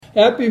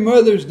Happy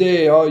Mother's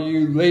Day, all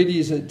you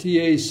ladies at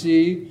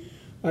TAC.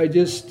 I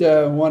just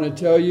want to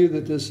tell you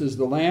that this is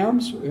the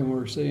Lambs, and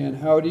we're saying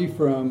howdy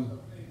from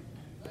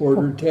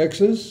Porter,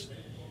 Texas.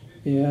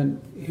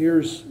 And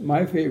here's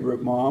my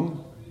favorite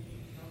mom.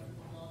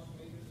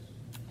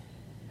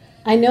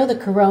 I know the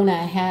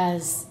corona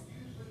has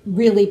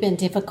really been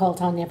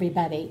difficult on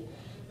everybody.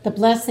 The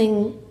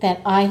blessing that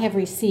I have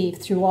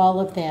received through all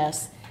of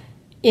this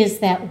is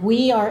that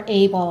we are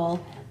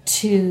able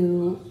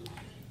to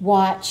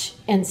watch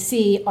and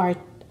see our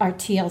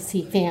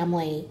TLC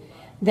family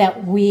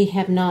that we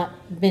have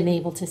not been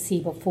able to see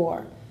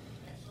before.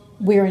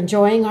 We're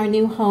enjoying our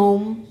new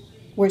home,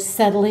 we're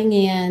settling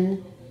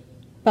in,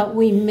 but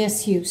we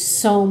miss you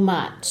so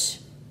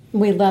much.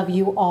 We love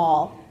you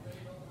all.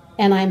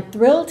 And I'm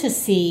thrilled to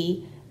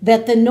see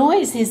that the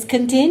noise has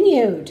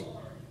continued.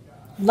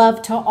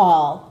 Love to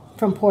all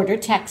from Porter,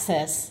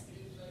 Texas,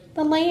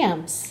 the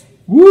Lambs.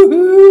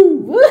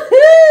 Woohoo!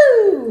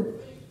 Woohoo!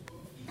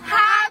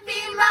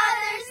 Happy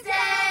Mother's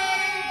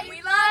Day!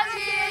 We love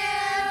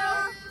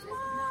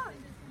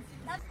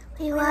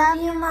you! We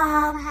love you,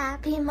 Mom.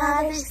 Happy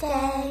Mother's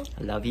Day.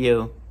 I love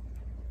you.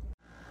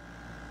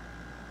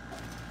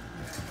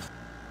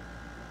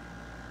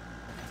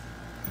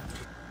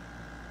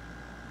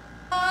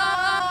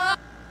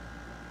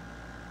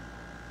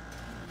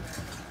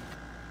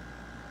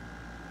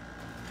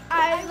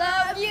 I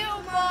love you,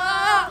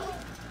 Mom!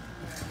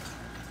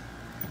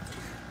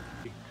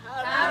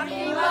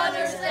 Happy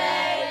Mother's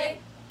Day!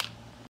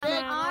 From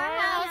our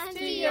house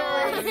to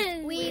yours,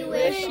 we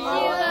wish you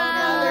a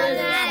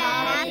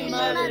Happy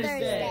Mother's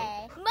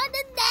Day.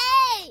 Mother's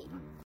Day!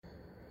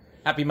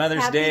 Happy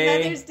Mother's Happy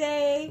Day. Mother's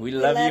Day. We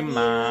love you,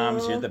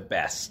 moms. You're the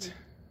best.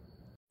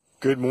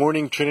 Good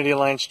morning, Trinity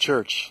Alliance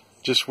Church.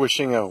 Just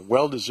wishing a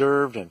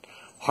well-deserved and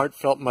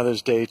heartfelt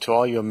Mother's Day to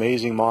all you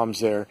amazing moms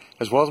there,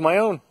 as well as my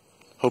own.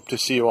 Hope to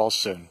see you all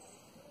soon.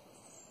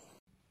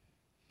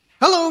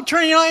 Hello,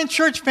 Trinity Alliance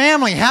Church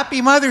family.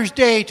 Happy Mother's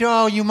Day to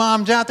all you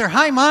moms out there.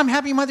 Hi, Mom.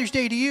 Happy Mother's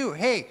Day to you.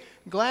 Hey,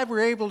 glad we're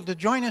able to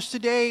join us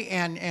today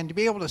and to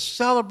be able to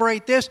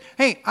celebrate this.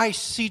 Hey, I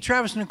see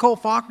Travis and Nicole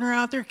Faulkner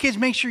out there. Kids,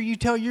 make sure you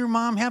tell your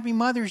mom Happy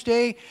Mother's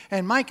Day.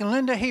 And Mike and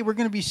Linda, hey, we're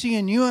going to be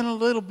seeing you in a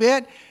little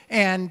bit.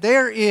 And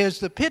there is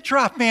the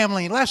Pitroff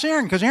family, less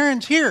Aaron, because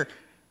Aaron's here.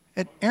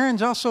 And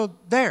Aaron's also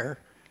there.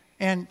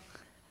 And,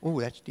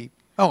 oh, that's deep.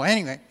 Oh,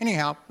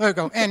 anyhow, there we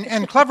go.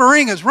 And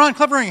Clevering is Ron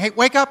Clevering. Hey,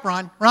 wake up,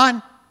 Ron.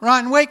 Ron,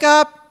 wake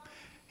up.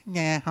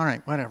 Yeah, all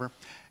right, whatever.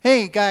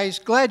 Hey, guys,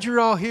 glad you're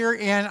all here.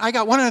 And I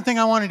got one other thing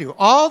I want to do.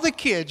 All the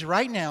kids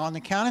right now, on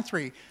the count of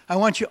 3, I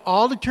want you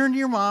all to turn to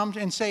your moms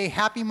and say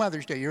Happy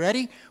Mother's Day. You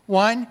ready?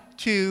 1,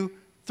 2,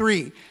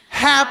 3.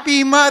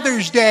 Happy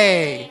Mother's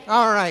Day.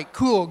 All right,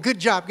 cool. Good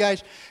job,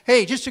 guys.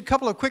 Hey, just a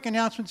couple of quick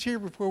announcements here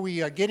before we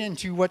get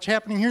into what's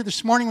happening here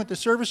this morning with the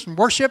service and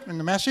worship and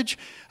the message,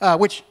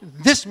 which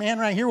this man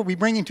right here will be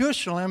bringing to us.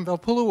 Shalem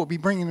Velpulu will be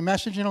bringing the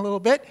message in a little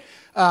bit.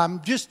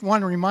 Just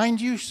want to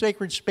remind you,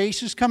 Sacred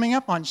Space is coming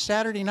up on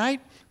Saturday night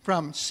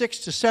from 6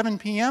 to 7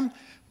 p.m.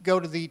 Go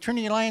to the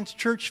Trinity Alliance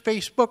Church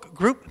Facebook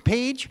group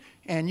page,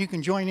 and you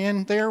can join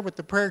in there with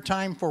the prayer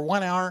time for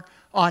 1 hour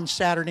on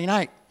Saturday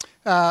night.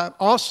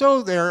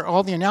 Also,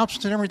 all the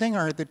announcements and everything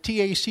are at the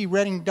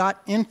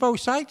tacreading.info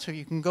site, so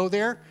you can go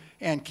there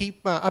and keep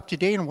up to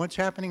date on what's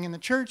happening in the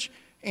church.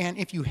 And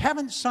if you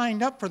haven't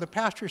signed up for the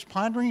Pastor's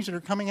Ponderings that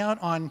are coming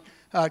out on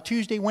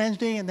Tuesday,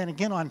 Wednesday, and then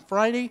again on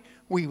Friday,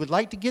 we would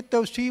like to get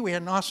those to you. We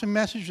had an awesome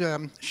message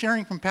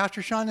sharing from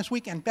Pastor Sean this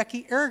week, and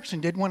Becky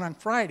Erickson did one on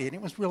Friday, and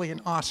it was really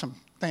an awesome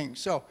thing.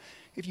 So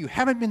if you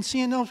haven't been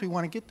seeing those, we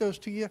want to get those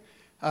to you.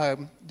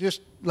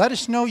 Just let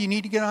us know you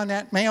need to get on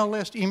that mail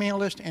list, email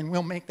list, and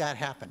we'll make that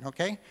happen,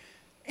 okay?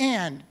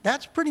 And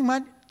that's pretty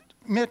much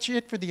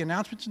it for the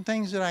announcements and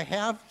things that I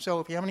have. So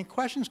if you have any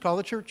questions, call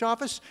the church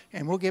office,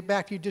 and we'll get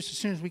back to you just as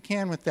soon as we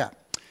can with that.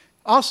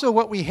 Also,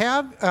 what we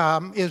have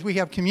is we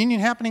have communion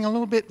happening a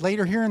little bit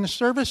later here in the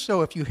service.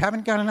 So if you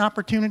haven't got an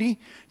opportunity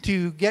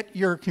to get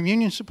your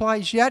communion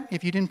supplies yet,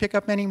 if you didn't pick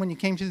up any when you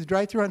came to the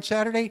drive-thru on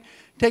Saturday,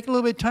 take a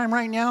little bit of time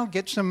right now,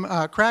 get some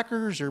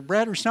crackers or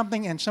bread or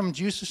something and some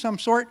juice of some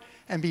sort,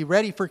 and be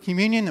ready for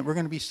communion, that we're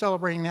going to be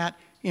celebrating that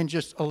in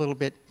just a little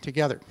bit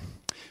together.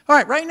 All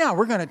right, right now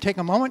we're going to take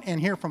a moment and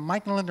hear from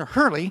Mike and Linda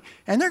Hurley,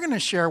 and they're going to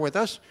share with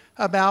us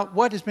about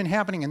what has been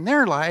happening in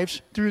their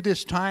lives through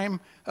this time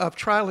of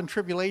trial and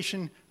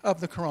tribulation of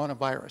the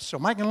coronavirus. So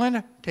Mike and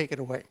Linda, take it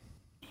away.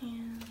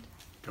 And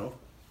Go.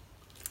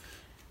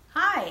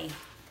 hi.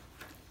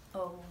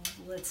 Oh,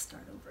 let's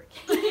start over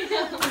again.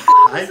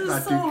 It's is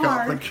not so too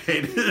hard.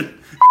 complicated. Look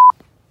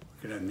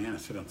at that Nana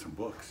sit on some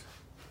books.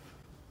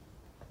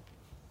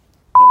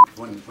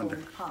 When the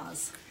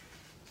Pause.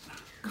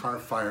 car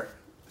fire,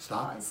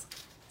 stop. Pause.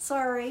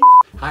 Sorry.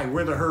 Hi,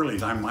 we're the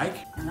Hurleys. I'm Mike.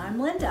 And I'm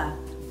Linda.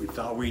 We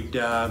thought we'd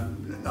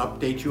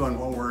update you on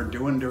what we're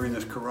doing during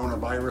this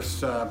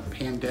coronavirus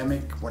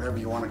pandemic, whatever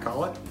you want to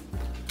call it.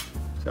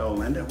 So,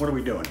 Linda, what are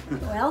we doing?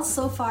 Well,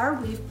 so far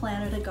we've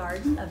planted a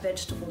garden, a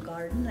vegetable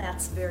garden.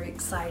 That's very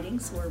exciting.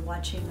 So we're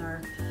watching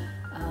our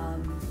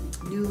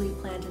newly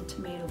planted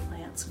tomato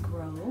plants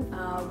grow.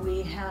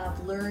 We have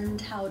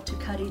learned how to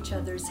cut each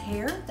other's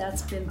hair.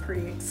 That's been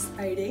pretty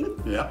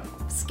exciting. Yep.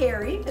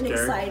 Scary and Scary.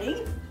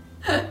 exciting.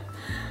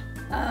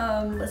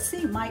 Let's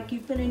see, Mike,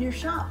 you've been in your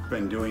shop.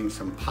 Been doing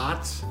some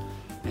pots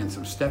and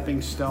some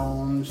stepping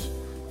stones,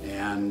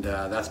 and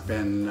that's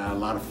been a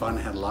lot of fun.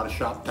 Had a lot of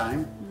shop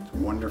time.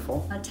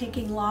 Wonderful.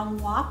 Taking long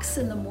walks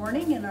in the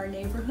morning in our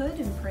neighborhood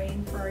and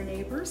praying for our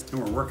neighbors.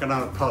 And we're working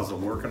on a puzzle,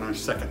 working on a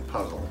second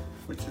puzzle,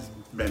 which has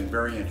been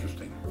very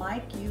interesting.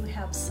 Mike, you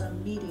have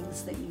some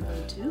meetings that you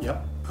go to.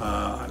 Yep.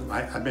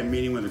 I've been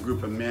meeting with a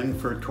group of men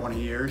for 20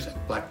 years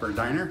at Black Bear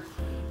Diner.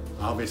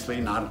 Obviously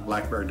not at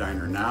Black Bear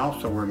Diner now,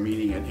 so we're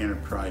meeting at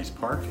Enterprise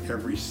Park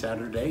every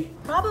Saturday.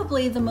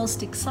 Probably the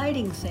most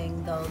exciting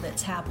thing, though,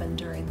 that's happened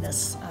during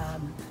this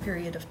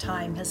period of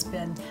time has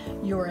been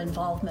your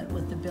involvement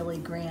with the Billy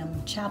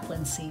Graham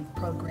chaplaincy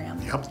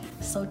program. Yep.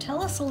 So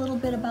tell us a little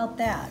bit about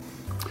that.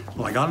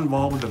 Well, I got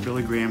involved with the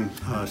Billy Graham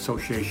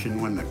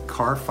Association when the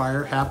car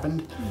fire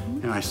happened,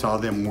 and I saw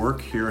them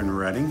work here in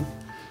Redding.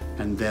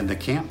 And then the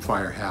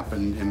campfire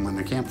happened, and when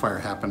the campfire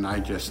happened, I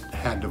just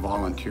had to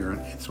volunteer,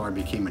 and so I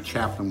became a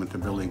chaplain with the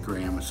Billy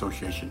Graham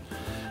Association.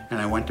 And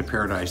I went to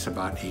Paradise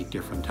about 8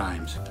 different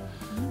times.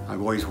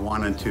 I've always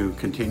wanted to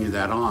continue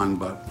that on,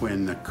 but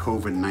when the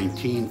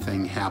COVID-19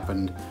 thing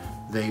happened,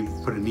 they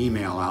put an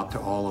email out to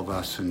all of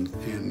us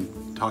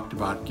and talked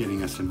about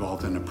getting us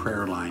involved in a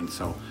prayer line.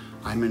 So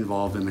I'm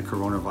involved in the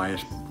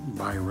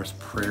coronavirus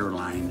prayer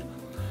line,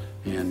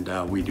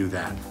 and we do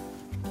that.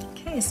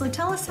 Okay, so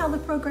tell us how the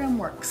program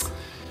works.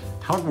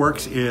 How it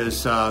works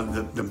is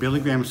the Billy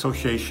Graham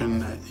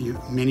Association,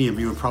 many of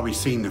you have probably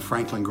seen the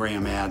Franklin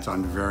Graham ads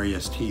on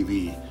various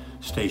TV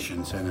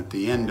stations, and at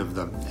the end of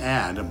the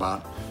ad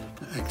about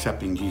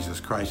accepting Jesus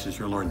Christ as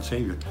your Lord and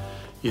Savior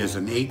is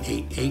an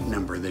 888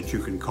 number that you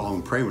can call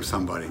and pray with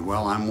somebody.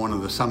 Well, I'm one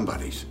of the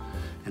somebodies.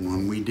 And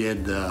when we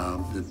did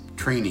the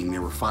training,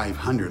 there were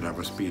 500 of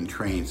us being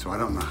trained, so I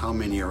don't know how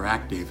many are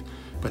active,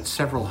 but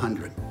several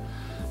hundred.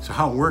 So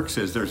how it works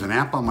is there's an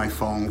app on my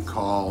phone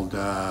called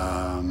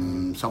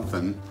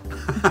something.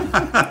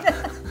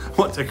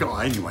 What's it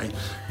called? Anyway,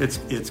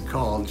 it's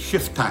called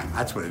Shift Time.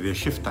 That's what it is,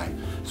 Shift Time.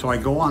 So I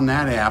go on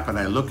that app and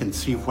I look and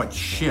see what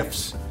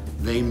shifts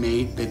they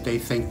made that they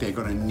think they're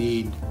going to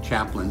need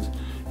chaplains,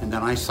 and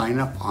then I sign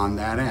up on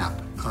that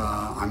app.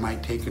 I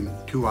might take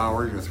 2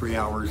 hours or 3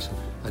 hours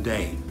a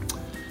day.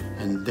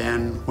 And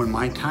then when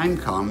my time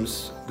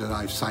comes that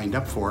I've signed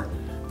up for,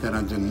 then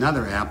there's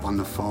another app on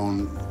the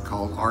phone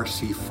called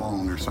RC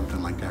Phone or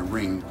something like that,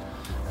 Ring,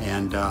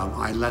 and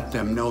I let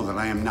them know that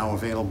I am now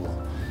available.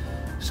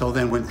 So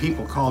then when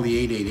people call the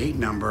 888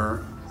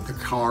 number, the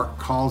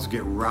calls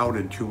get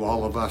routed to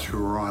all of us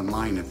who are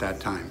online at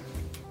that time.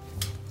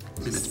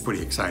 And it's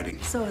pretty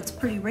exciting. So it's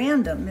pretty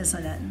random,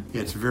 isn't it?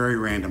 It's very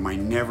random. I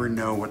never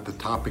know what the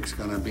topic's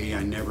going to be.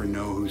 I never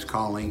know who's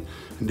calling.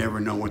 I never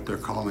know what they're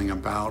calling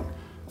about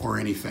or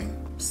anything.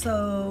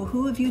 So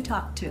who have you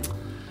talked to?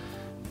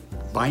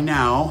 By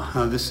now,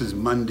 this is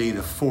Monday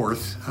the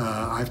 4th,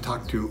 I've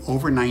talked to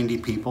over 90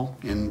 people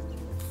in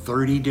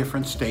 30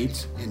 different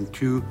states in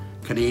 2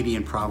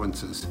 Canadian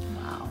provinces.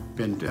 Wow.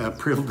 Been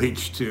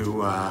privileged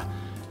to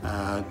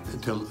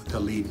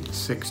lead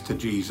 6 to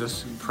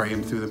Jesus, pray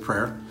them through the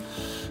prayer.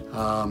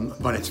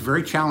 But it's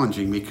very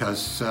challenging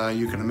because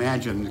you can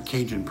imagine a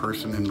Cajun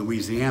person in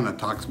Louisiana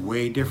talks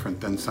way different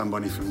than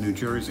somebody from New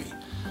Jersey.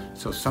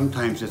 So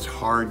sometimes it's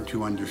hard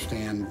to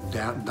understand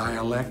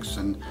dialects,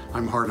 and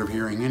I'm hard of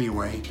hearing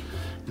anyway.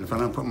 And if I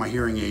don't put my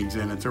hearing aids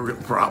in, it's a real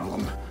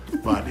problem.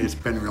 But it's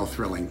been real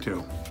thrilling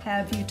too.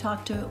 Have you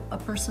talked to a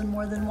person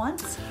more than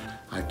once?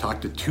 I've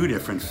talked to 2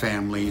 different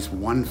families,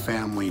 one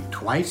family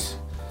twice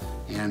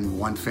and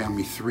one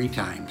family 3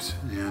 times.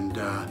 And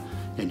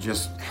it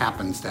just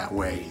happens that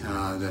way,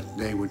 that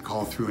they would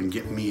call through and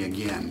get me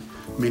again.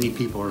 Many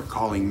people are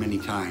calling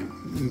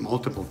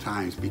multiple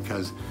times,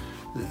 because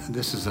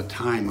this is a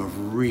time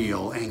of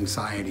real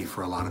anxiety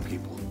for a lot of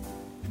people.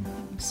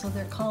 So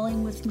they're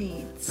calling with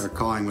needs. They're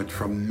calling with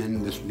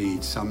tremendous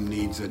needs, some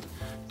needs that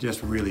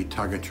just really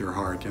tug at your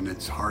heart, and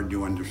it's hard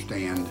to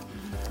understand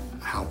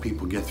how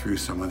people get through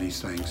some of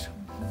these things.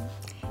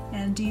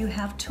 And do you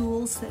have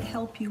tools that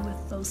help you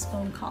with those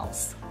phone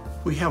calls?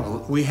 We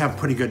have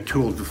pretty good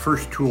tools. The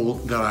first tool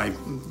that I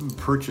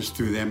purchased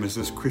through them is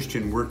this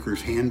Christian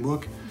Workers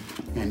Handbook.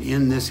 And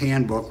in this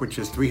handbook, which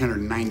is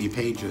 390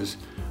 pages,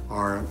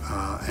 are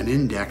an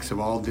index of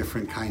all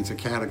different kinds of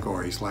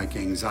categories like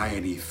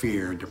anxiety,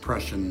 fear,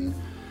 depression,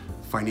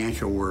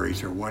 financial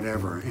worries, or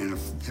whatever. And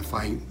if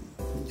I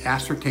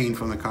ascertain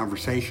from the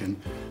conversation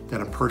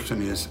that a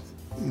person is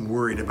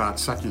worried about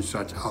such and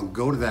such, I'll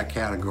go to that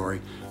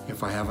category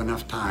if I have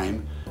enough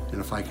time,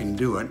 and if I can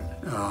do it,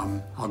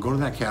 I'll go to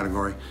that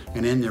category,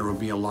 and in there will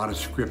be a lot of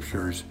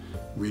scriptures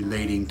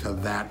relating to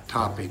that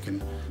topic.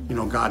 And you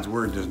know, God's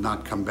word does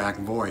not come back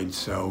void,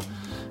 so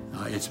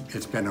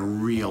it's been a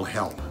real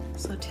help.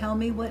 So tell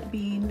me what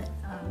being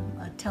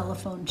a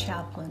telephone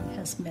chaplain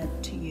has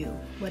meant to you.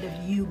 What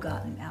have you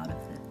gotten out of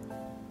it?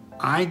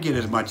 I get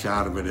as much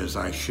out of it as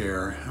I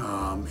share.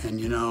 And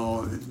you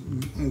know,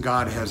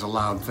 God has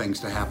allowed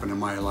things to happen in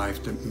my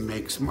life that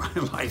makes my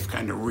life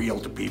kind of real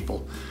to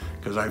people,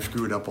 because I've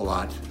screwed up a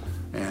lot.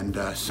 And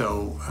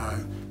so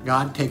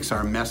God takes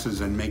our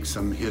messes and makes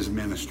them his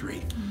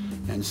ministry.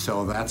 And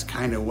so that's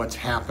kind of what's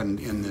happened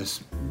in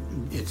this.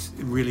 It's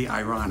really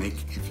ironic,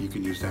 if you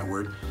can use that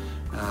word,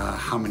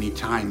 how many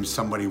times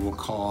somebody will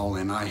call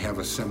and I have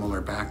a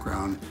similar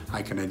background.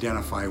 I can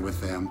identify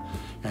with them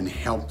and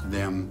help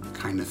them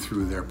kind of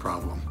through their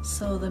problem.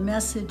 So the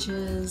message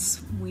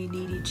is we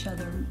need each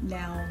other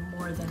now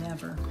more than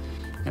ever.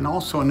 And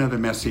also another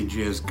message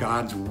is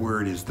God's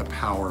word is the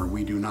power.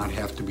 We do not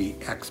have to be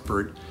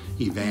expert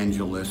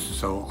evangelists.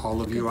 So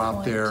all of you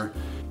out there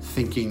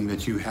thinking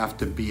that you have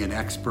to be an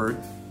expert,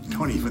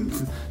 don't even,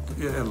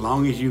 as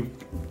long as you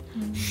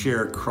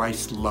share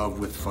Christ's love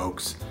with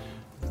folks,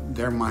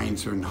 their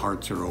minds and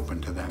hearts are open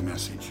to that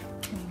message.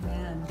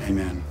 Amen.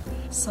 Amen.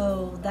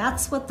 So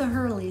that's what the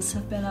Hurleys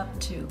have been up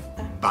to.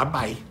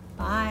 Bye-bye.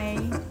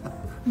 Bye.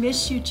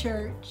 Miss you,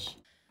 church.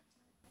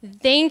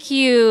 Thank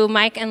you,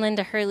 Mike and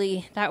Linda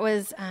Hurley. That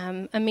was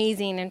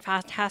amazing and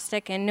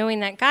fantastic, and knowing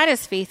that God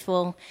is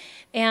faithful.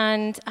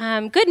 And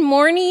good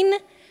morning,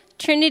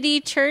 Trinity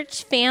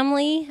Church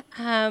family.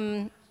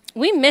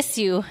 We miss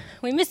you.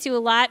 We miss you a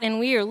lot, and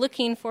we are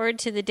looking forward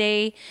to the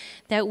day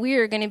that we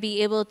are going to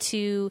be able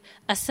to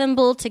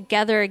assemble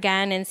together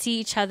again and see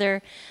each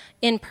other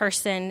in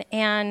person.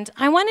 And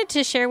I wanted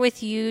to share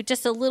with you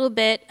just a little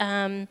bit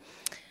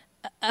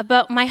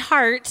about my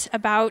heart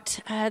about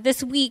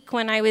this week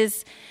when I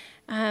was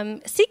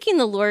seeking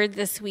the Lord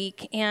this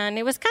week. And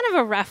it was kind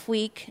of a rough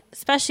week,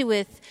 especially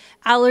with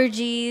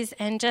allergies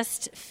and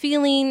just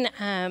feeling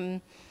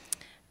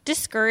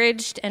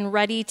discouraged and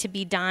ready to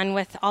be done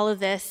with all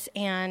of this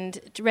and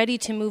ready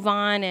to move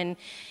on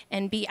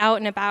and be out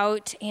and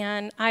about.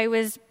 And I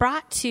was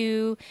brought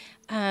to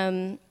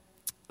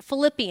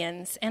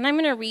Philippians, and I'm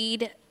going to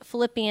read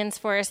Philippians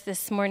for us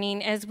this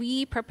morning as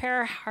we prepare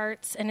our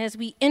hearts and as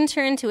we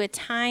enter into a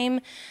time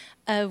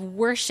of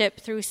worship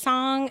through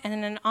song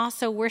and then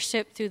also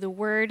worship through the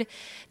word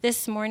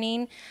this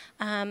morning.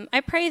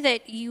 I pray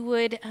that you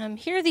would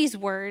hear these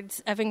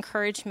words of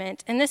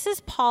encouragement. And this is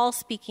Paul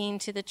speaking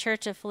to the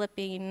church of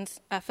Philippi,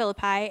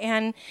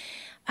 and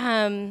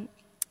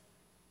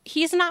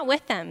he's not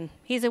with them.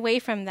 He's away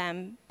from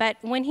them. But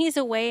when he's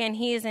away and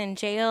he is in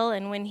jail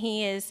and when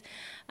he is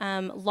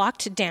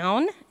locked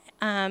down,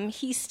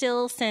 he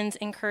still sends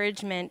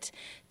encouragement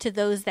to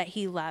those that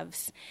he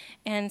loves.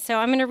 And so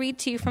I'm going to read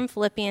to you from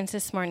Philippians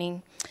this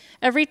morning.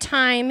 Every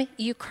time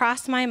you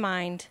cross my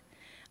mind,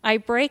 I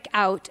break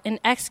out in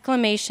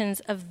exclamations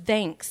of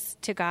thanks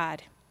to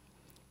God.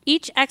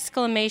 Each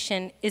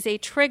exclamation is a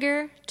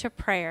trigger to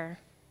prayer.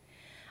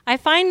 I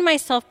find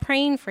myself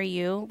praying for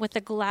you with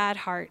a glad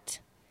heart.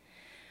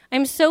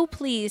 I'm so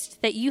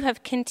pleased that you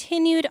have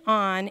continued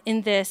on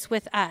in this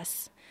with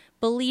us,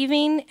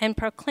 believing and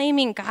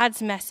proclaiming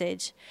God's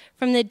message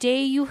from the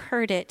day you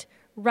heard it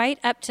right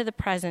up to the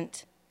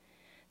present.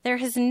 There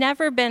has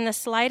never been the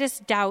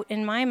slightest doubt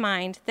in my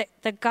mind that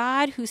the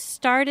God who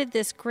started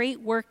this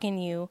great work in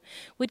you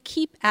would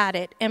keep at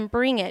it and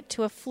bring it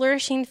to a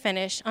flourishing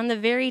finish on the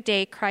very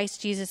day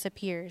Christ Jesus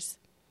appears.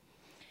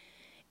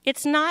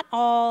 It's not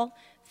all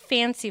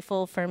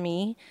fanciful for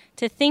me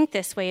to think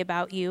this way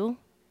about you.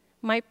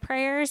 My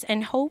prayers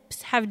and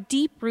hopes have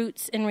deep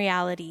roots in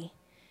reality.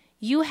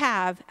 You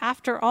have,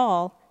 after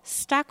all,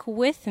 stuck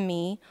with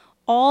me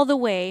all the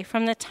way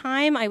from the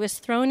time I was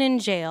thrown in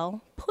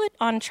jail, put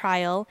on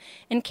trial,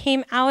 and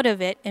came out of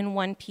it in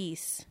one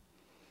piece.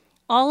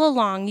 All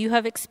along, you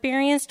have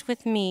experienced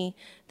with me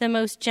the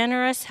most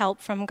generous help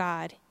from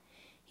God.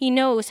 He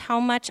knows how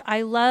much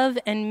I love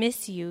and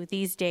miss you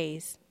these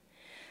days.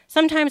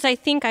 Sometimes I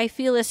think I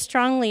feel as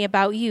strongly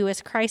about you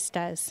as Christ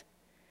does.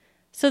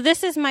 So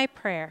this is my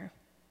prayer,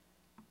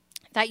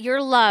 that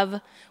your love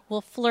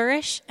will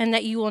flourish and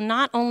that you will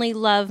not only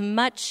love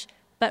much,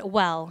 but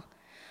well.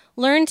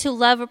 Learn to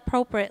love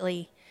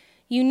appropriately.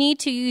 You need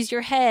to use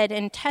your head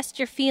and test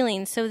your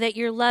feelings so that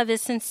your love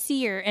is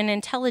sincere and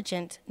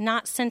intelligent,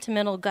 not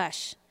sentimental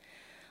gush.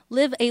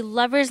 Live a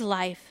lover's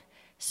life,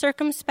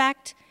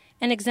 circumspect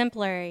and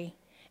exemplary,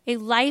 a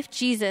life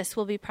Jesus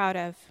will be proud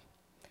of.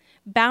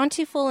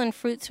 Bountiful in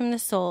fruits from the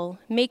soul,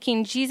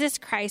 making Jesus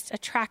Christ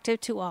attractive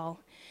to all,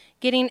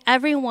 getting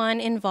everyone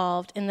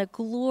involved in the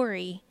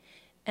glory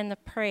and the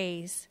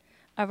praise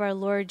of our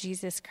Lord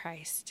Jesus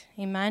Christ.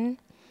 Amen.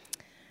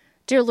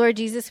 Dear Lord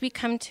Jesus, we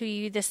come to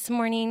you this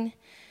morning,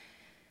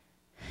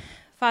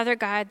 Father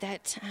God,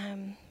 that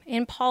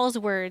in Paul's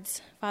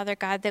words, Father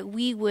God, that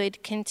we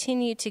would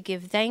continue to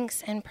give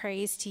thanks and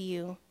praise to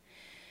you,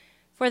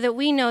 for that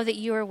we know that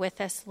you are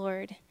with us,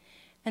 Lord,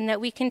 and that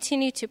we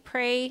continue to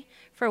pray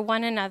for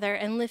one another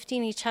and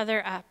lifting each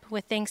other up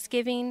with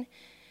thanksgiving.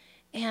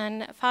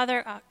 And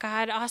Father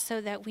God,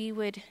 also that we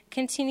would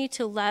continue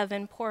to love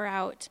and pour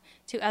out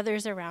to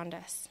others around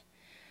us.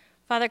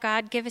 Father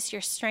God, give us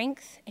your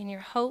strength and your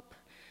hope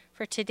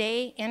for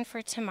today and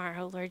for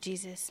tomorrow, Lord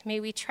Jesus. May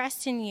we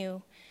trust in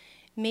you.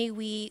 May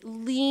we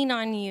lean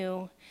on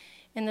you.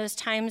 in those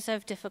times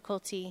of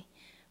difficulty,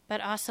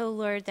 but also,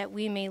 Lord, that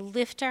we may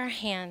lift our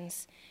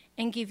hands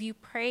and give you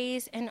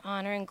praise and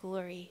honor and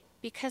glory.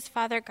 Because,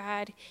 Father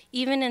God,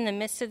 even in the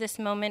midst of this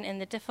moment, in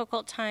the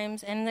difficult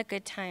times and the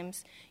good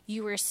times,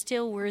 you are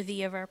still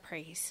worthy of our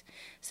praise.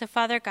 So,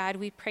 Father God,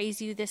 we praise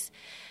you this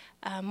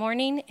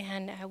morning,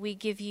 and we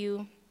give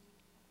you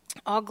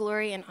all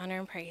glory and honor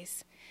and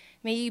praise.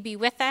 May you be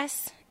with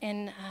us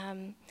in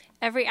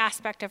every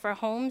aspect of our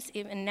homes,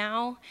 even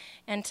now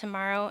and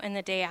tomorrow and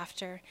the day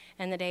after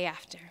and the day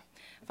after.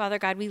 Father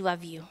God, we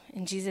love you.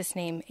 In Jesus'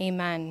 name,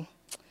 amen.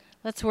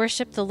 Let's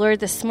worship the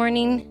Lord this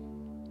morning.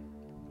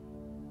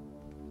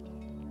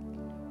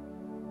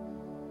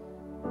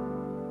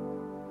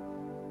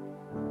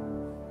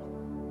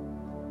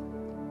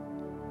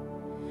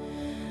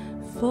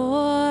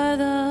 For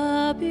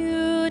the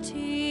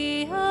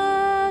beauty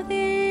of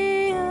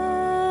the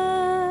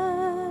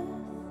earth,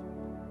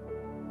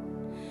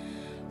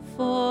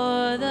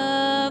 for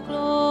the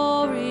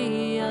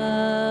glory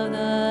of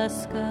the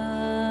skies,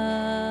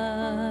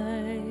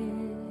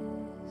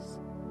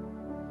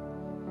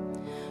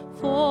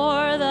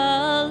 for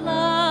the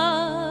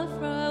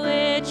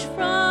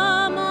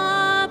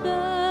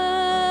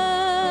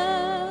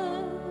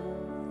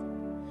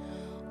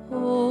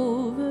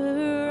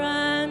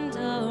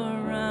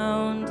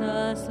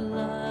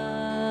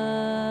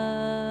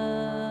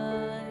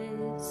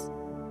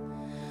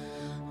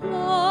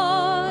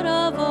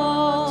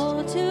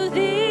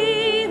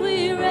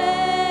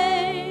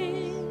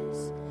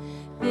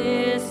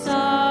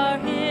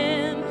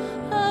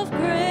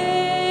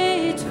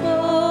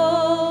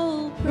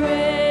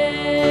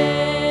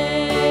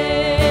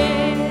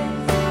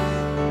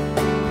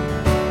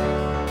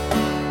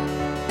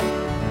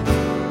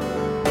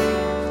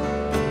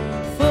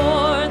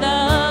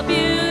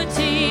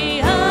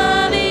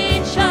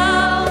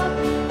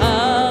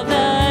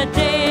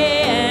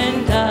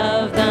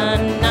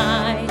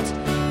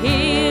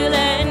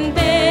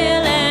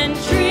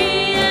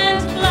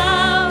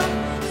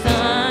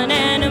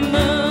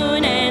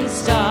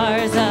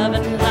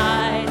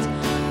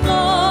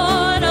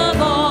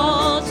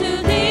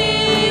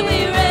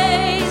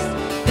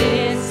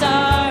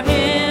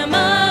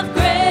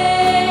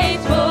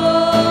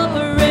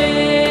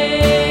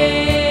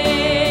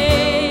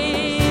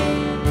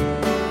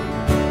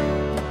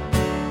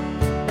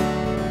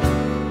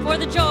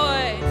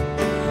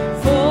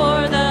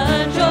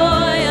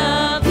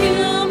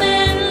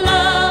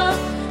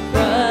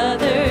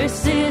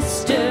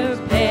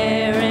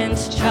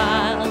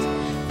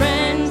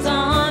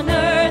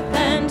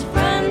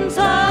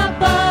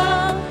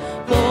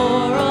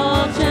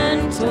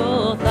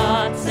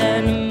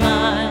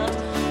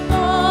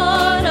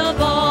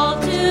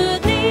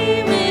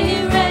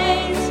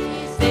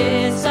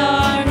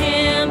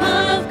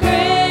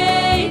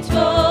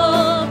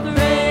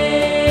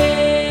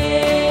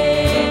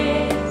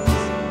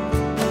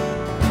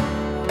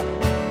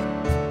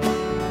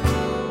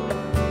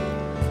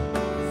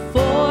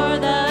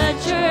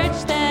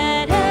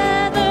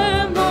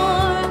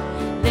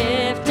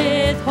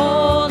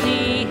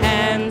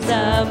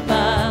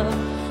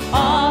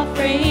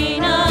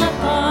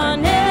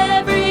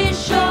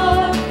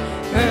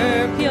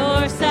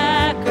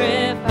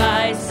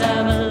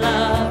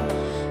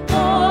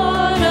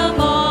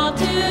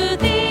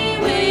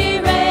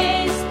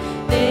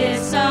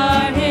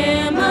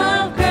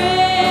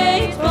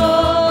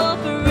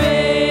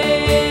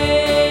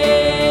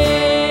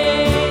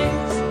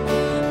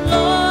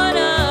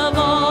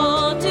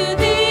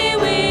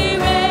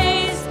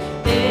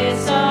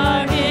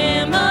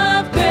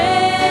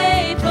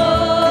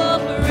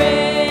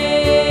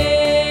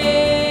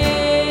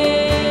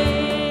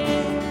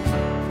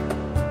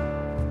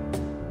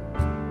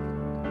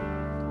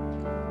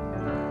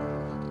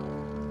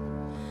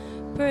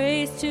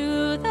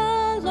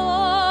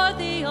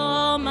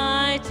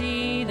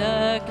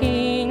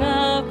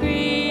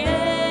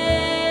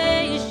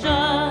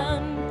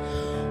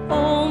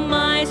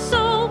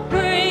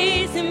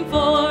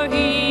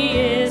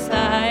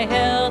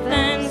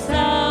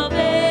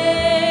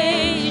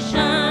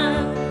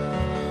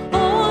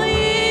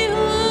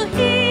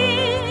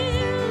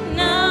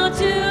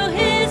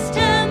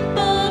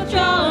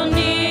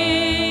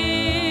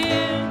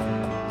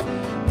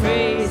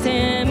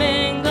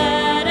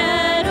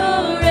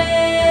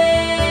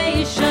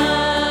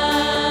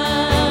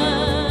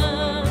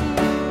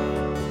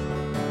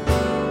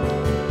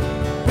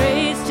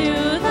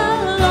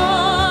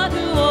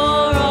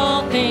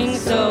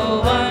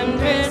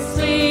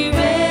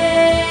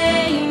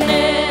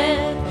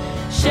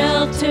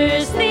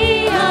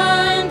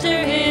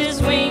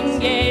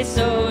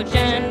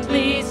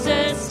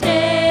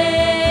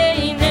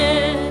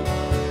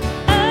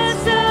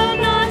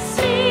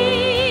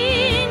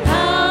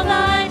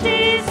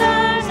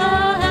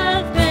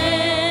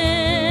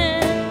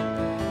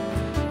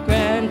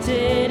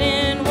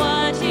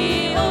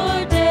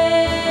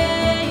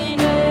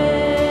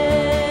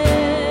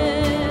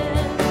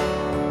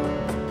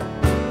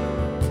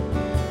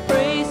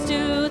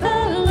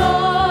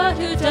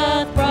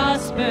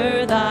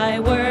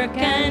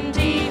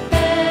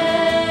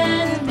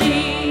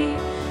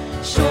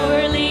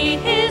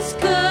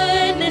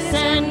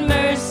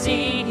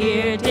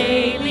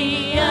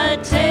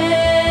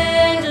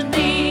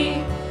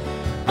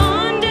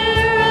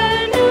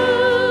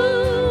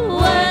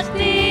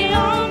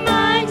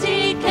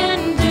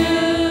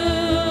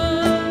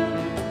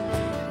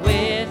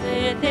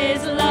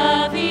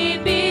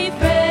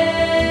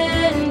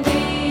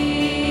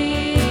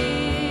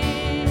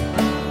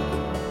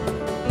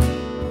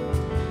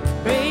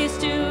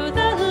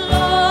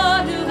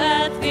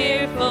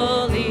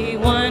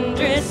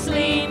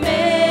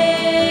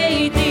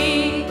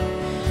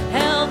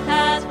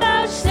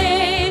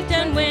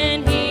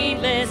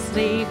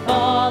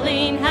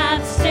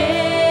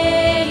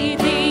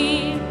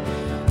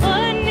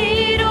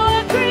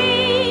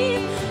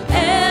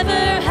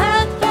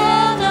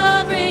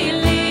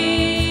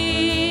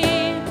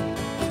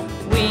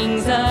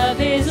wings of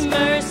his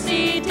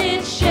mercy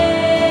did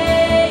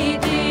shade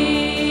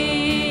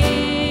thee.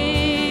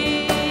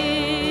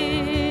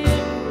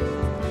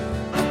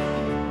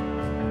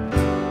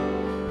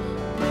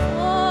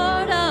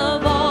 Lord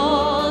of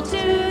all,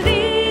 to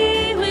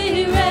thee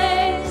we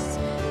raise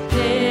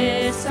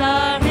this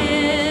our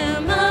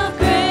hymn of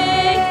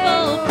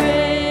grateful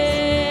praise.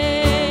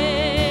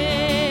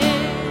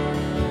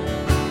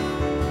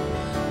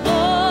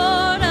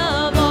 Lord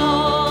of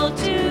all,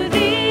 to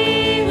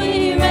thee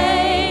we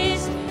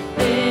raise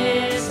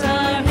this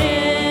our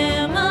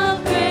hymn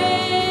of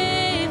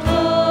grateful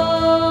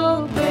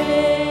praise.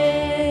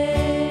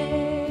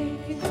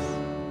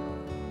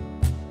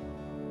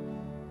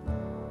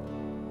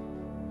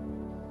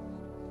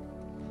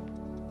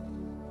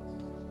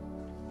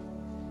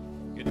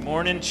 Good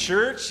morning,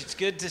 church. It's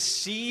good to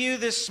see you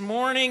this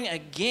morning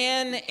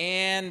again,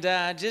 and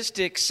just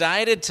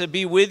excited to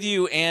be with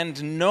you,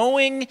 and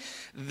knowing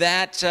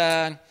that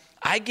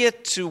I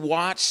get to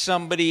watch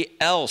somebody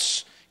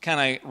else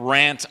kind of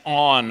rant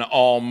on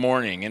all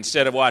morning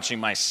instead of watching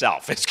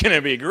myself. It's going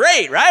to be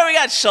great, right? We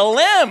got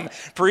Shalem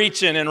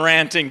preaching and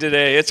ranting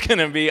today. It's going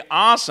to be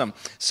awesome.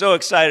 So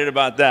excited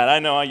about that. I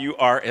know you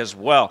are as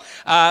well.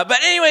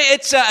 But anyway,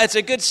 it's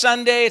a good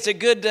Sunday. It's a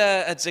good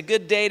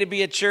day to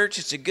be at church.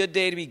 It's a good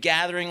day to be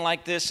gathering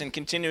like this and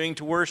continuing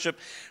to worship,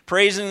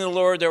 praising the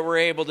Lord that we're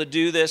able to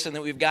do this, and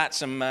that we've got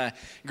some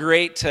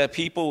great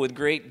people with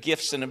great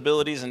gifts and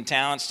abilities and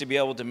talents to be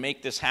able to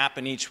make this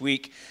happen each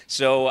week.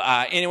 So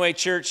anyway,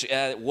 church,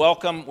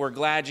 welcome. We're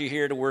glad you're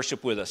here to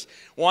worship with us.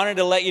 Wanted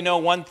to let you know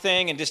one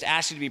thing and just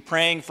ask you to be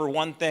praying for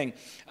one thing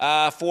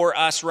for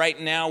us right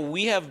now.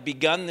 We have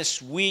begun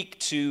this week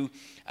to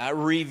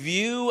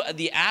review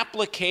the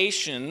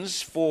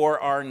applications for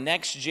our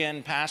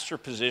next-gen pastor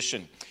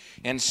position.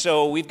 And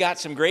so we've got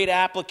some great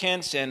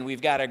applicants, and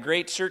we've got a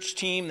great search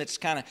team that's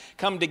kind of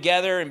come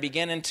together and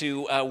beginning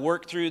to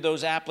work through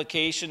those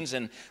applications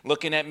and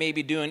looking at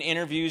maybe doing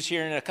interviews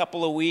here in a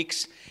couple of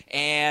weeks.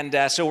 And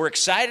so we're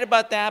excited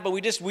about that, but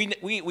we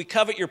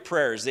covet your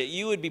prayers, that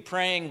you would be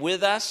praying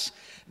with us,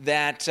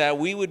 that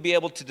we would be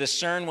able to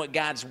discern what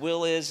God's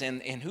will is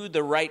and who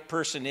the right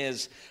person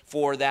is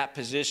for that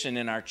position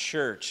in our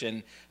church.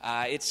 And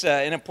it's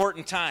an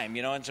important time,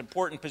 it's an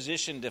important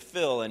position to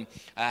fill and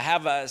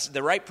have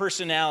the right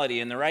personality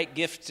and the right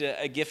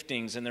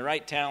giftings and the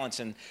right talents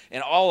and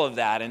all of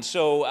that. And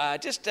so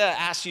just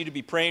ask you to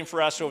be praying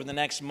for us over the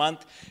next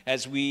month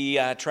as we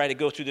try to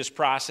go through this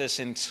process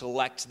and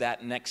select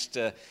that next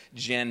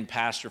gen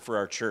pastor for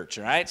our church.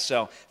 All right,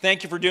 so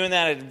thank you for doing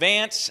that in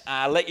advance.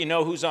 I'll let you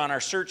know who's on our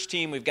search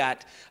team. We've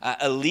got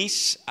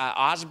Elise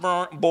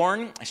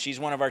Osborne. She's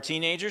one of our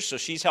teenagers, so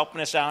she's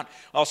helping us out.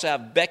 Also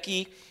have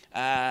Becky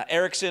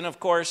Erickson, of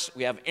course.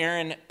 We have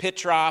Aaron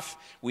Pitroff.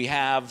 We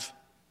have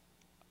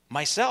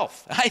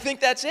myself. I think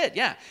that's it,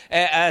 yeah.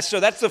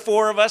 So that's the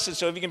four of us, and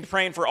so if you can be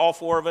praying for all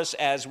four of us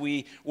as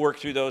we work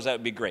through those, that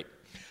would be great.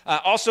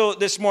 Also,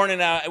 this morning,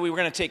 we were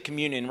going to take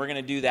communion. We're going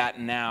to do that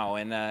now,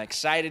 and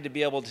excited to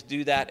be able to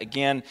do that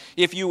again.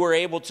 If you were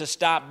able to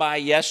stop by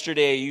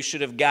yesterday, you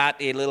should have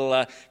got a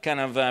little kind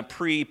of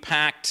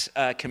pre-packed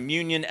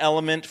communion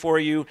element for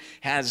you.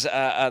 Has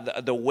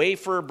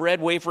the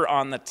bread wafer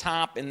on the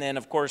top, and then,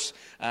 of course,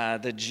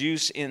 the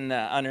juice in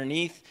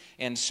underneath.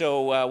 And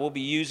so we'll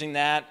be using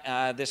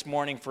that this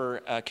morning for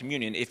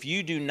communion. If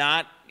you do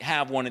not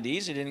have one of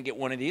these, you didn't get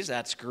one of these,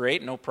 that's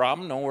great, no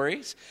problem, no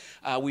worries.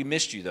 We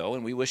missed you, though,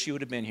 and we wish you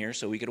would have been here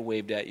so we could have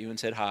waved at you and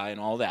said hi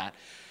and all that.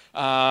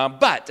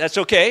 But that's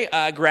okay.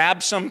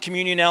 Grab some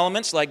communion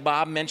elements, like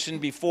Bob mentioned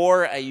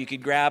before. You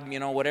could grab,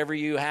 whatever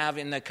you have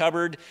in the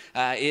cupboard.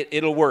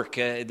 It'll work.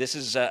 This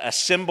is a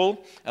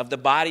symbol of the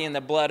body and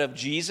the blood of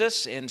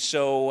Jesus, and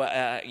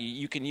so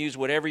you can use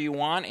whatever you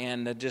want.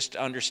 And just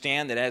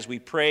understand that as we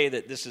pray,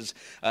 that this is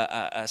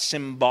a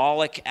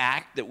symbolic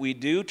act that we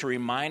do to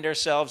remind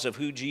ourselves of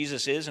who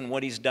Jesus is and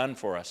what He's done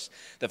for us.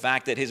 The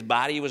fact that His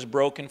body was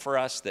broken for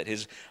us, that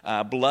His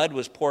blood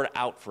was poured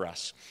out for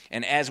us,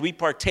 and as we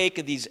partake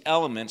of these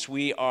elements,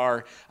 we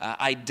are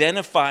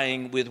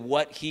identifying with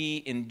what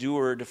He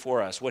endured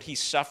for us, what He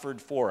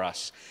suffered for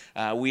us.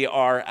 We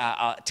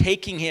are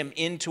taking Him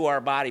into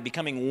our body,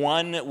 becoming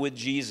one with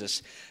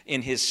Jesus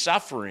in His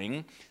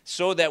suffering,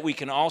 so that we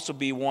can also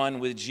be one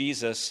with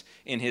Jesus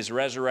in His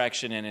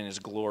resurrection and in His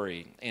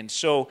glory. And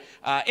so,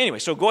 anyway,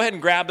 so go ahead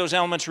and grab those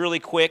elements really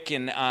quick,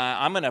 and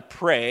I'm going to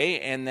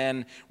pray, and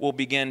then we'll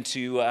begin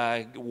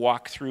to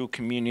walk through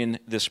communion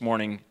this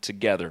morning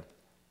together.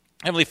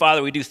 Heavenly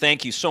Father, we do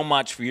thank you so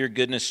much for your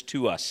goodness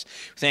to us.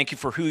 Thank you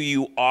for who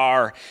you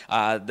are,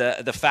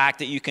 the fact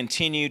that you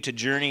continue to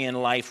journey in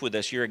life with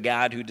us. You're a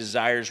God who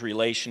desires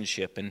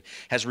relationship and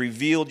has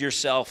revealed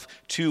yourself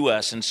to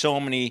us in so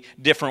many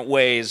different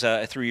ways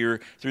through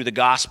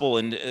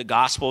the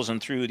Gospels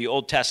and through the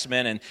Old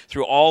Testament and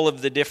through all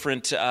of the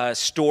different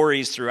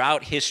stories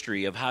throughout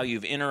history of how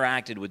you've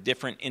interacted with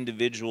different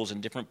individuals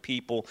and different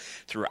people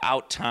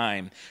throughout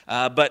time.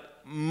 But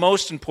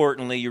most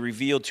importantly, you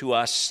revealed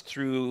yourself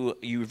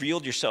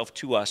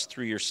to us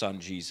through your Son,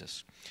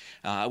 Jesus.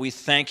 We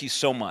thank you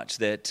so much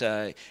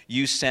that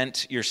you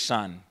sent your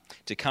Son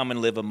to come and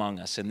live among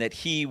us, and that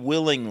he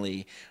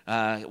willingly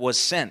was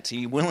sent.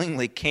 He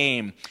willingly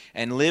came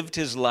and lived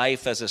his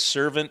life as a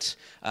servant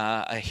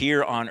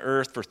here on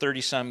earth for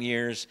 30-some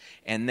years,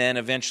 and then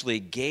eventually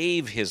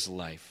gave his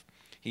life.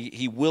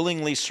 He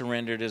willingly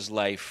surrendered his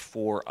life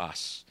for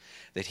us,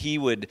 that he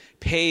would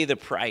pay the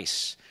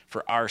price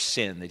for our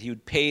sin, that he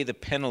would pay the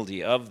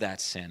penalty of that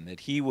sin,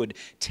 that he would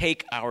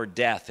take our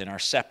death and our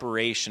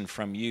separation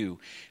from you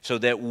so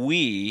that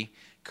we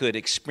could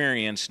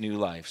experience new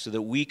life, so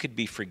that we could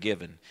be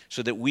forgiven,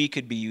 so that we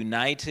could be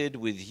united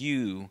with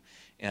you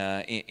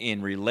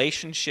in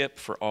relationship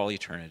for all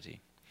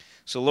eternity.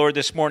 So, Lord,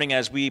 this morning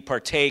as we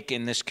partake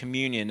in this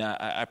communion,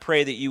 I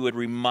pray that you would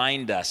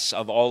remind us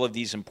of all of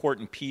these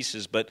important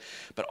pieces, but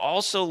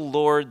also,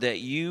 Lord, that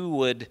you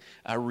would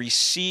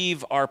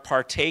receive our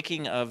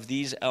partaking of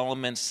these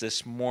elements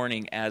this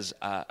morning as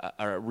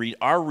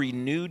our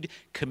renewed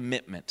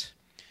commitment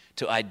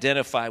to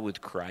identify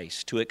with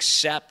Christ, to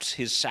accept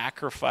his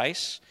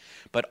sacrifice,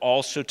 but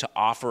also to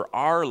offer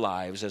our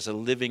lives as a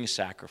living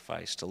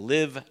sacrifice, to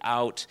live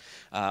out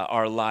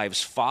our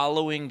lives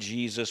following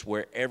Jesus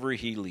wherever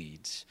he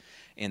leads,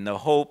 in the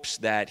hopes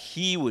that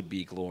he would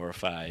be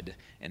glorified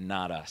and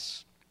not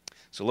us.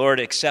 So, Lord,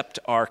 accept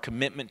our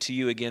commitment to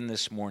you again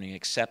this morning.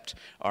 Accept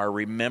our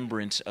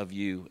remembrance of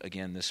you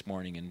again this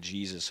morning in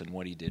Jesus and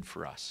what he did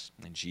for us.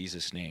 In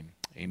Jesus' name,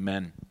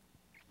 amen.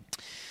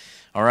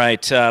 All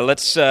right,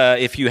 let's,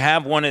 if you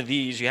have one of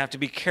these, you have to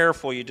be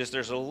careful.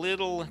 There's a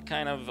little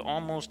kind of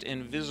almost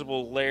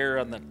invisible layer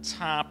on the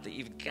top that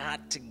you've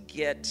got to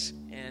get,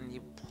 and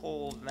you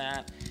pull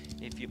that.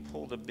 If you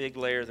pull the big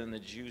layer, then the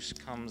juice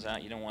comes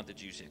out. You don't want the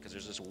juice yet because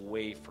there's this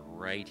wafer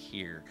right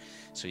here.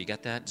 So you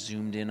got that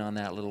zoomed in on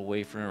that little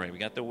wafer. All right, we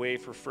got the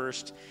wafer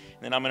first.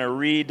 And then I'm going to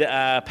read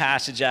a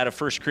passage out of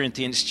 1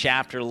 Corinthians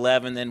chapter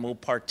 11. Then we'll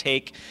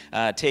take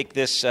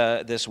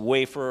this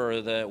wafer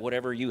or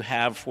whatever you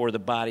have for the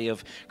body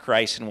of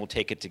Christ, and we'll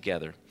take it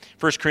together.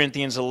 1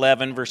 Corinthians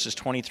 11, verses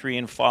 23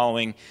 and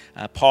following,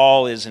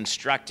 Paul is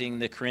instructing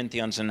the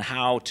Corinthians on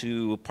how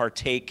to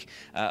partake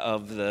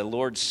of the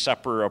Lord's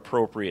Supper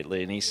appropriately.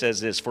 And he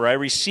says this, "For I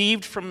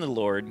received from the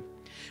Lord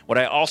what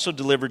I also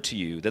delivered to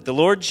you, that the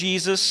Lord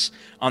Jesus,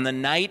 on the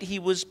night he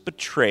was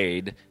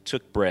betrayed,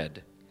 took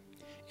bread.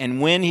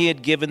 And when he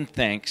had given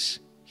thanks,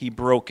 he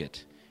broke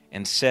it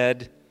and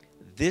said,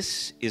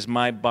 'This is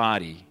my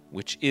body,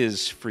 which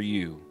is for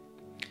you.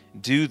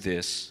 Do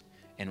this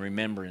in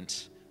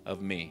remembrance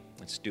of me.'"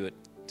 Let's do it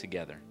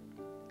together.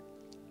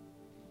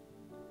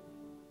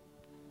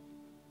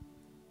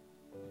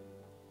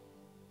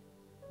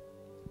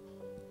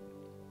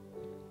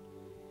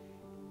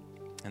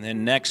 And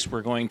then next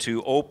we're going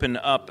to open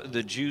up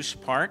the juice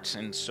part,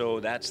 and so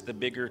that's the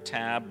bigger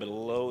tab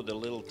below the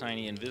little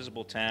tiny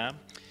invisible tab,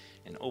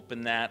 and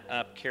open that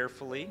up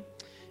carefully.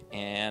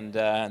 And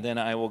then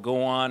I will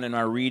go on in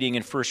our reading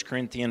in 1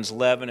 Corinthians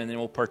 11, and then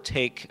we'll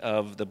partake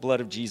of the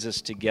blood of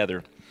Jesus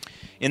together.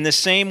 "In the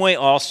same way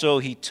also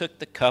he took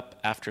the cup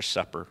after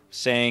supper,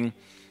 saying,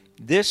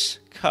 'This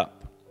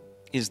cup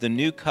is the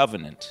new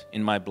covenant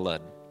in my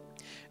blood.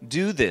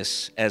 Do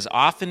this as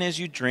often as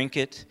you drink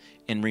it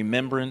in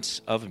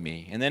remembrance of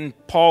me.'" And then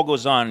Paul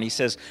goes on and he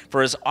says,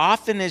 "For as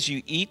often as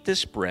you eat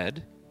this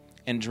bread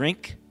and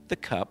drink the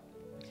cup,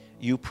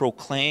 you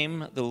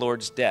proclaim the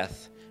Lord's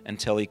death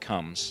until he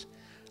comes."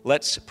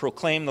 Let's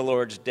proclaim the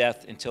Lord's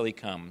death until he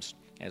comes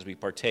as we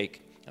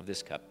partake of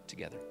this cup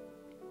together.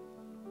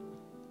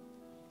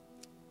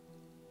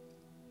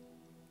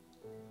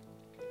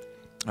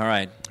 All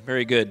right,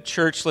 very good.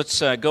 Church, let's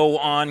go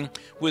on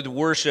with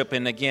worship.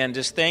 And again,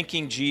 just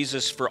thanking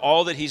Jesus for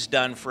all that he's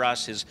done for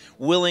us, his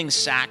willing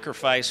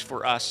sacrifice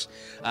for us.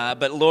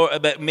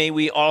 But may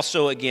we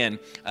also, again,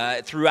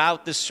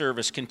 throughout this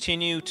service,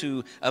 continue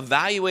to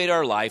evaluate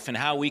our life and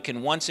how we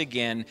can once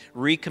again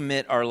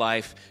recommit our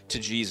life to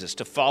Jesus,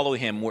 to follow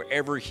him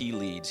wherever he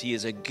leads. He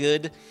is a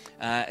good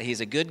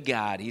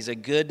God. He's a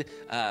good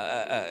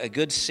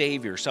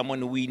Savior,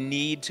 someone we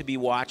need to be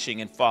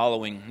watching and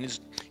following.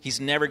 He's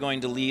never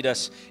going to lead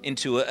us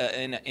into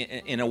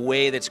in a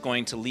way that's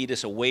going to lead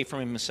us away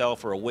from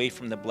himself or away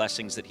from the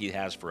blessings that he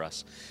has for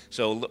us.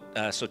 So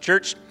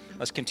church,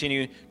 let's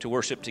continue to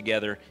worship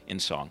together in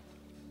song.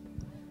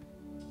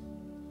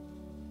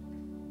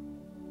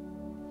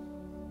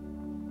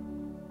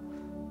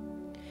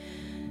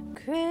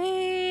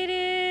 Great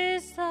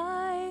is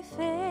thy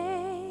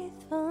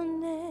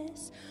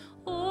faithfulness,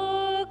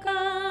 O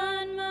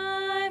God,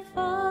 my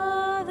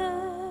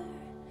Father.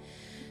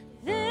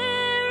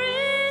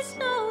 There is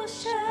no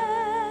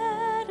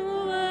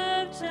shadow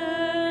of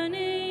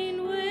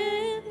turning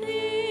with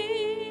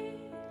thee.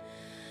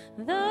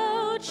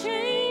 Thou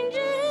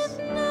changest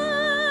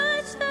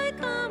not, thy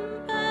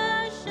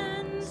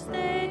compassions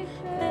they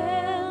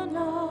fail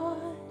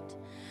not.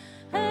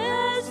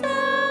 As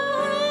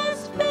thou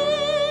hast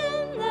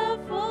been, thou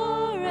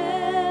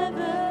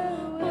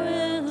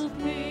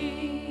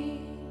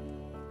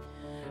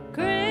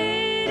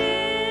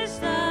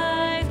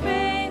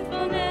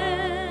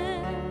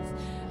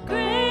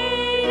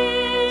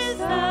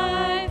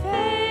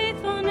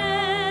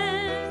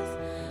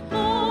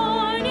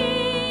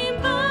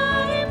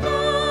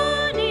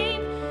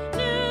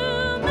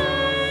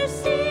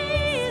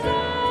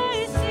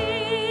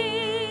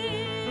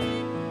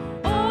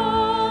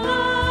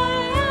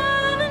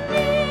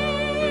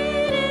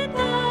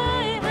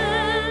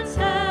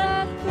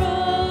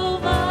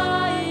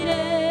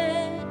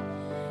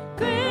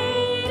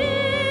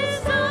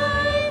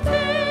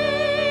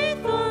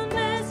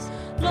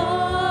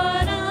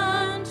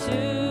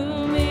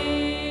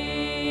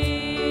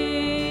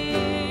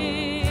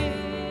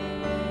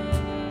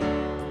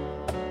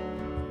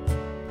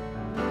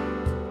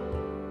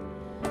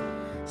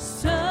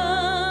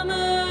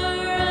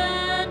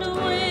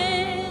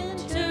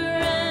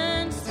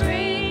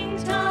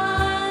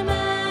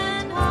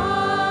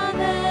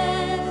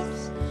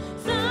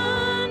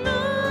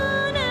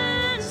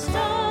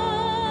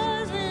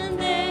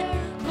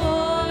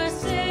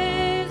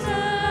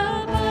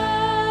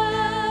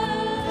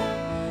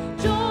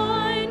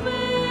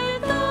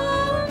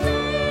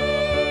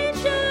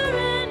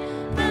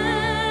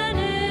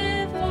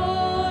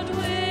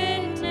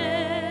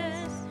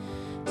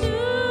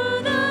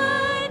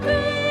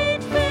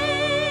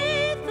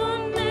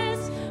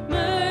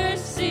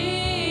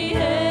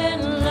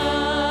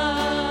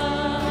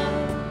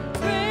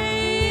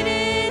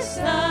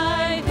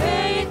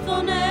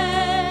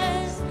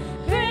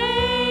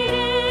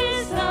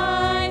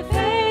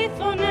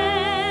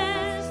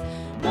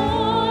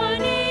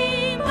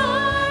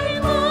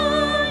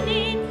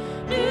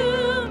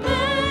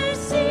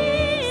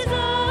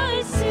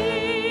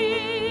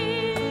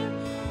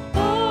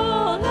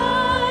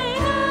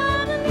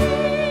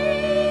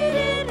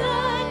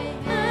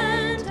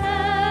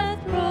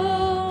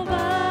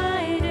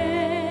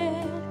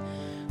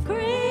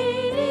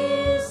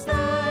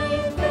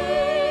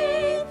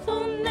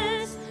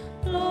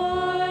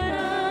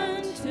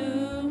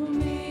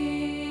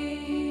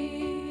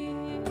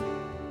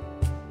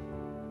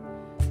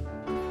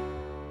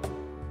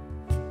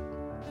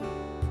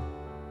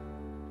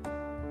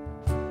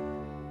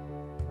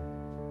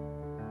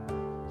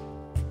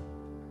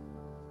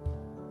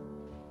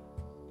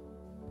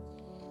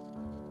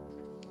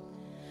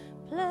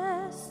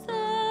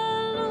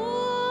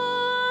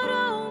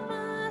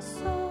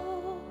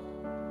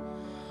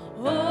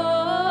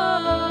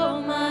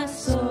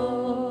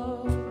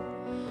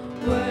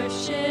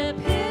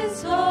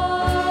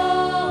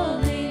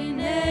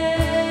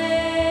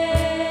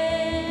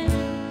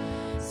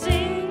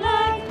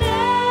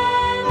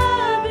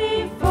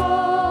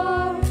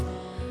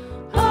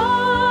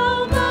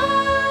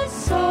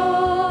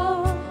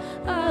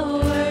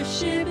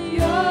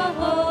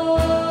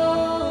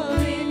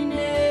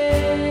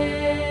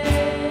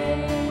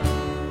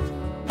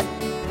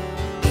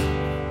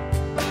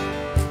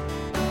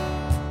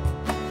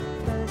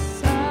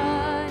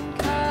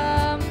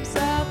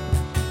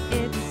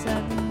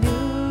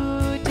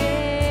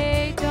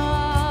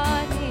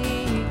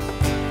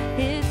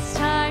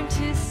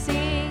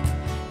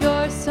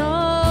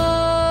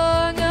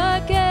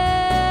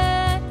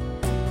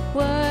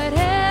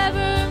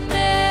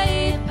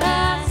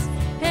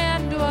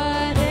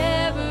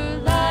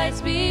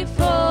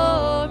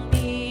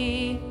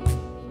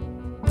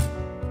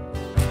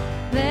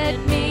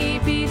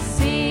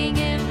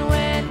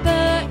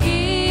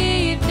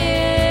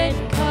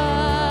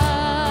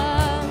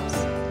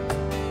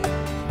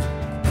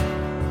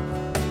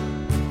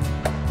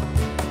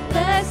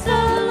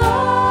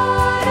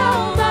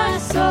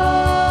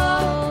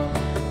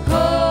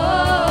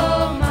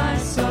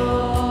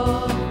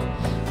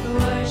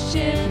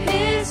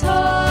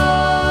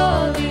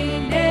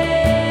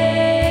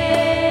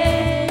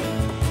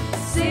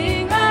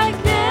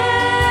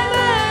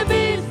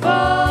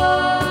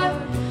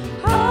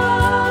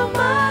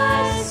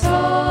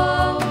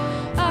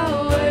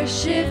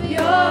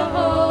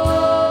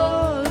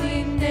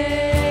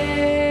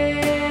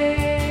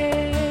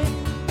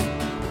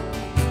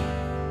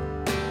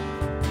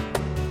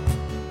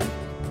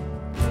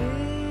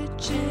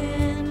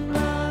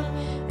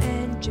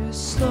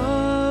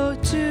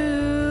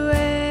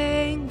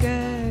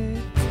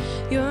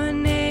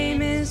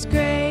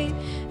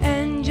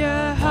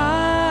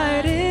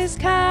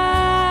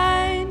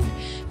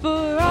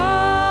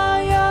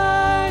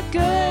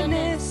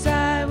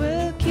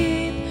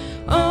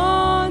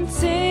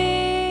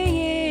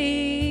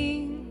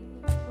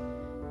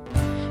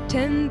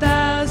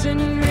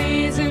 10,000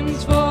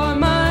 reasons for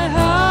my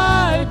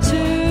heart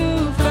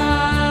to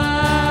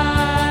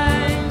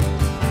find.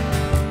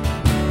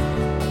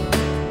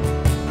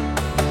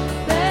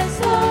 Bless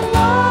the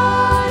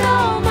Lord,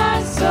 oh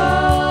my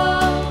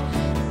soul,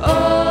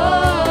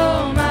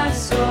 oh my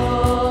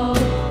soul,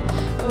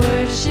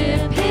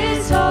 worship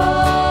His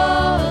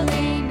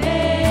holy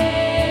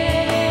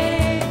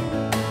name.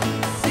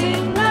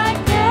 Sing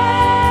like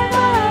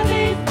never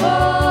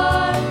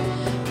before,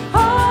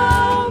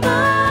 oh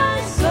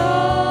my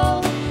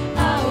soul, I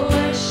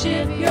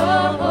worship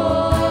Your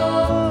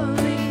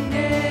holy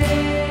name.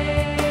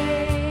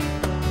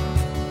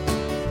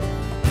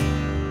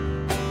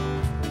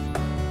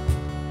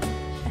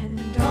 And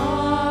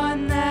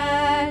on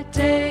that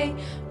day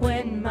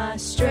when my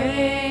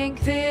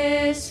strength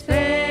is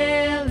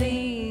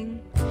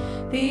failing,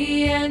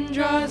 the end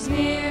draws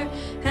near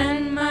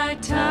and my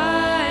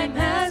time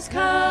has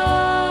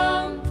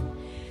come,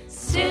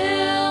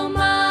 still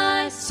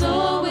my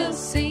soul will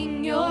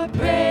sing Your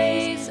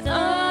praise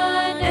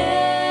unending.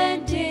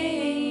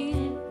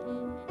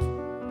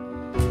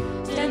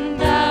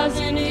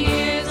 10,000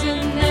 years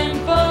and then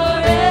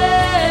forevermore.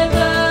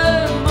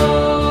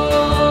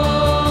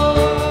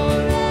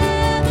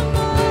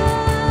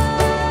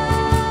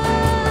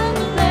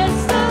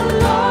 Bless the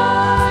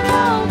Lord,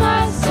 oh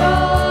my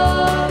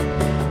soul,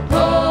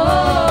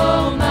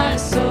 oh my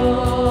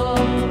soul, I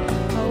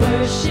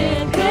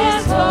worship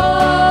His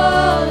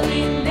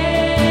holy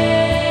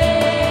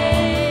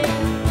name.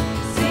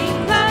 Sing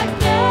like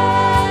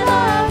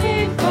never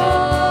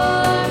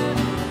before,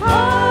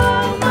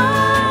 oh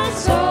my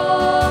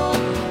soul,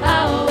 I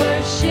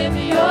worship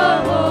Your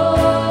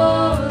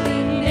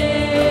holy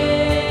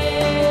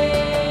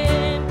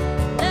name.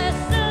 Bless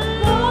the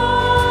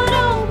Lord,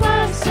 oh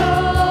my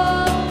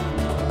soul,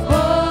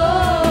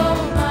 oh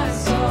my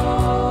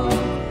soul,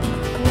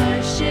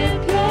 worship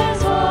His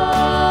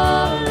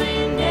holy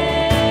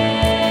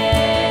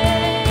name.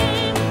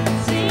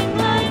 Sing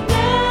like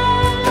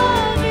never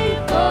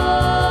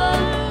before,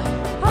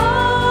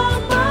 oh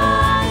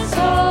my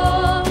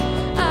soul,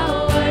 I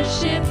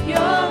worship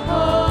Your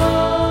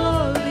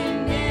holy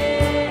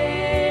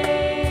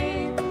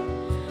name.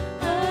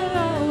 I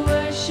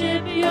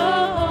worship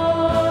Your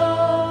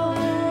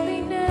holy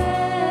name.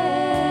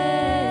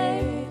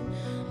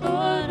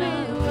 Lord, I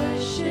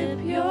worship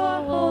Your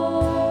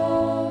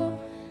holy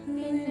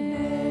name.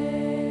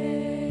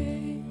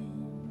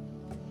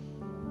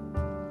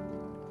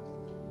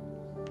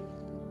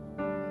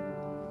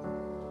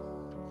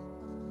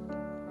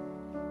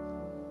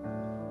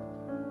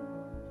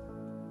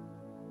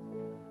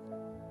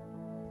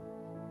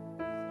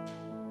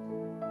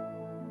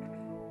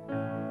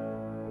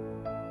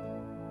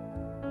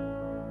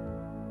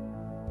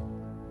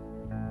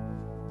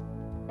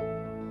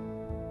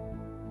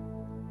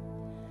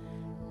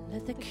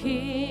 Let the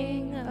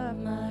King of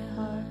my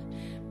heart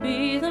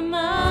be the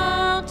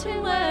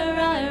mountain where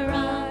I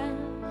run,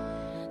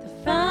 the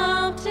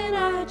fountain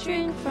I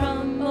drink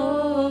from.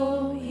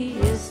 Oh, He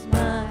is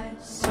my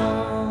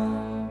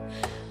song.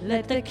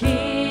 Let the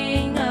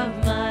King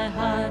of my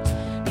heart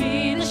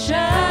be the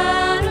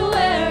shadow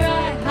where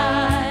I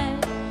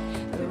hide,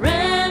 the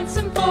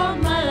ransom for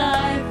my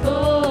life.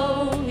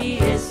 Oh, He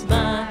is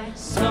my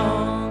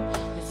song.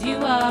 'Cause You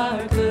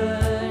are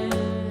good,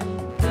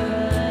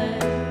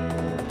 good.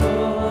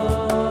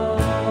 Oh,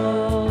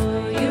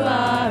 You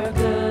are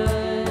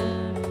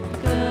good,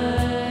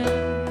 good.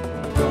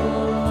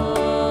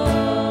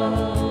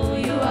 Oh,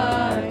 You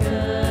are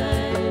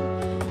good,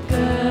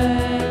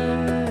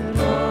 good.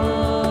 Oh,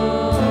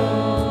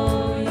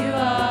 You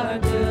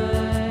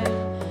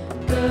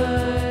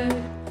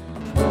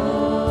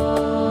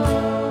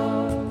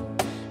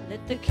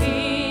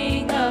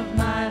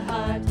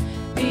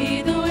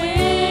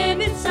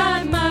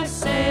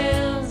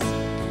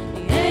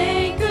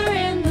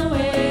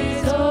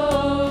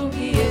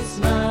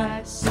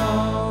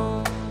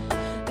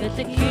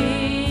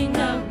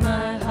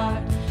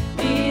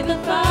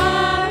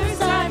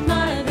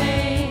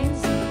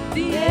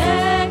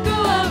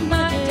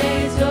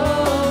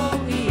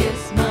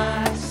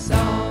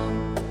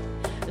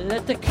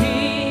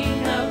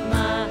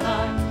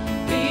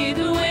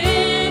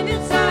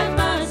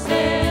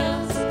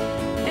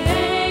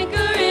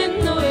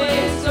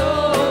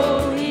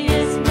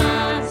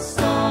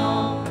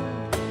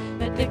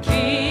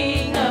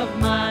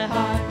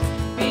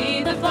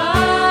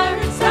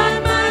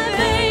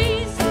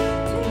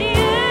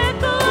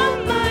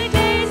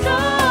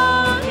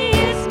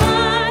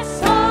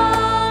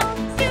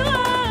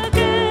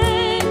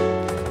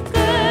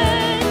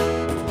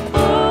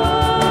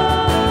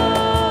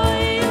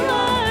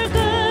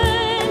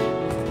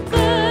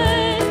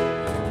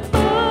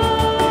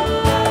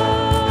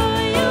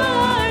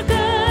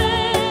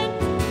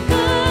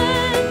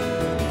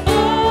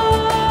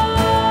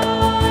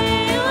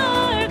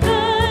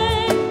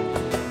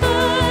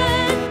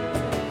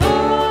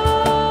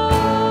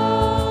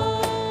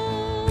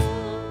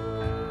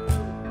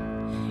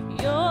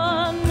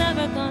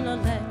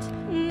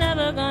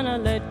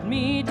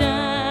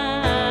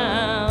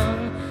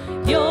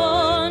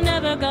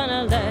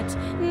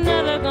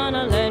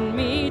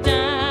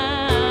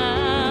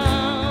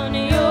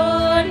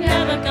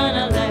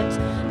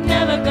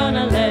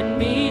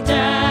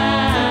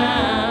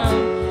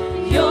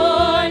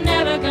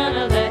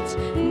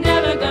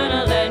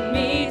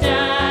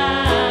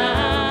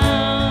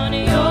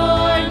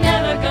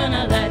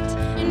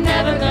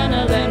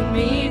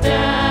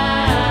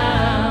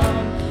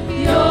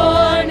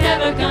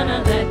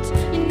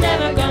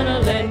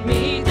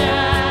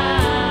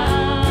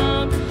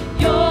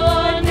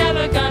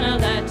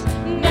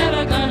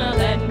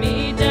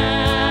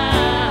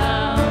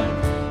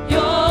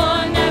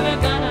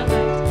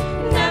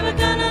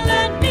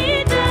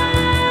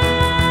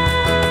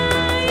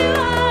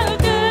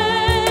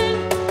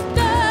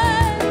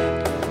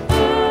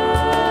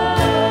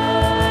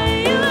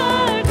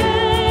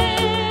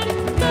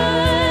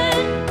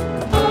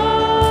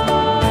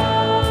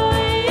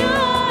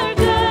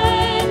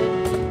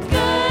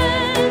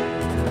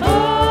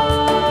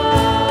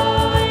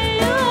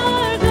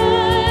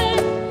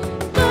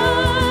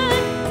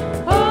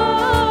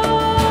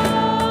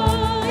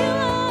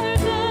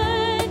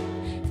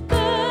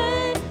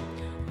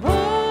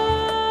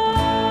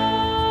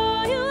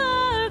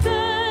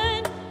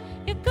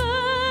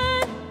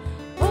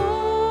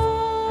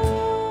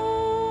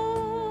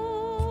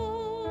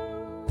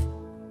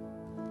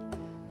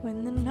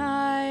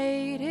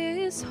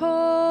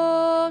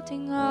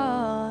holding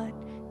on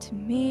to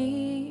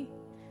me.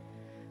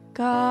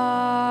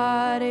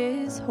 God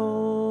is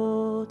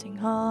holding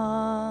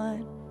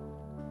on.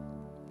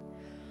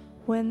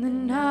 When the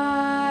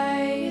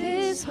night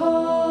is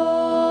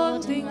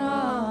holding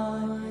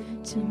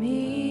on to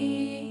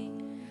me,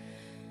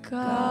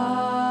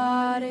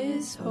 God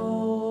is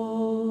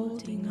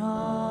holding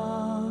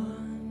on.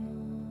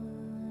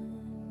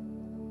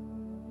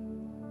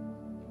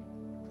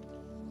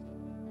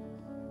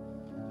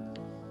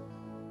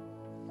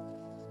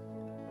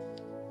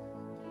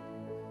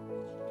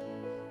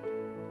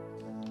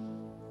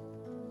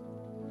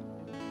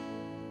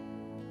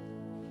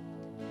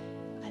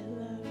 I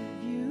love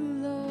you,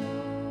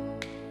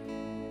 Lord.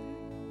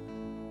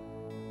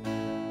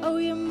 Oh,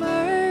 your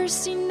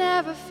mercy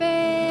never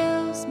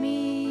fails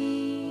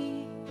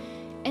me,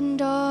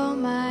 and all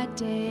my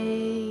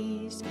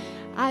days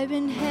I've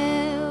been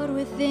held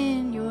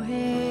within your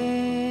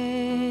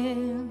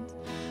hands.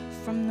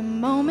 From the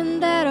moment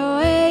that I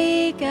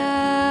wake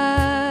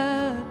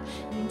up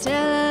until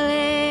I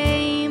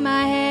lay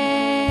my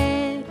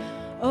head,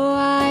 oh,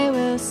 I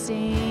will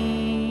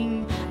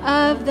sing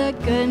of the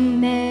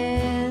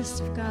goodness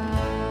of God.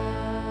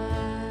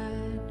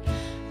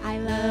 I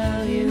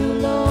love you,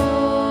 Lord.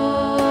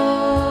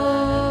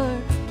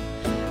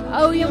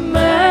 Oh, your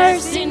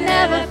mercy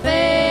never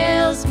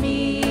fails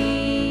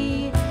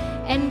me,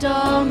 and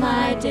all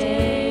my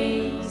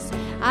days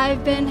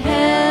I've been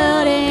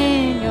held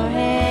in your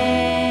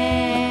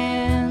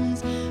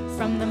hands.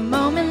 From the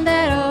moment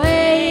that I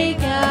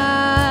wake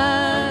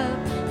up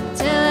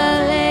until I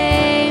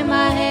lay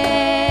my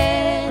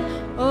head,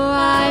 oh,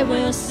 I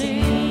will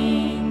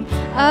sing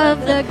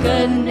of the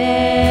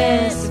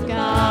goodness of God.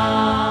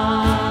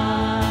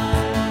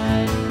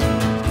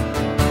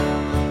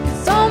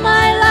 'Cause all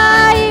my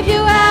life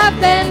you have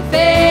been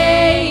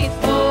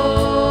faithful.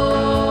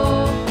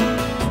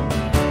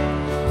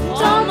 And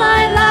all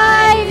my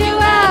life you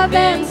have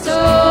been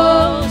so,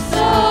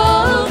 so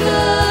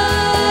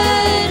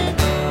good.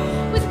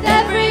 With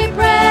every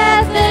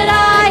breath that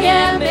I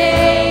am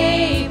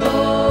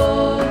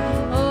able,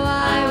 oh,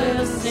 I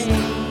will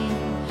sing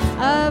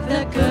of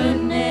the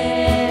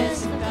goodness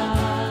of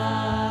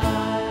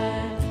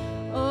God.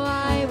 Oh,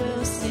 I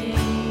will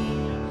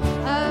sing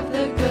of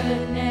the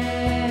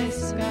goodness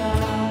of God.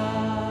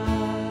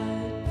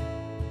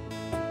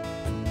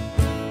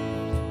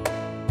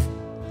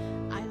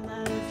 I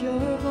love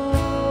your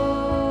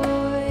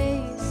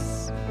voice.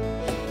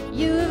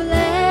 You've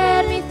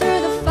led me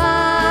through the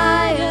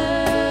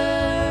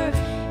fire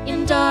in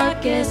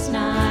darkest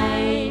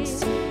nights.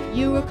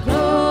 You were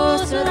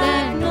closer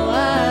than no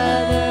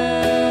other.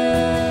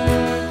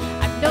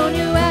 I've known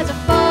you as a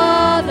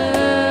father.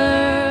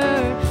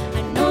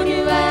 I've known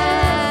you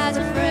as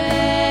a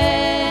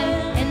friend,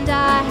 and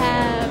I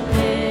have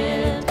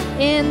lived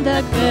in the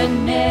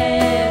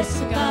goodness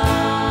of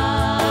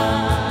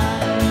God.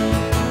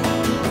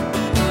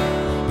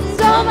 'Cause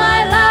all my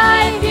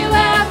life you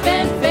have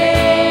been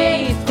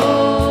faithful.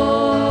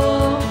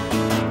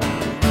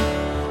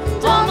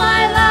 And all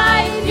my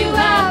life you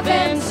have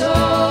been so,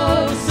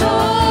 so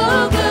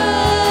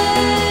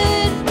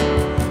good.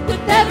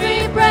 With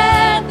every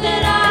breath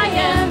that I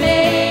am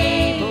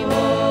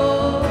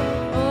able,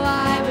 oh,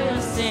 I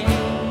will sing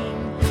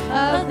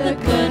of the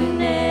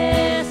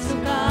goodness of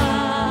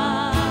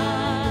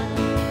God.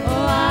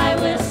 Oh, I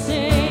will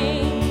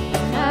sing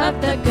of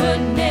the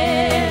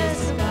goodness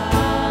of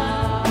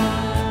God.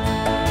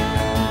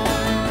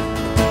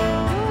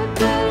 Your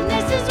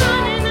goodness is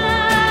running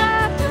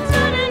after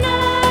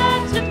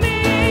me.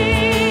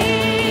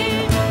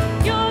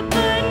 Your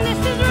goodness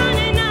is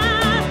running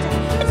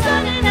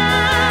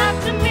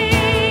after me.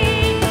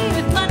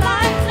 With my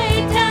life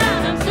laid down,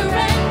 I'm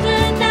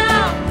surrendered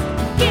now.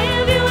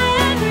 Give you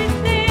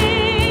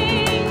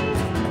everything.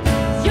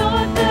 Your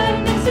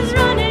goodness is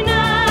running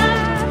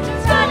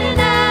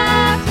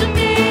after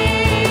me.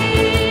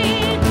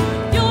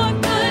 Your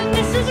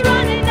goodness is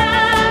running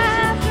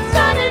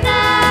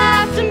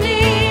after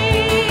me.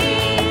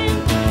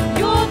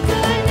 Your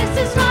goodness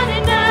is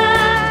running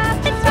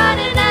after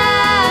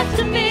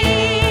me.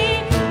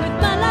 With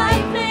my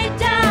life laid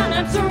down,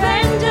 I'm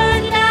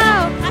surrendered now.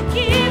 I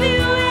give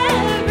you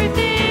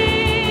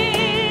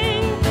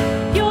everything.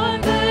 Your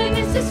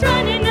goodness is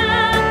running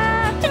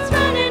after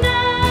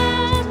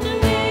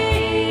me.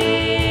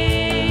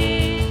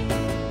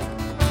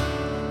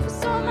 'Cause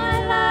all my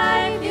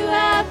life you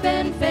have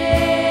been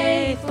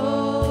faithful.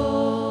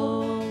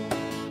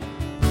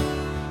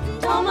 And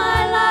all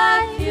my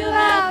life you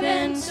have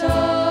been so,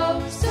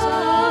 so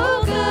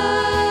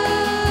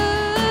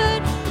good.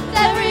 With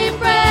every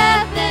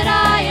breath that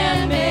I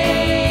am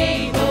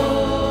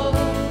able,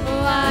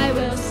 oh, I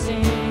will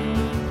sing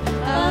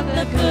of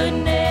the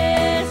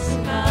goodness of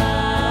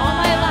God. All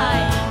my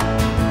life.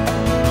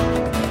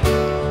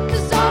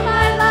 'Cause all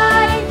my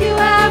life you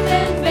have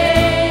been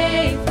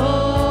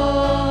faithful.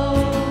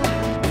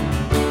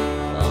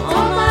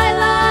 All my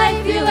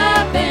life you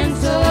have been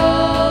so,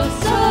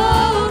 so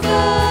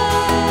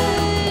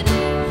good.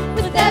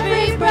 With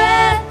every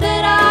breath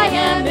that I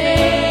am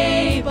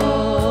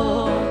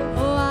able,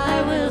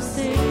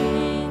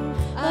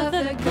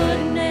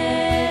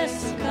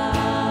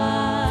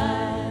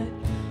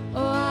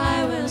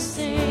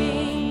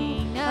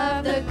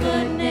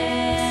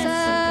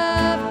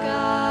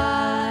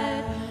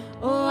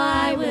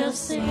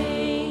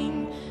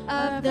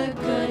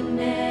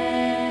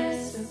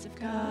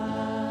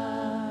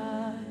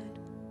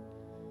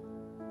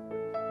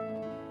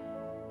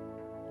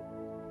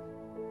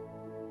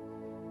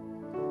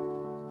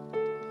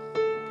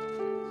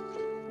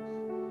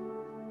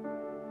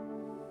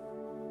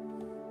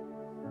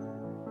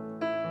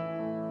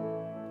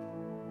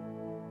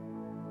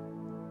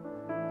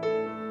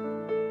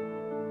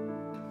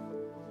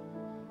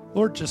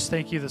 Lord, just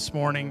thank you this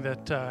morning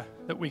that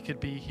we could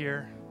be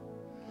here,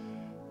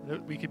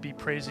 that we could be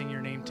praising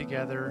your name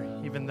together,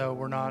 even though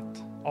we're not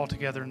all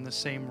together in the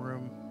same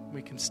room.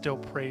 We can still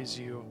praise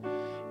you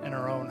in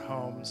our own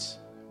homes.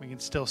 We can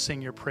still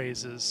sing your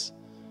praises.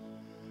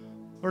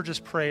 Lord,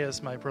 just pray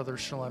as my brother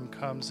Shalem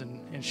comes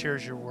and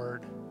shares your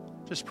word.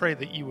 Just pray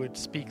that you would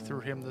speak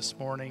through him this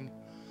morning,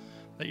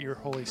 that your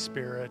Holy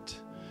Spirit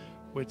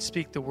would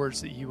speak the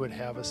words that you would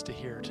have us to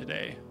hear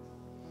today.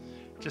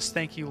 Just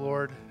thank you,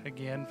 Lord,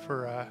 again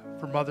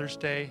for Mother's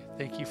Day.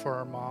 Thank you for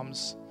our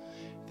moms.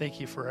 Thank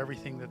you for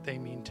everything that they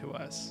mean to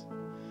us.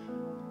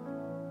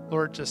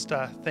 Lord, just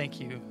thank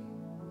you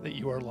that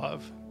you are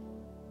love.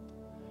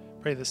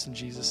 Pray this in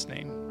Jesus'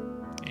 name.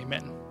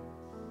 Amen.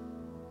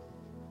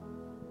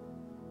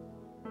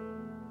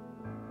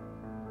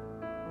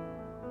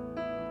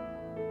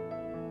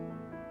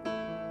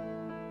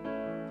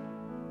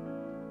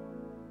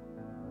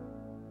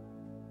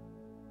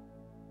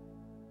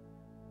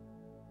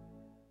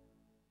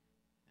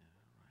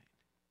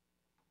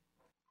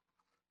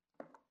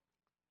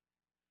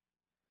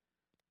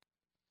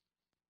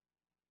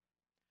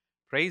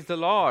 Praise the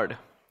Lord.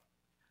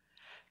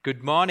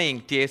 Good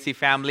morning, TAC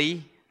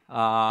family.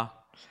 What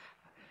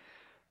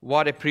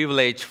a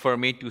privilege for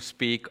me to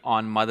speak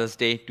on Mother's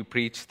Day, to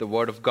preach the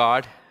Word of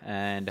God.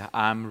 And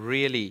I'm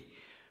really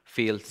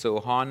feel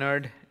so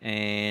honored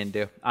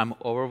and I'm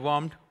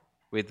overwhelmed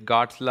with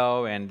God's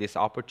love and this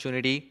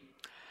opportunity.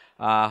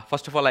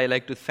 First of all, I'd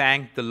like to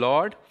thank the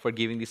Lord for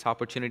giving this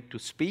opportunity to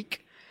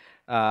speak.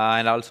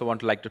 And I also want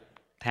to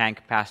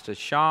thank Pastor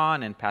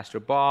Sean and Pastor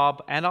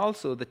Bob and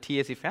also the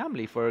TAC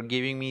family for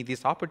giving me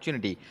this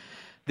opportunity.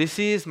 This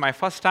is my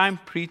first time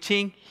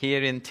preaching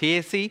here in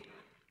TAC,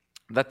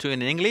 that too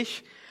in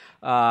English.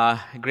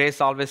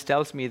 Grace always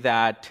tells me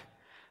that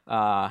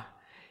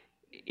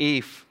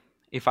if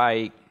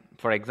I,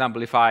 for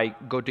example, if I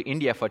go to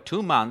India for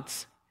 2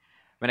 months,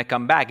 when I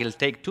come back, it'll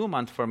take 2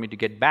 months for me to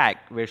get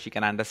back where she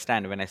can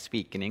understand when I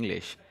speak in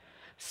English.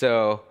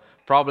 So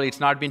probably it's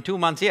not been 2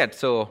 months yet,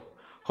 so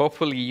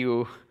hopefully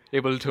you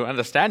able to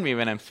understand me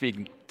when I'm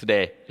speaking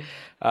today.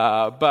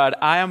 But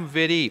I am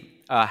very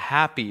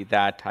happy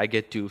that I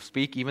get to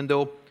speak, even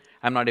though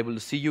I'm not able to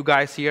see you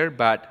guys here,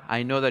 but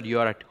I know that you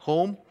are at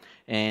home,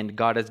 and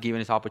God has given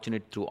us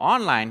opportunity through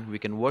online. We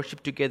can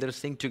worship together,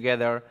 sing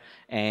together,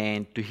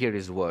 and to hear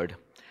His Word.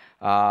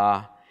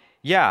 I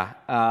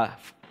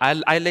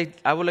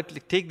would like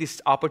to take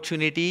this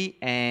opportunity,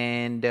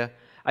 and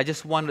I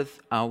just want to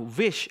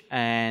wish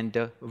and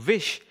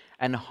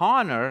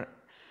honor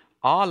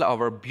all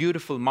our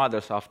beautiful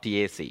mothers of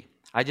TAC.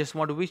 I just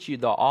want to wish you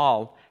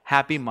all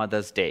happy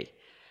Mother's Day.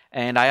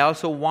 And I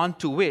also want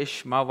to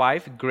wish my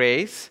wife,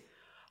 Grace,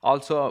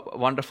 also a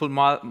wonderful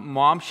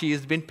mom. She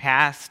has been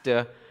past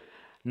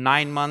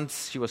 9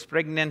 months. She was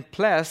pregnant,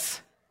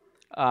 plus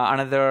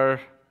another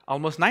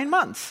almost 9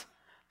 months.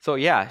 So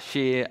yeah,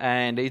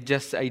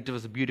 it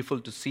was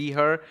beautiful to see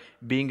her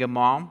being a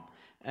mom.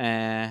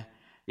 I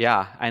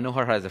know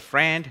her as a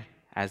friend,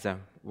 as a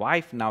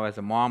wife, now as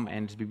a mom,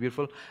 and it's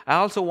beautiful. I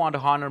also want to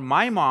honor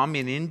my mom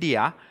in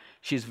India.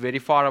 She's very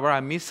far away. I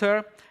miss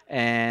her,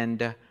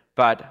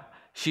 but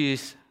she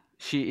is.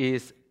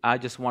 I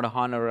just want to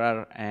honor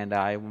her, and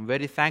I'm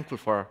very thankful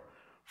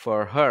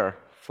for her,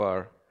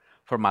 for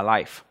my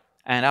life.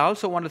 And I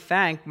also want to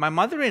thank my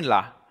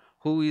mother-in-law,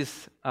 who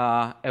is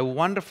a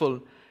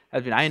wonderful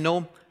husband. I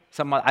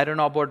don't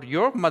know about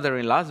your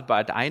mother-in-laws,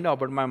 but I know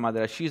about my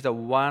mother. She's a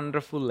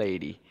wonderful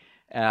lady.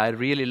 I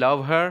really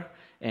love her,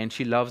 and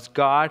she loves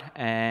God,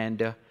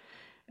 and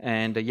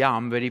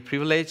I'm very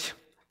privileged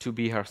to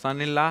be her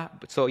son-in-law.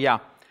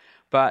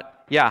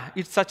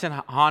 It's such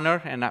an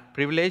honor and a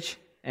privilege.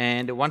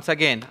 And once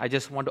again, I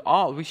just want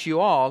to wish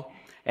you all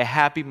a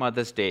happy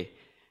Mother's Day.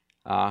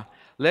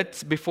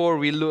 Before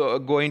we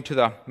go into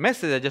the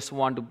message, I just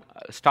want to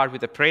start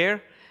with a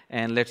prayer,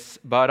 and let's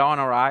bow down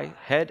our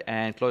head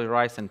and close our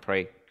eyes and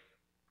pray.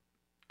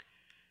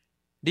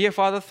 Dear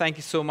Father, thank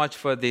you so much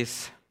for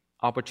this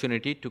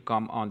opportunity to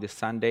come on this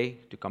Sunday,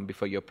 to come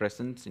before your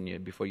presence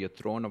and before your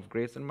throne of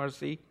grace and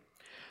mercy.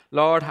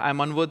 Lord, I'm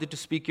unworthy to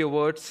speak your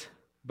words,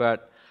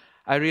 but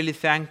I really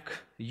thank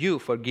you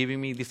for giving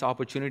me this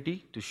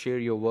opportunity to share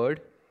your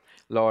word.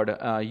 Lord,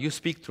 you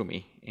speak through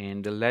me,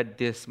 and let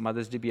this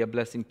Mother's Day be a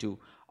blessing to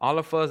all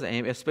of us,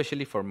 and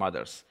especially for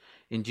mothers.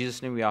 In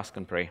Jesus' name we ask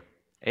and pray.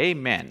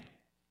 Amen.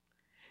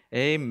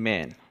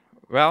 Amen.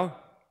 Well,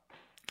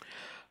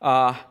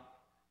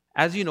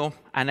 as you know,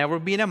 I've never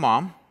been a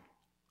mom,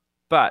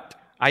 but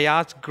I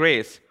asked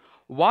Grace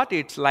what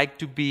it's like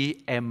to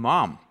be a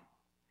mom,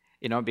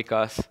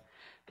 because,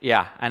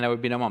 I've never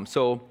been a mom.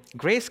 So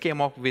Grace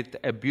came up with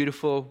a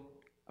beautiful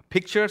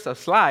pictures, a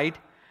slide.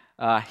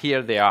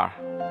 Here they are.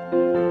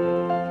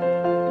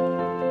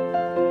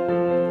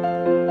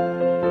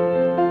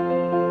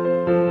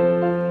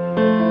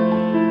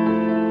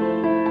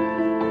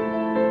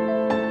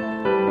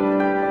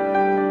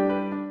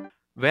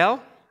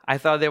 Well, I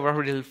thought they were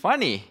a little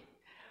funny.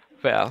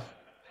 Well,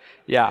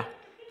 yeah.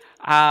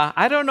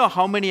 I don't know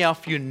how many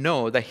of you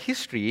know the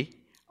history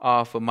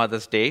of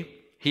Mother's Day.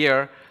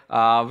 Here,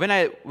 when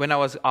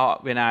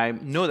I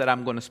know that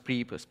I'm going to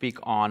speak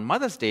on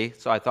Mother's Day,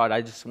 so I thought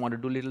I just want to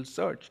do a little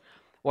search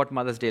what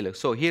Mother's Day looks.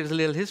 So here's a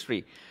little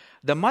history.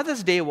 The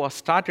Mother's Day was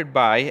started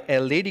by a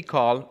lady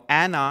called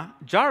Anna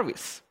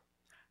Jarvis.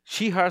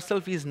 She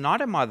herself is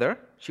not a mother.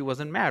 She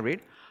wasn't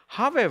married.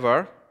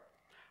 However,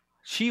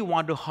 she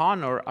wanted to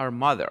honor her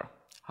mother.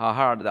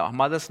 The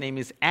mother's name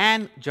is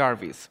Anne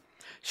Jarvis.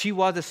 She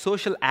was a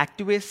social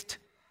activist.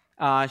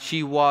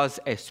 She was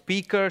a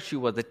speaker. She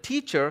was a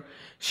teacher.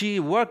 She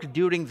worked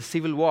during the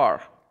Civil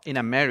War in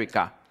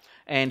America.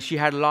 And she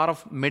had a lot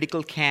of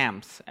medical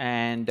camps.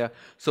 And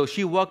so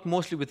she worked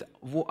mostly with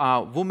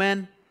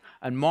women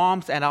and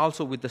moms and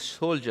also with the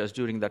soldiers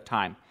during that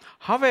time.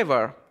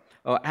 However,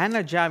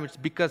 Anna Jarvis,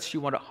 because she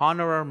wanted to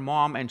honor her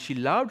mom and she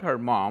loved her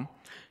mom,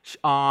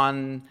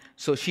 on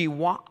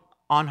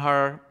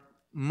her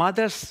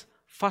mother's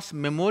first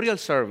memorial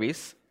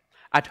service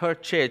at her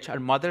church, her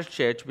mother's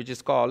church, which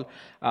is called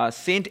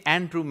St.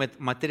 Andrew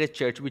Methodist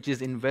Church, which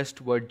is in West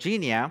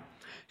Virginia,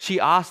 she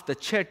asked the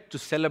church to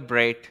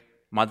celebrate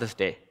Mother's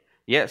Day.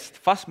 Yes,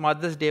 first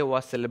Mother's Day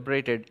was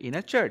celebrated in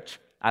a church.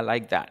 I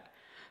like that.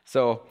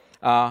 So,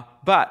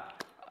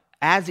 but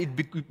as it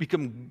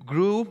became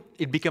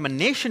a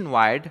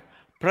nationwide.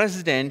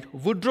 President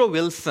Woodrow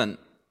Wilson,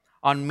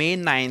 on May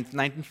 9th,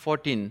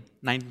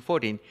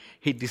 1914,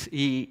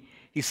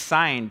 he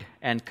signed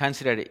and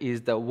considered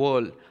is the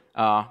world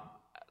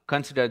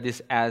considered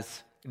this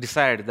as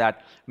decided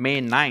that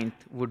May 9th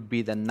would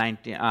be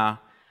the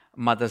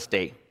Mother's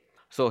Day.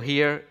 So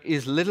here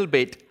is a little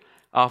bit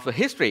of the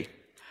history.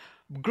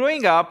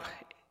 Growing up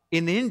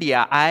in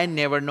India, I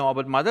never know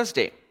about Mother's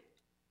Day.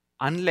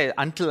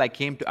 Until I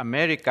came to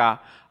America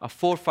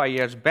 4 or 5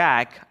 years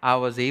back, I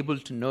was able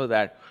to know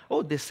that,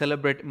 they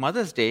celebrate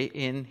Mother's Day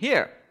in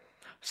here.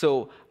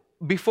 So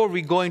before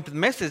we go into the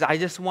message, I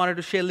just wanted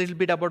to share a little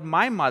bit about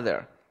my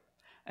mother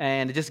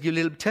and just give a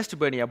little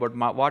testimony about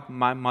what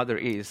my mother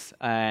is.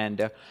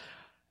 And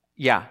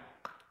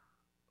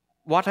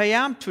what I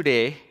am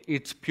today,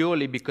 it's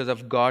purely because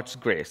of God's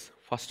grace,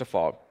 first of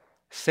all.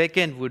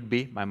 Second would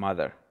be my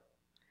mother.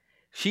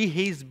 She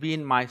has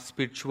been my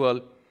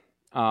spiritual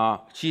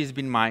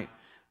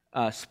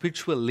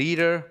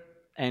leader,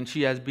 and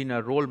she has been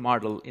a role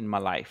model in my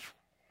life.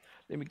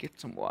 Let me get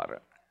some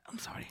water. I'm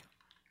sorry.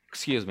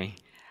 Excuse me.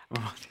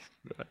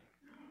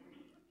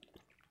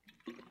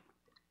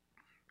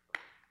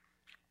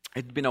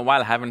 It's been a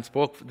while. I haven't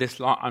spoke this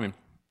long.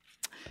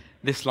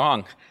 This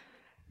long.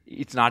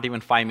 It's not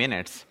even 5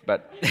 minutes,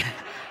 but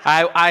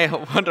I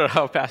wonder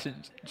how Pastor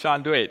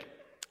John do it.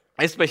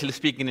 Especially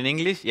speaking in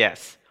English,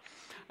 yes.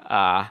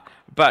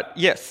 But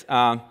yes,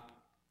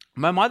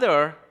 my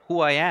mother, who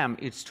I am,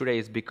 today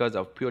is because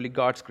of purely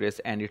God's grace,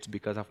 and it's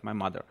because of my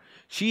mother.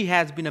 She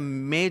has been a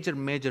major,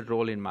 major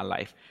role in my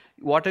life.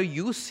 What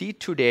you see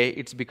today,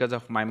 it's because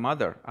of my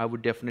mother. I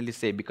would definitely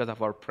say because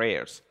of our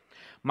prayers.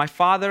 My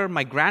father,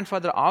 my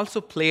grandfather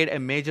also played a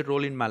major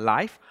role in my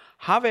life.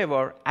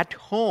 However, at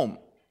home,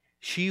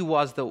 she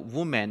was the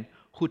woman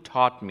who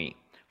taught me.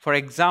 For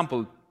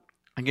example,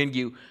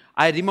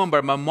 I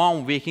remember my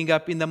mom waking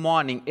up in the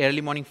morning, early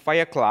morning,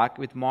 5 o'clock,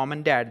 with mom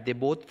and dad. They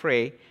both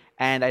pray.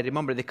 And I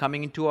remember they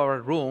coming into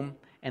our room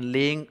and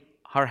laying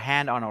her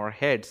hand on our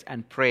heads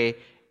and pray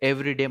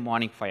every day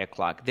morning, 5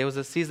 o'clock. There was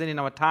a season in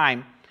our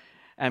time,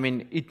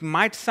 it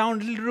might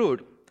sound a little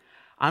rude.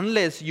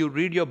 Unless you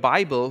read your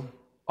Bible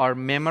or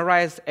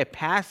memorize a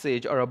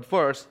passage or a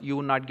verse, you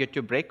will not get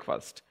your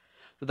breakfast.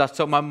 So that's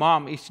how my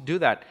mom used to do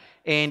that.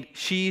 And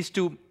she used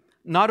to,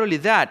 not only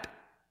that,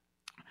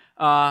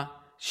 I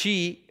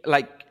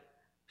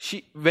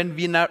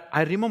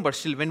remember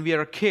still when we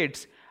were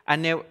kids,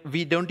 and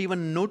we don't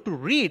even know to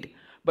read,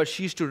 but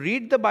she used to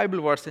read the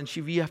Bible verse and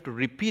we have to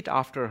repeat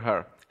after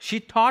her. She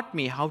taught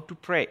me how to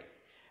pray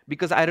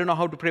because I don't know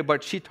how to pray,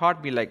 but she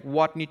taught me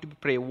what need to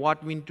pray,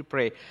 what we need to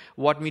pray,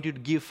 what we need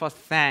to give first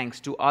thanks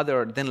to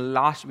other, then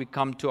last we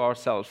come to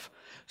ourselves.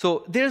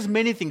 So there's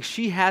many things.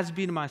 She has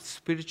been my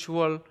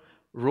spiritual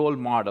role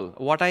model.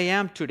 What I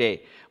am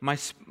today, my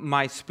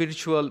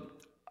spiritual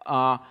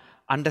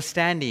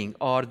understanding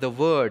or the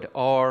word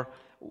or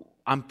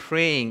I'm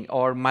praying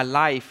or my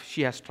life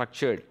she has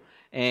structured.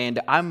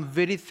 And I'm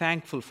very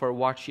thankful for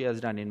what she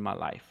has done in my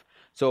life.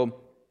 So,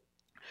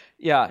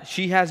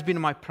 she has been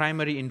my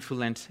primary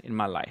influence in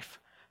my life.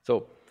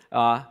 So,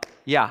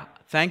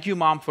 thank you,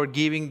 Mom, for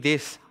giving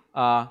this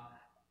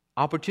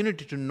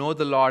opportunity to know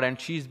the Lord. And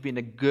she's been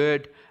a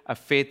good, a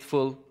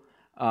faithful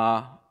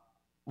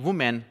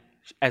woman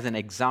as an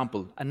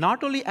example. And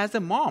not only as a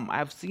mom,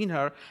 I've seen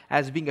her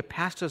as being a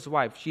pastor's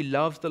wife. She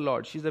loves the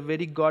Lord. She's a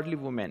very godly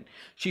woman.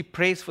 She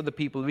prays for the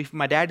people. If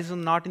my dad is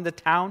not in the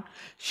town,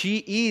 she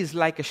is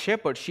like a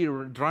shepherd. She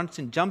runs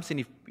and jumps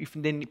in. If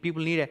then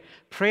people need a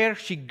prayer,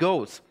 she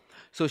goes.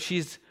 So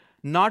she's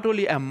not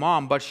only a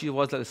mom, but she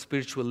was a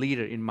spiritual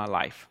leader in my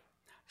life.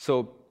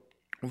 So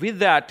with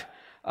that,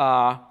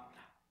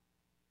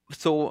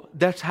 so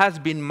that has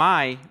been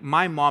my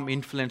mom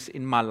influence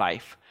in my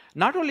life.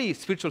 Not only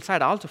spiritual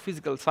side, also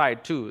physical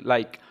side too,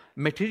 like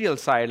material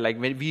side. Like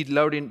when we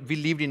lived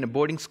in a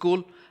boarding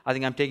school. I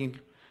think I'm taking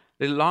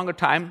little longer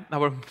time, I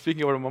was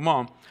speaking about my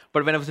mom,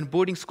 but when I was in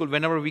boarding school,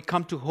 whenever we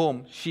come to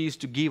home, she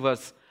used to give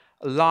us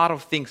a lot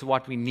of things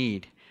what we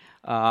need.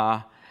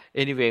 But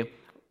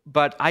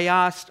I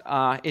asked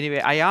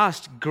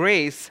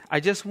Grace, I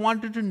just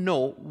wanted to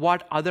know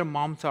what other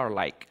moms are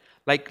like.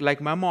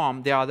 Like my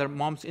mom, there are other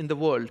moms in the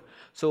world.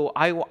 So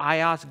I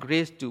asked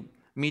Grace to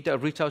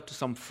reach out to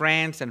some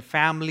friends and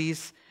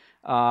families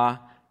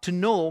to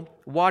know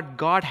what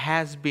God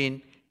has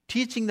been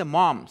teaching the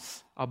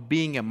moms of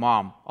being a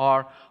mom,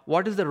 or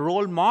what is the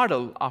role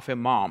model of a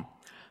mom.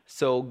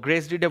 So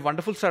Grace did a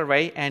wonderful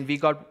survey, and we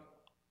got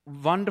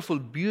wonderful,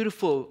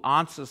 beautiful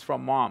answers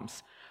from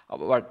moms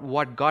about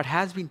what God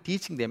has been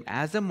teaching them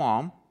as a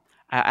mom,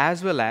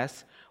 as well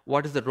as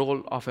what is the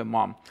role of a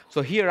mom.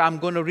 So here I'm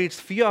going to read a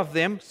few of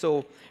them.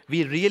 So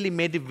we really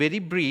made it very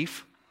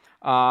brief.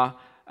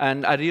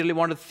 And I really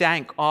want to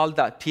thank all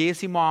the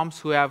TAC moms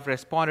who have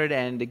responded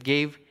and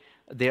gave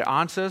their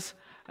answers.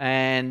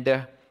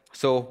 And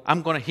so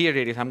I'm going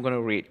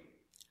to read.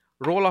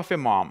 Role of a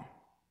mom: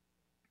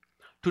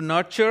 to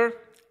nurture,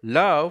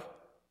 love,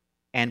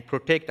 and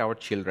protect our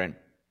children.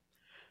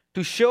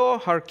 To show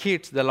her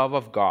kids the love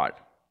of God.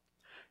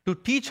 To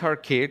teach her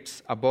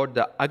kids about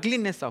the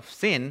ugliness of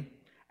sin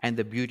and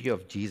the beauty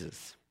of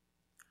Jesus.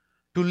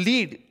 To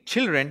lead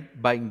children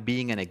by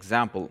being an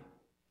example.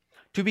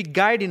 To be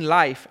guide in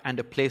life and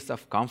a place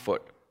of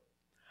comfort.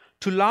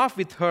 To laugh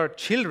with her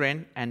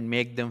children and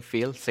make them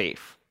feel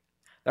safe.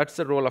 That's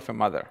the role of a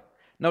mother.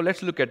 Now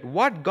let's look at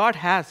what God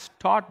has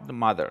taught the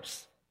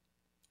mothers.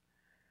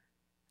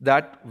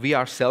 That we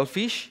are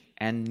selfish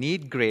and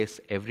need grace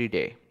every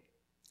day.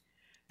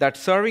 That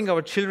serving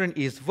our children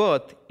is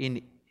worth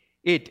in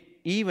it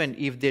even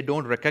if they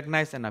don't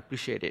recognize and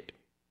appreciate it.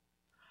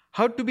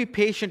 How to be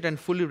patient and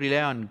fully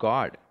rely on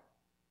God.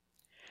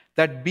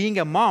 That being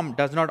a mom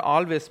does not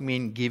always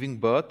mean giving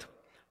birth,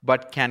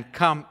 but can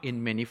come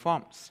in many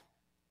forms.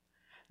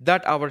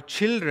 That our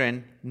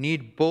children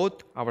need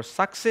both our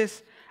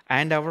success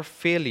and our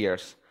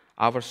failures,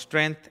 our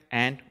strength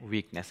and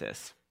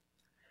weaknesses.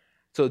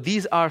 So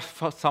these are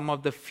some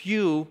of the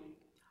few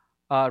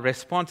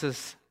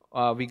responses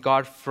we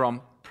got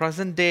from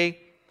present day,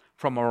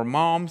 from our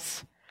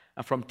moms,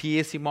 from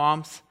TAC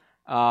moms,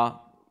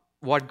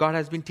 what God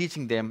has been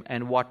teaching them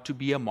and what to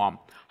be a mom.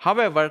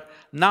 However,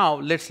 now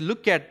let's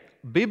look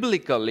at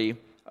biblical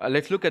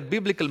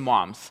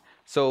moms.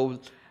 So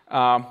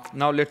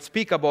now let's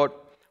speak about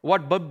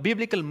what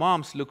biblical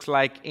moms looks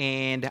like,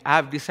 and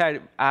I've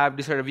decided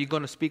we're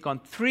going to speak on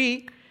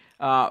 3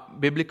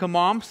 biblical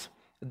moms.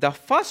 The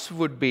first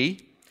would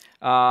be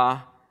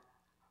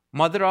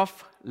mother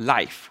of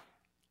life.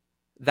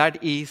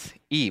 That is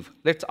Eve.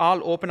 Let's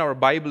all open our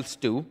Bibles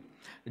to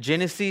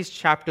Genesis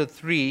chapter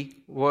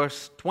 3,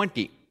 verse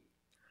 20.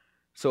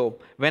 So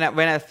when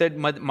I said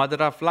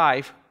mother of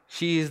life,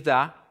 she is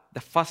the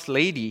first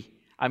lady.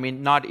 I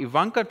mean, not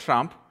Ivanka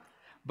Trump,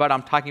 but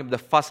I'm talking about the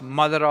first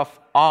mother of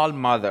all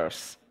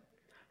mothers.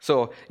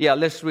 So yeah,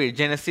 let's read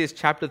Genesis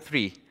chapter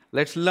 3.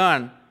 Let's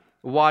learn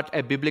what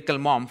a biblical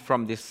mom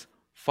from this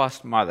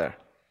first mother.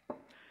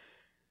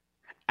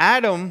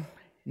 Adam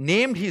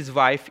named his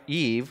wife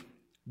Eve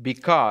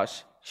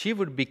because she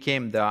would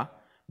become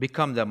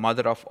the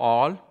mother of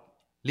all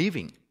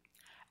living.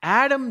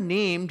 Adam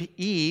named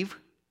Eve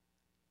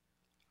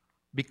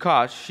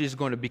because she's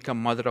going to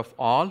become mother of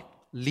all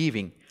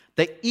living.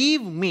 The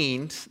Eve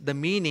the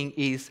meaning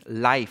is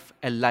life,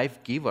 a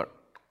life giver.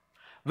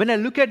 When I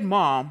look at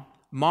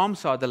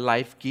moms are the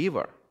life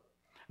giver.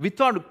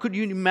 Could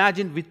you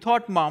imagine,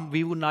 without mom,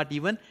 we would not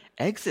even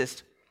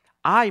exist.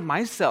 I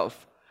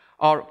myself,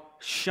 or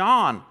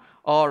Sean,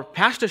 or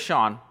Pastor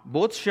Sean,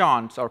 both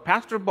Seans, or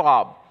Pastor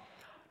Bob,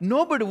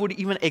 nobody would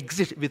even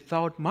exist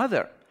without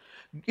mother.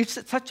 It's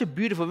such a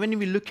beautiful, when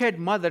we look at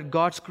mother,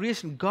 God's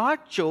creation, God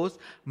chose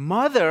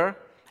mother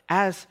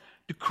as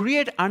to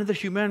create another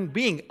human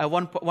being.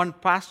 One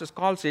pastor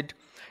calls it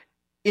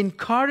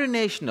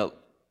incarnational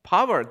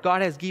power.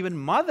 God has given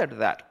mother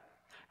that.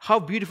 How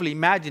beautifully,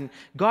 imagine,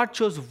 God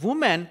chose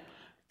women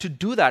to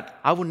do that.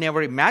 I would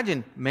never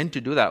imagine men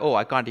to do that. Oh,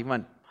 I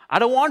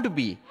don't want to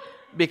be,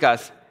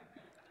 because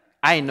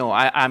I know,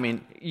 I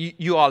mean,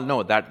 you all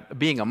know that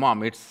being a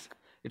mom,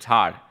 it's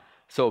hard.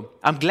 So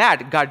I'm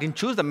glad God didn't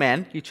choose the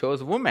men, He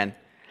chose women.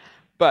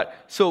 But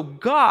so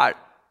God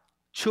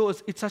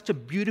chose, it's such a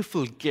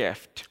beautiful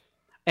gift.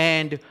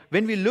 And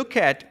when we look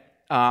at,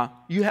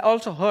 you have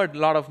also heard a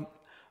lot of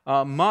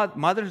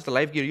mother is the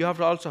life giver. You have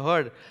also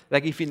heard,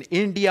 like if in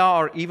India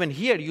or even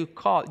here,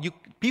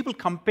 people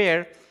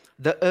compare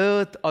the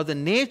earth or the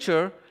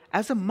nature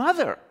as a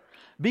mother.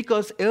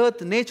 Because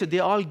earth, nature, they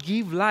all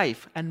give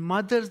life, and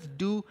mothers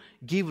do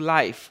give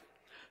life.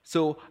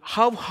 So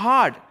how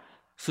hard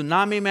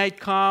tsunami might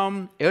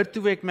come,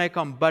 earthquake might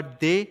come, but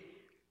they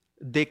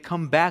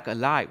come back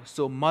alive.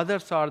 So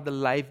mothers are the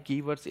life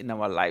givers in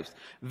our lives.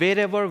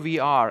 Wherever we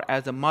are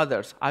as a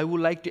mothers, I would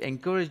like to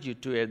encourage you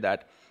to hear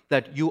that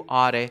you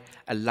are a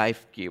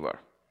life giver.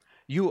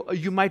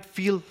 You might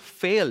feel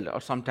failed,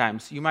 or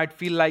sometimes you might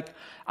feel like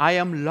I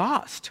am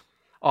lost,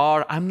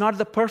 or I'm not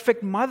the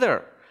perfect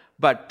mother.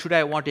 But today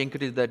I want to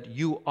encourage that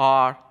you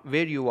are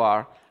where you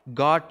are.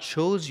 God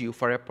chose you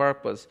for a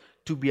purpose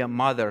to be a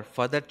mother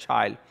for that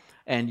child,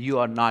 and you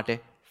are not a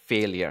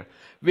failure.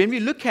 When we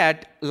look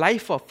at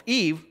life of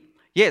Eve,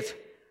 yes,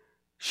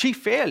 she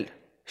failed.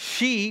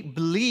 She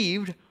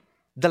believed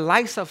the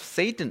lies of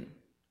Satan.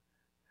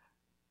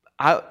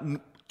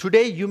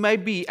 Today, you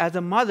might be, as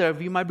a mother,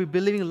 we might be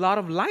believing a lot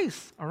of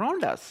lies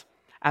around us.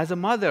 As a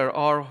mother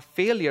or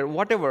failure,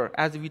 whatever,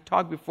 as we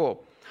talked before.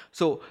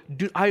 So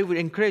I would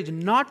encourage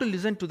not to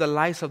listen to the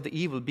lies of the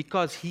evil,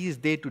 because he is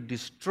there to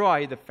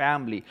destroy the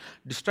family,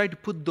 destroy, to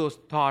put those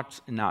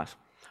thoughts in us.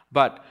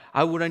 But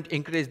I wouldn't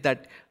encourage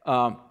that,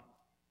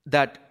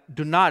 that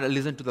do not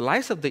listen to the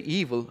lies of the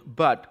evil,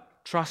 but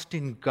trust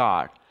in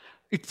God.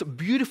 It's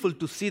beautiful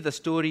to see the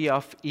story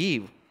of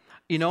Eve.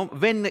 You know,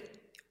 when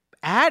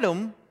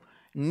Adam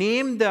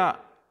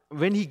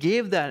when he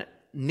gave the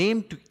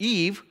name to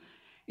Eve,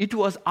 it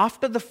was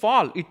after the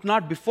fall, it's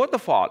not before the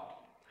fall.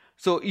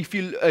 So if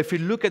you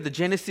look at the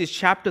Genesis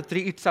chapter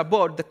 3, it's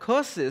about the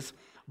curses,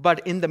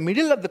 but in the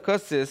middle of the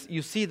curses,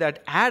 you see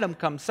that Adam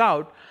comes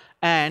out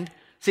and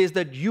says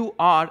that you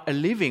are a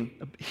living.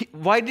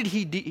 Why did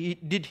he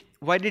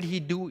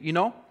do, you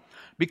know?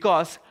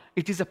 Because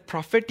it is a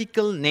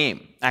prophetical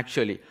name,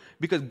 actually.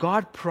 Because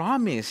God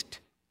promised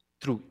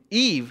through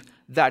Eve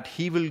that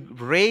he will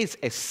raise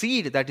a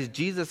seed, that is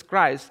Jesus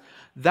Christ,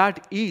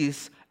 that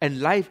is a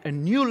life, a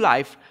new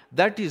life,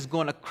 that is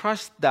going to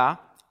crush the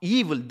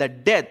evil, the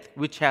death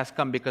which has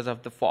come because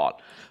of the fall.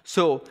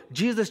 So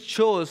Jesus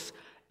chose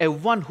a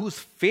one who's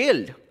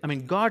failed. I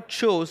mean, God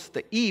chose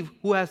the Eve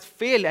who has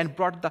failed and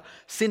brought the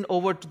sin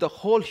over to the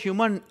whole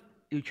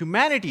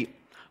humanity.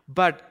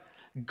 But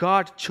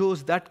God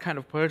chose that kind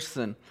of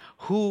person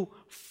who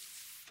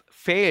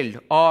failed,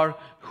 or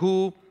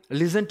who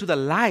listened to the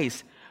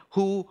lies,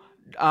 who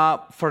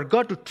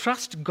forgot to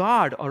trust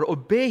God or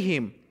obey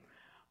him.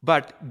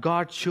 But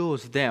God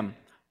chose them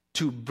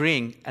to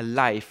bring a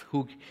life,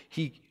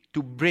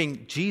 to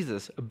bring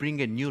Jesus,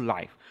 bring a new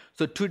life.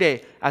 So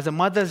today, as a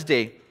Mother's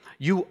Day,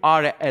 you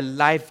are a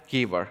life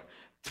giver.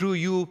 Through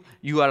you,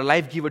 you are a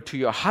life giver to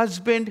your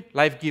husband,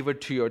 life giver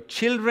to your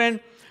children,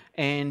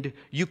 and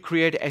you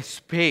create a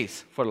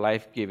space for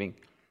life giving.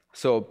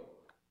 So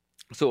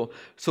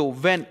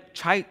when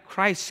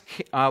Christ,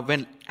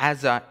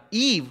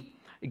 Eve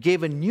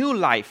gave a new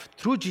life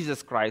through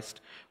Jesus Christ,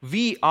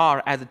 we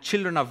are, as the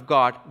children of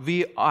God,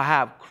 we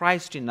have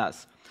Christ in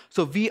us.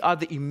 So we are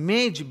the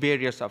image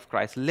bearers of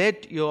Christ.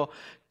 Let your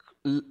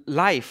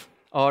life,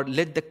 or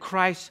let the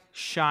Christ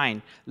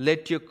shine.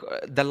 Let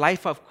the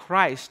life of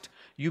Christ,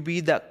 you be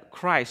the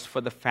Christ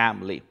for the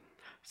family.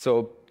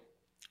 So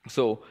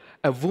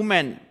a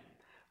woman,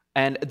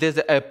 and there's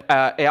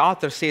a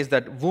author says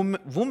that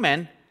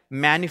woman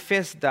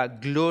manifests the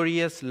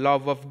glorious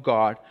love of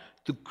God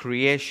to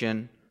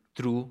creation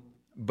through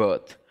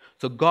birth.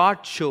 So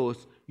God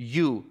chose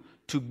you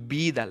to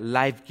be the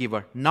life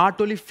giver,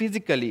 not only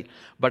physically,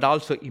 but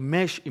also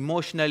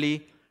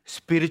emotionally,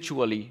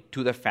 spiritually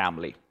to the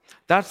family.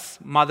 That's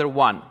mother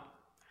one.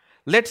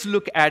 Let's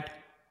look at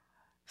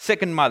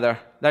second mother,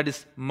 that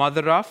is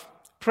mother of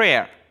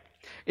prayer.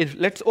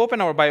 Let's open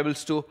our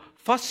Bibles to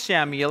 1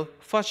 Samuel,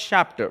 1st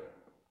chapter.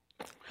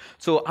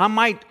 So I'm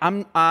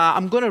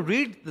going to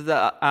read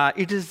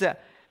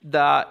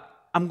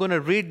I'm going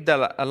to read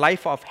the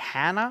life of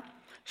Hannah.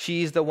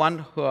 She is the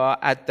one who,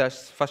 at the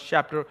first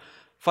chapter,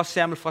 1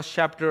 Samuel, 1st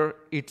chapter,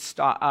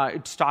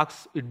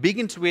 it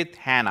begins with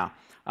Hannah,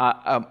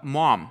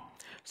 mom.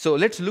 So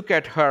let's look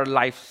at her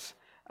life.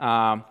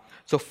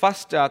 So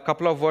first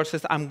couple of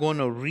verses I'm going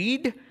to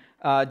read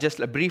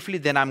just briefly,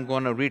 then I'm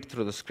going to read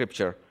through the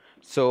scripture.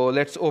 So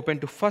let's open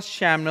to 1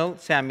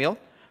 Samuel,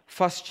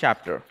 1st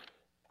chapter.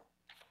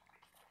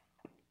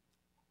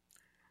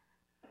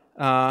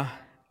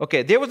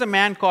 Okay, there was a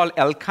man called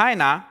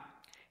Elkanah.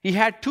 He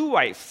had two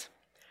wives.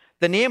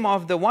 The name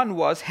of the one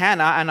was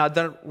Hannah, and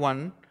other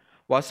one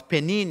was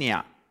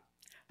Peninnah.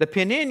 The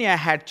Peninnah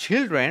had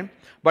children,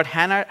 but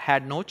Hannah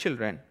had no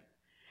children.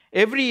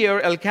 Every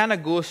year, Elkanah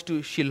goes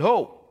to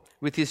Shiloh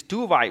with his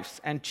two wives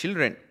and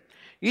children.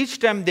 Each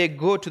time they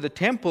go to the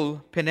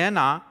temple,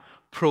 Peninnah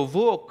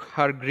provoke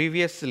her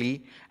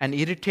grievously and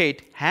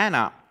irritate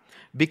Hannah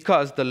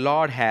because the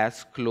Lord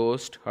has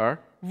closed her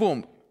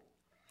womb.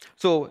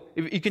 So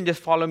if you can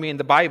just follow me in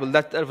the Bible.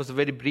 That was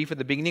very brief at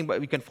the beginning,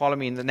 but you can follow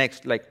me in the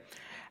next.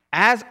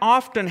 As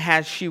often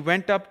as she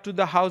went up to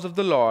the house of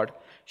the Lord,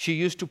 she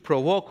used to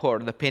provoke her.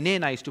 The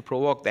Peninnah used to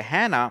provoke the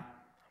Hannah.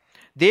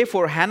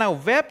 Therefore, Hannah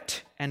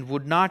wept and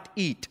would not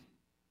eat.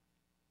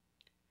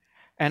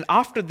 And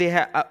after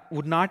they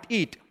would not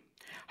eat.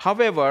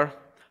 However,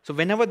 so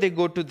whenever they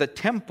go to the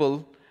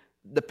temple,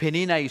 the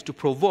Peninnah used to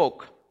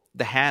provoke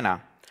the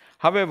Hannah.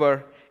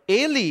 However,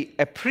 Eli,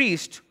 a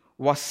priest,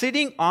 was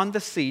sitting on the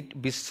seat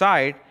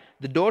beside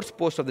the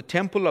doorpost of the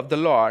temple of the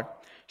Lord.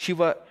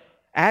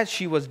 As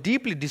she was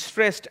deeply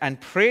distressed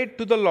and prayed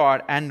to the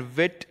Lord and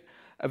wept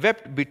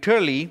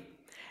bitterly,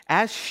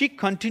 as she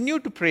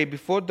continued to pray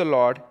before the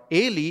Lord,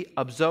 Eli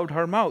observed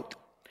her mouth.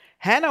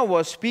 Hannah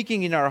was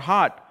speaking in her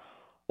heart,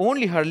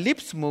 only her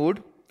lips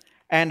moved,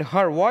 and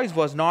her voice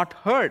was not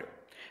heard.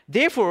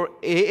 Therefore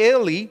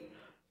Eli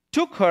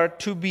took her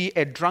to be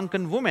a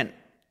drunken woman.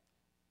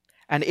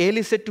 And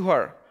Eli said to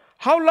her,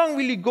 How long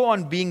will you go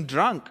on being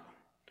drunk?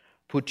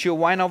 Put your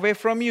wine away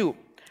from you.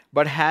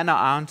 But Hannah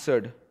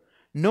answered,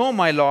 No,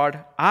 my lord,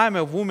 I am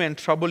a woman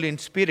troubled in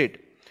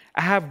spirit.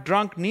 I have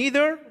drunk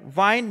neither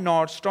wine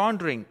nor strong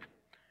drink,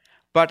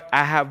 but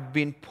I have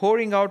been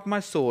pouring out my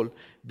soul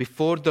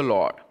before the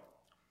Lord.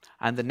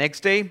 And the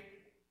next day,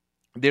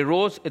 they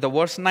rose, the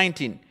verse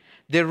 19,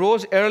 they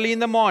rose early in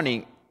the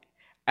morning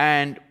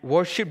and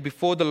worshipped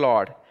before the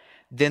Lord.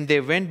 Then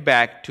they went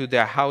back to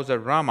their house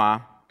at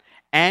Ramah,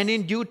 and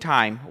in due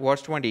time,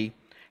 verse 20,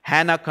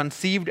 Hannah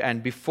conceived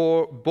and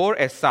bore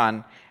a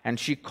son, and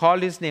she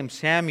called his name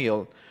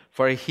Samuel,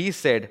 for he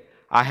said,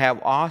 I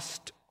have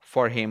asked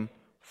for him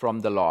from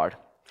the Lord.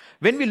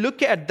 When we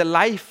look at the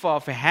life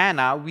of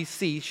Hannah, we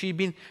see she'd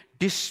been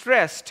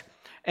distressed,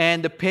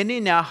 and the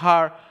Peninnah,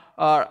 her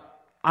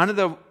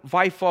another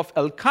wife of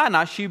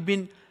Elkanah, she'd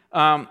been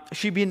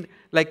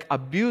like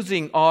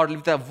abusing or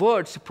with the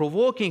words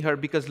provoking her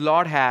because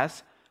Lord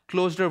has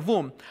closed her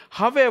womb.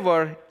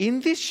 However, in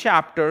this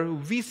chapter,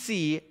 we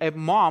see a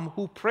mom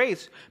who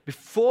prays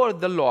before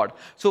the Lord.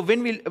 So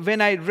when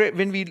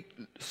we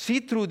see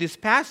through this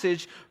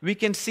passage, we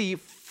can see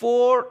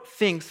 4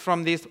 things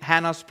from this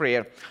Hannah's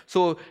prayer.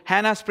 So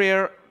Hannah's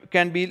prayer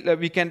can be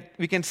we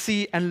can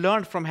see and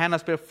learn from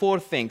Hannah's prayer 4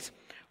 things.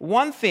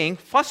 One thing,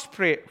 first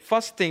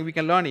thing we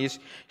can learn is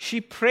she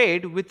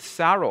prayed with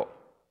sorrow.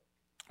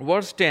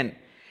 Verse 10,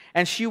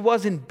 and she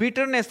was in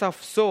bitterness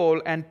of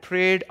soul and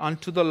prayed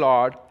unto the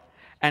Lord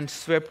and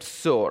wept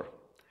sore.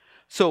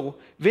 So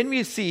when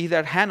we see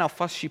that Hannah,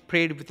 first she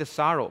prayed with a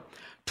sorrow.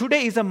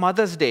 Today is a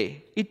Mother's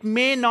Day. It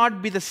may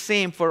not be the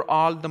same for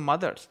all the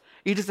mothers.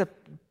 It is a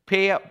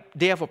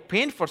day of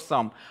pain for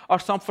some, or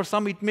for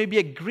some it may be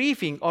a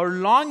grieving or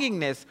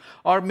longingness,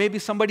 or maybe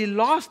somebody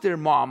lost their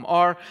mom,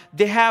 or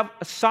they have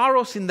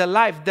sorrows in their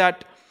life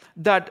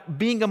that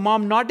being a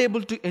mom not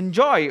able to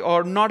enjoy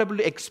or not able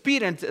to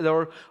experience,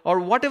 or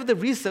whatever the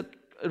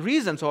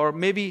reasons, or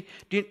maybe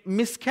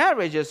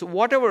miscarriages,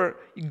 whatever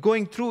you're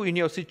going through in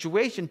your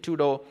situation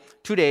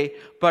today.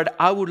 But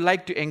I would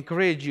like to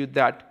encourage you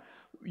that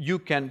you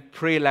can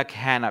pray like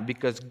Hannah,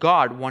 because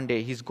God one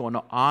day He's going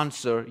to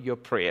answer your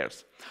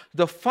prayers.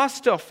 The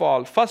first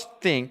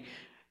thing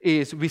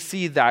is we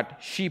see that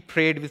she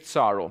prayed with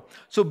sorrow.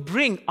 So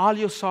bring all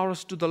your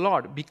sorrows to the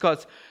Lord,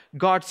 because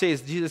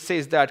Jesus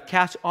says that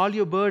cast all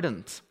your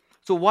burdens.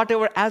 So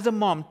whatever, as a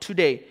mom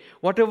today,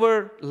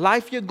 whatever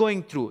life you're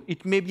going through,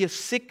 it may be a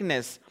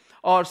sickness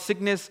or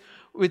sickness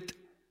with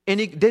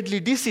any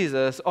deadly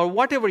diseases or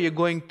whatever you're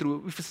going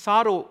through, if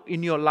sorrow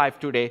in your life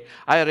today,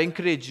 I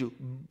encourage you,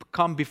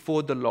 come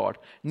before the Lord.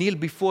 Kneel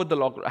before the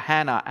Lord,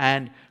 Hannah,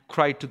 and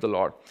cry to the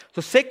Lord.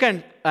 So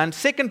second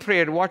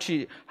prayer,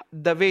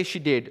 the way she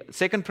did,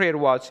 second prayer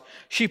was,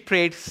 she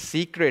prayed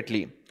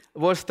secretly.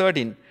 Verse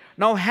 13.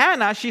 Now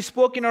Hannah, she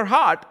spoke in her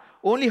heart,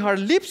 only her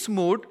lips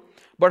moved,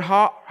 but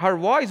her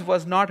voice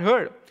was not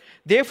heard.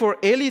 Therefore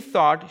Eli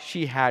thought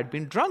she had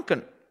been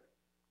drunken.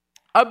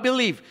 I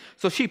believe,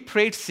 so she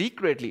prayed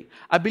secretly.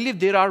 I believe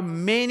there are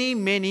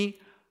many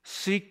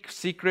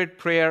secret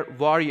prayer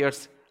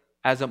warriors,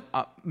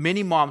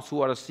 many moms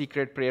who are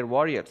secret prayer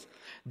warriors.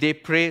 They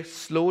pray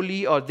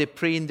slowly, or they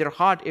pray in their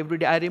heart every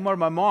day. I remember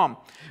my mom,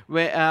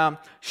 when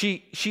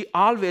she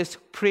always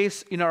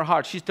prays in her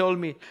heart. She told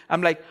me,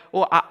 I'm like,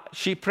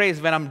 she prays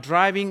when I'm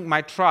driving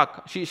my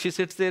truck. She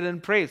sits there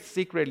and prays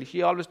secretly.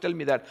 She always tells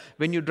me that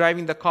when you're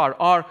driving the car,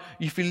 or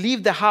if you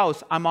leave the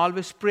house, I'm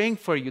always praying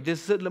for you.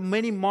 There's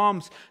many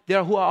moms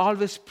there who are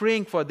always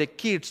praying for their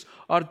kids,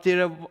 or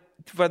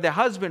for their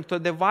husbands, for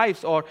their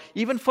wives, or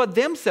even for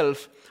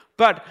themselves.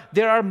 But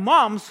there are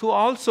moms who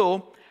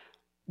also,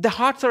 the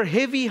hearts are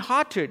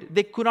heavy-hearted.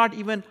 They could not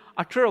even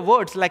utter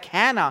words. Like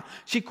Hannah,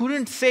 she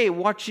couldn't say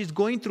what she's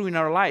going through in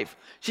her life.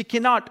 She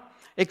cannot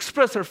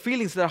express her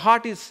feelings. Her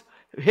heart is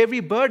heavy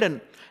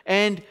burden,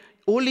 and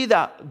only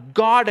the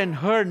God and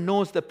her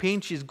knows the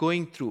pain she's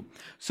going through.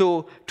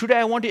 So today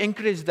I want to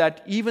encourage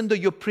that even though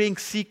you're praying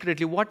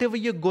secretly, whatever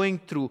you're going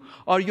through,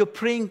 or you're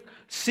praying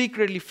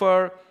secretly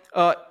for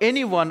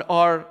anyone,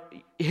 or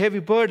heavy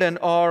burden,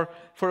 or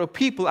for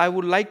people, I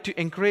would like to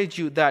encourage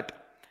you that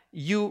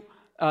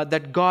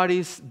that God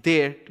is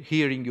there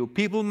hearing you.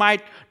 People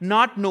might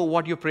not know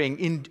what you're praying.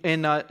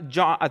 In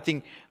John, I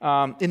think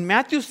in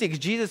Matthew 6,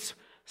 Jesus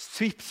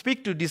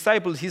speaks to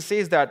disciples. He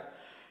says that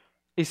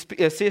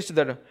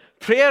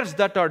prayers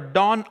that are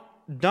done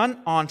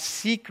on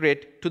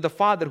secret to the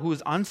Father who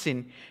is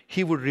unseen,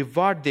 He would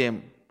reward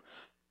them.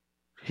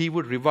 He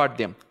would reward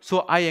them. So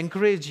I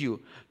encourage you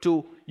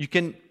you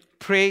can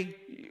pray.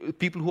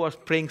 People who are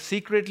praying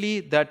secretly,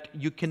 that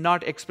you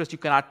cannot express, you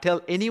cannot tell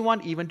anyone,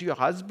 even to your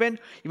husband,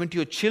 even to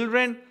your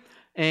children.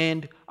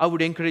 And I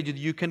would encourage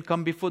you can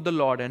come before the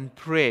Lord and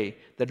pray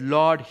that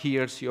Lord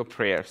hears your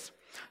prayers.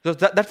 So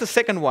that's the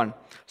second one.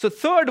 So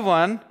third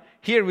one,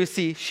 here we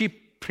see she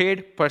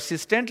prayed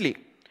persistently.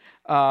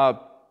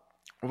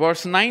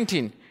 Verse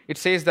 19, it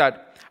says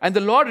that, And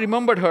the Lord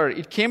remembered her.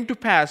 It came to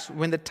pass,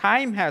 when the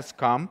time has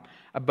come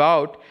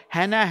about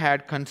Hannah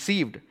had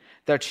conceived,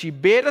 that she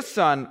bare a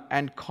son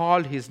and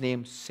called his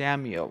name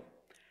Samuel.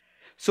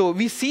 So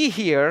we see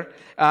here,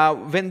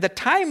 when the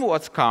time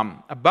was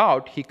come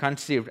about, he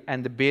conceived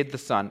and bare the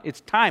son.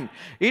 It's time.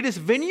 It is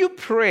when you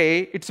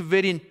pray, it's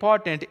very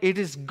important. It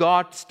is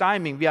God's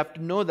timing. We have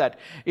to know that.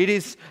 It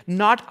is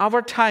not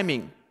our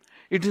timing.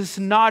 It's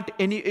not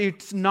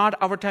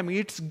our timing.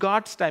 It's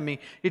God's timing.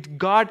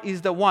 God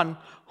is the one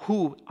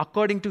who,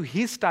 according to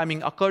his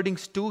timing, according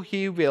to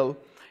his will,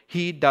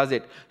 he does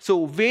it. So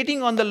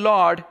waiting on the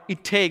Lord,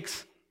 it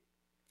takes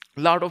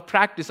a lot of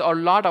practice or a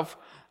lot of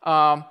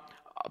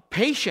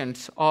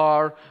patience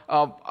or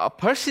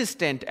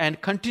persistent, and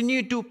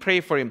continue to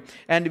pray for him.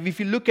 And if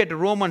you look at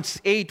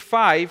Romans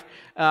 8:5,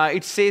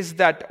 it says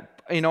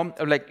that,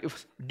 like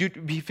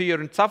if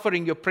you're in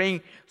suffering, you're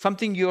praying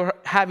something you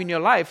have in your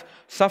life.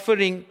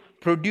 Suffering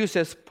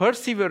produces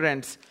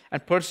perseverance,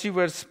 and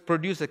perseverance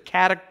produces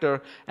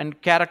character,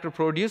 and character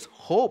produces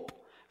hope.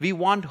 We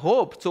want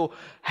hope. So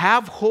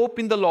have hope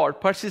in the Lord,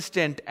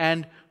 persistent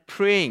and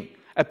praying.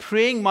 A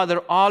praying mother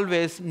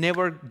always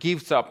never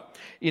gives up.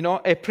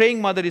 A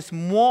praying mother is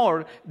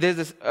more,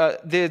 there's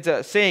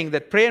a saying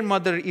that prayer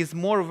mother is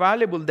more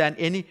valuable than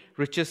any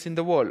riches in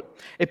the world.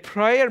 A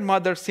prayer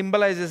mother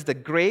symbolizes the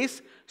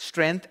grace,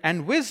 strength,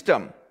 and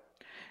wisdom.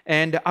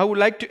 And I would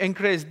like to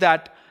encourage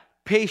that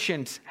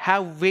patience,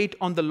 have wait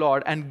on the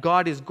Lord, and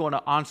God is going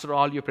to answer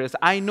all your prayers.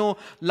 I know a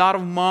lot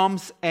of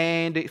moms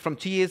and from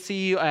TAC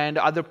and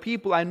other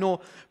people, I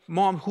know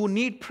moms who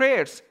need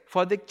prayers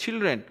for their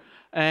children,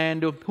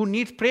 and who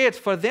need prayers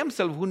for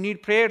themselves, who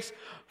need prayers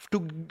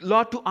to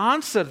Lord to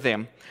answer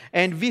them.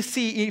 And we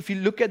see, if you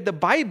look at the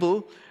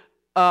Bible,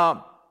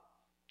 there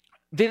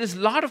is a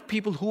lot of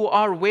people who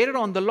are waited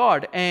on the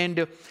Lord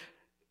and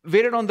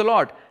waited on the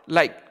Lord.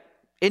 Like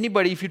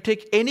anybody, if you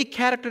take any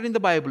character in the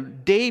Bible,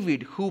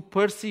 David, who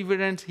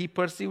he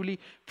perseveringly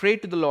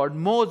prayed to the Lord,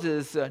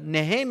 Moses,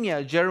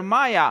 Nehemiah,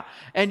 Jeremiah,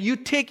 and you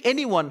take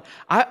anyone,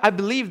 I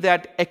believe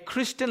that a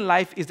Christian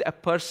life is a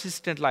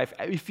persistent life.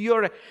 If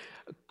you're a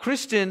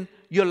Christian,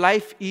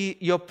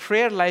 your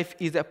prayer life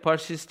is a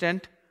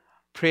persistent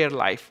prayer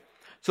life.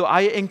 So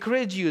I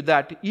encourage you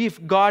that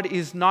if God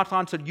is not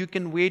answered, you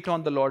can wait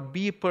on the Lord.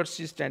 Be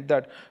persistent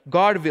that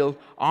God will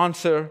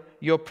answer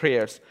your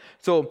prayers.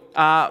 So,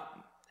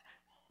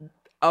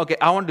 okay,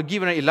 I want to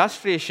give an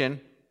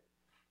illustration.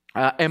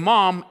 A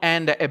mom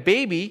and a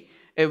baby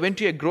went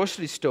to a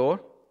grocery store.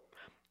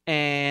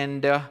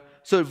 And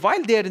so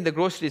while they're in the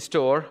grocery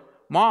store,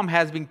 mom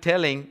has been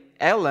telling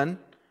Ellen,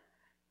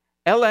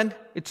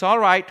 it's all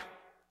right.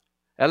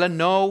 Ellen,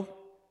 no,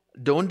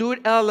 don't do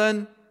it,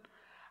 Ellen.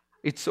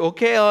 It's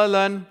okay,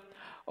 Ellen.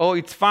 Oh,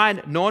 it's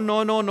fine.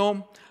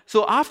 No.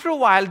 So after a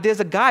while,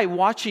 there's a guy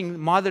watching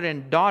mother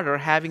and daughter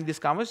having this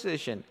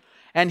conversation.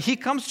 And he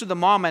comes to the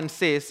mom and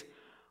says,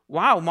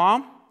 wow,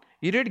 Mom,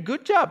 you did a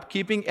good job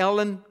keeping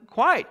Ellen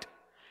quiet.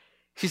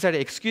 She said,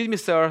 excuse me,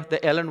 sir,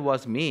 the Ellen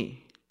was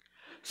me.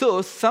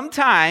 So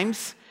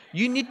sometimes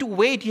you need to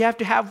wait. You have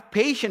to have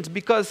patience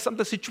because some of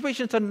the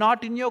situations are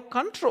not in your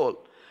control.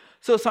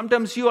 So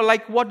sometimes you are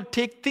like, what to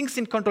take things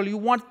in control. You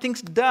want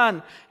things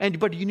done,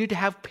 but you need to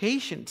have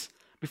patience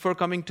before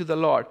coming to the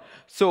Lord.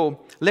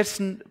 So let's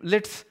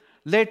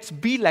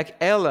be like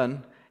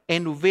Ellen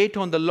and wait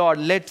on the Lord.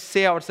 Let's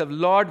say ourselves,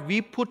 Lord,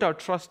 we put our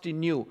trust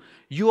in you.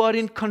 You are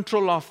in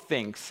control of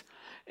things.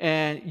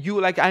 And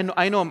you I know,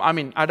 I don't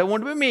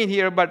want to be mean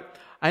here, but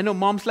I know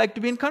moms like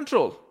to be in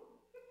control,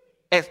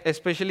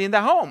 especially in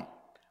the home,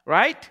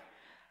 right?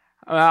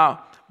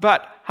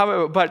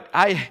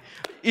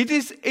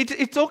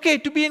 It's okay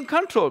to be in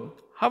control.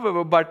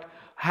 However, but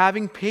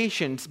having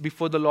patience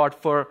before the Lord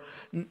for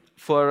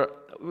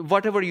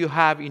whatever you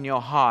have in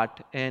your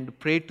heart, and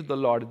pray to the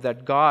Lord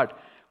that God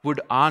would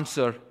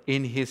answer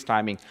in his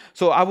timing.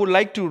 So I would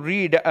like to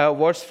read a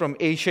verse from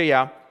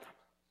Isaiah,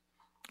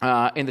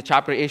 in the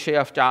chapter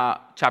Isaiah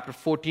chapter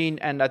 14,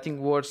 and I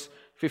think verse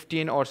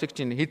 15 or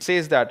 16. It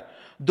says that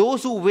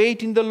those who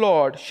wait in the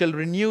Lord shall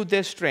renew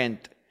their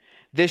strength.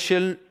 They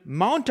shall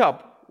mount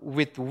up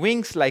with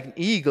wings like an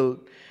eagle.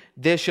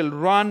 They shall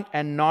run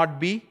and not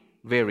be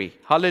weary.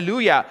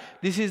 Hallelujah.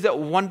 This is a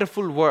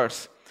wonderful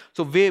verse.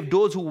 So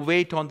those who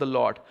wait on the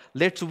Lord,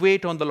 let's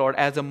wait on the Lord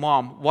as a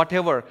mom,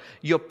 whatever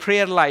your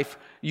prayer life,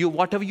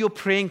 whatever you're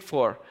praying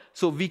for.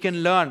 So we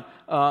can learn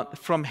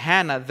from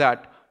Hannah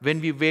that when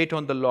we wait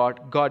on the Lord,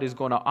 God is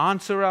going to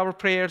answer our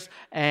prayers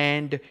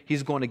and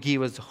he's going to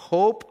give us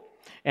hope.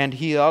 And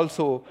he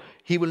will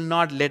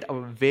not let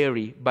us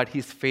weary, but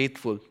he's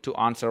faithful to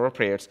answer our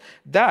prayers.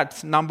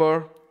 That's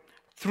number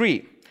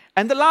 3.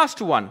 And the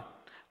last one,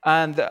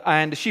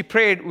 and she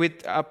prayed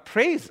with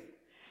praise.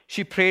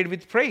 She prayed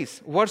with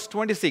praise. Verse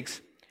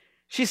 26.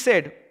 She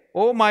said,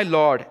 "Oh my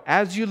Lord,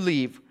 as you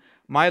live,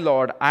 my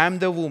Lord, I am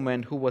the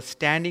woman who was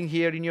standing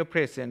here in your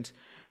presence,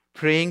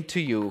 praying to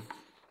you,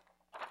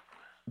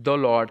 the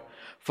Lord.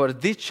 For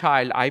this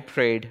child I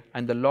prayed,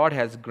 and the Lord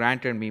has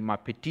granted me my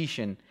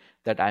petition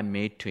that I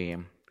made to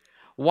him."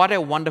 What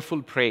a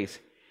wonderful praise.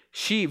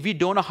 We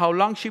don't know how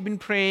long she's been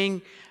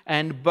praying,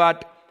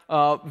 but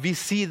we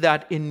see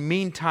that in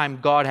meantime,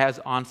 God has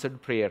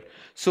answered prayer.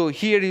 So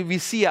here we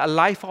see a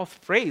life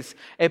of praise.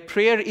 A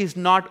prayer is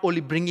not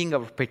only bringing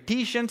our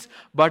petitions,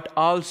 but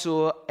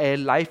also a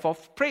life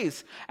of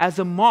praise. As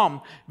a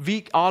mom,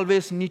 we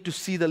always need to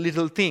see the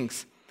little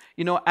things.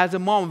 As a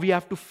mom, we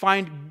have to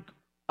find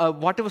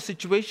whatever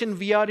situation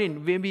we are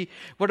in,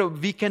 whatever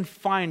we can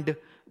find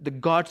the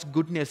God's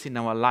goodness in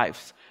our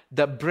lives.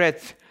 The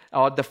breath,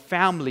 or the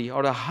family,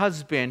 or the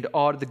husband,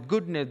 or the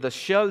goodness, the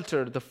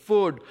shelter, the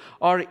food,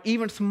 or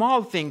even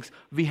small things,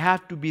 we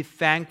have to be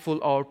thankful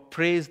or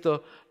praise the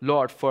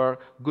Lord for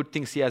good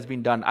things He has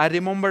been done. I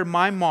remember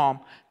my mom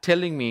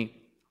telling me,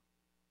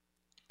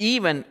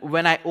 even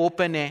when I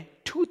open a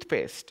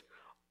toothpaste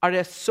or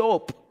a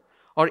soap,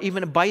 or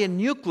even buy a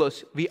new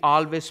clothes, we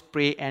always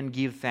pray and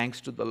give thanks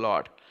to the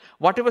Lord.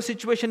 Whatever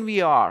situation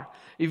we are,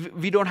 if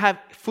we don't have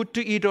food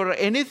to eat or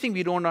anything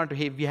we don't want to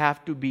have, we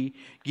have to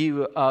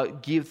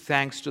give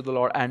thanks to the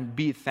Lord and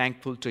be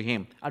thankful to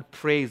Him and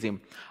praise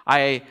Him.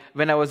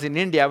 When I was in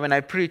India, when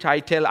I preach, I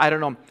don't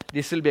know,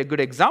 this will be a good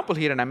example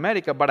here in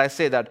America, but I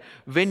say that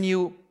when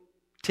you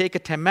take a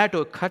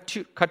tomato,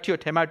 cut your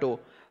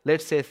tomato,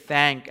 let's say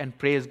thank and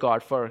praise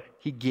God for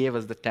He gave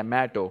us the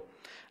tomato.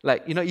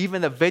 Like,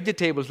 even the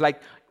vegetables,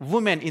 like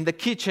women in the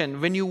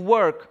kitchen, when you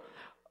work,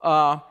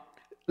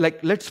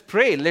 let's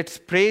pray. Let's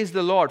praise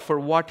the Lord for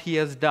what He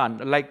has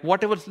done. Like,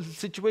 whatever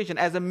situation,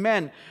 as a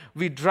man,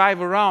 we drive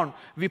around,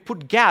 we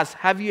put gas.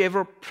 Have you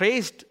ever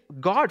praised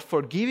God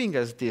for giving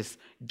us this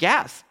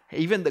gas?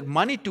 Even the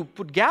money to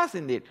put gas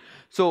in it.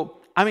 So,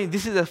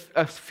 this is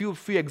a few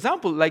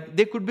examples. Like,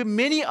 there could be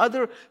many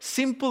other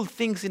simple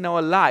things in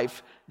our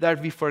life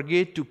that we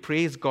forget to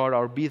praise God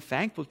or be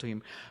thankful to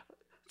Him.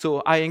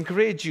 So I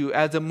encourage you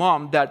as a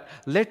mom that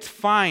let's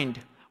find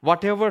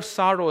whatever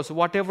sorrows,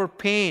 whatever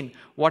pain,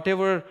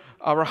 whatever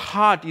our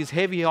heart is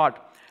heavy heart,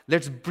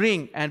 let's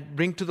bring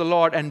to the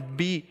Lord and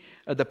be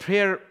the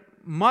prayer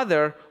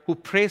mother who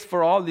prays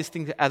for all these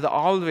things. As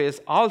always,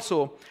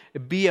 also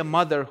be a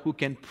mother who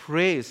can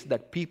praise,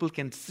 that people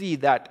can see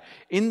that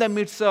in the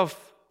midst of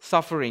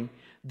suffering,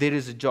 there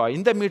is a joy.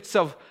 In the midst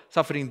of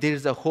suffering, there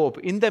is a hope.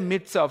 In the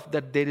midst of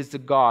that, there is a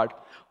God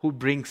who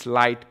brings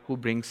light, who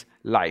brings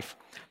life.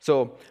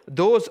 So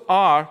those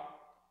are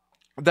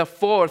the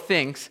 4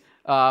 things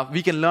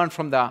we can learn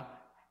from the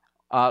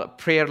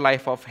prayer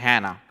life of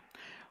Hannah.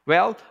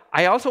 Well,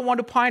 I also want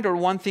to point out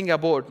one thing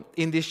about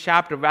in this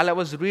chapter. While I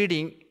was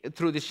reading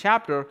through this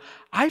chapter,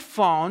 I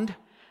found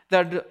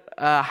that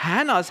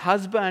Hannah's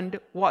husband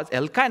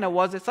Elkanah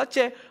was such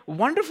a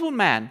wonderful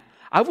man.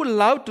 I would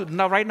love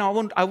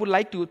to, I would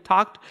like to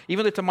talk,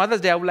 even though it's a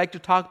Mother's Day, I would like to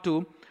talk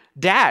to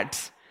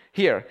dads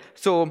here.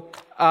 So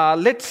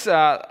let's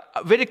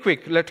very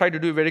quick. Let's try to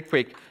do it very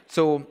quick.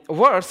 So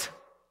verse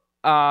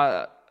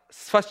 1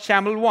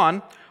 Samuel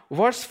 1,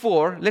 verse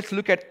 4. Let's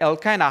look at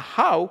Elkanah,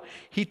 how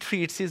he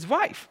treats his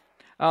wife.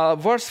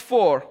 Verse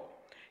 4.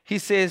 He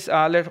says,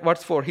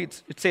 verse 4.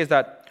 It says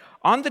that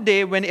on the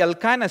day when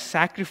Elkanah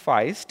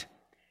sacrificed,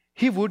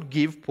 he would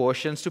give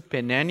portions to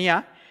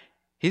Peninnah,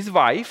 his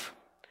wife,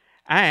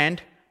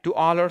 and to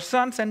all her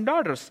sons and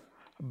daughters.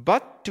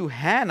 But to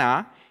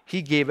Hannah,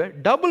 he gave a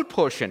double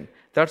portion.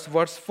 That's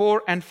verse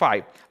 4 and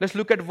 5. Let's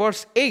look at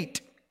verse 8.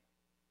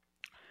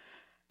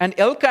 And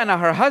Elkanah,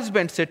 her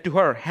husband, said to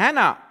her,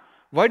 Hannah,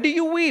 why do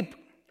you weep?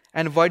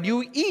 And why do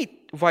you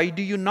eat? Why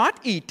do you not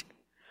eat?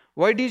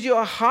 Why is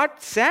your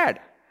heart sad?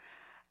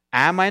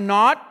 Am I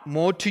not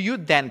more to you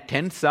than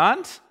 10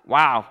 sons?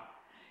 Wow.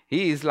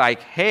 He is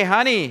like, hey,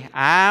 honey,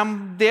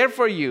 I'm there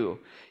for you.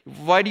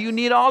 Why do you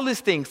need all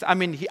these things? I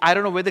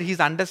don't know whether he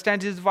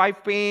understands his wife's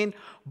pain,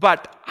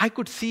 but I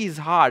could see his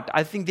heart.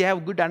 I think they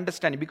have good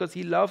understanding because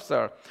he loves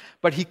her.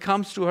 But he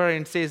comes to her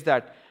and says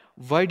that,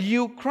 why do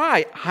you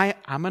cry?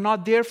 Am I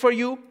not there for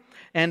you?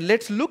 And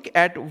let's look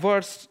at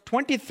verse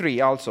 23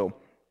 also.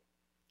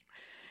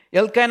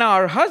 Elkanah,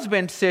 her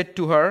husband, said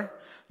to her,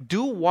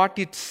 do what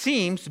it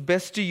seems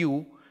best to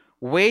you.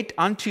 Wait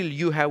until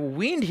you have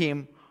weaned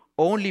him.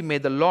 Only may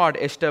the Lord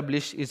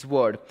establish His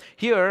word.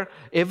 Here,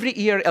 every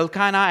year,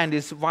 Elkanah and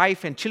his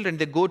wife and children,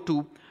 they go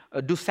to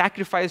do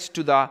sacrifice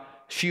to the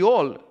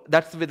Sheol.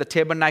 That's where the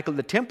tabernacle,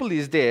 the temple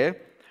is there.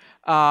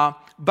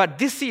 But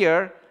this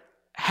year,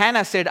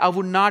 Hannah said, I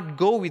would not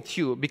go with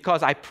you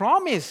because I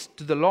promised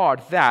to the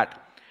Lord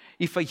that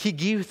if He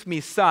gives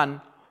me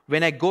son,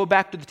 when I go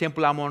back to the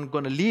temple, I'm not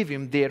going to leave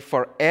him there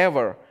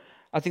forever.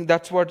 I think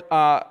that's what...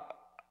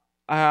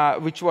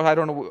 which was, I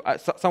don't know,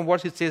 some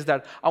words it says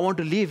that I want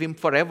to leave him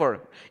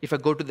forever if I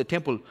go to the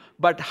temple.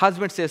 But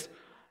husband says,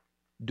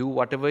 do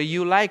whatever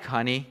you like,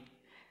 honey.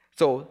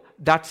 So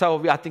that's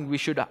how I think we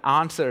should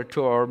answer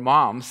to our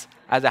moms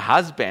as a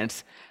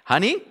husbands.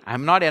 Honey,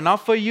 I'm not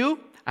enough for you.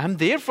 I'm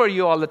there for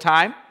you all the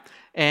time.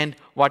 And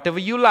whatever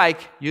you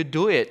like, you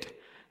do it.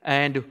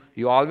 And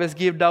you always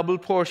give double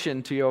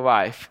portion to your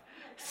wife.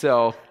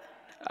 So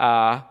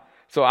I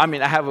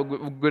have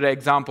good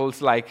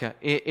examples like...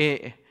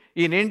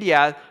 In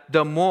India,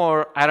 the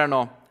more,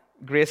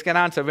 Grace can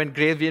answer. When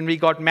we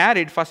got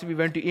married, first we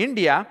went to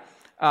India.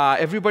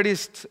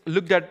 everybody's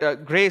looked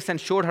at Grace and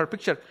showed her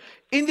picture.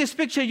 In this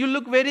picture, you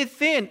look very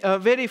thin,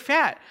 very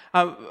fat,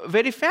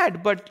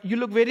 but you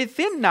look very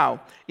thin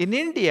now. In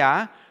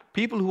India,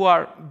 people who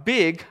are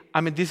big,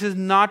 this is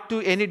not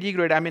to any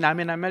degrade. I'm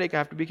in America, I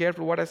have to be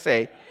careful what I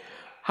say.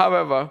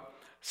 However,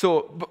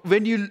 so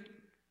when you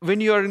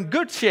are in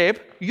good shape,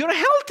 you're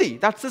healthy.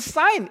 That's a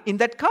sign in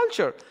that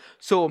culture.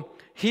 So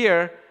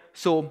here,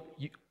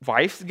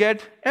 wives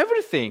get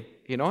everything,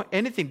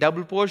 anything,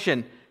 double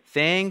portion,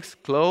 things,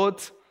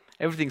 clothes,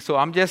 everything. So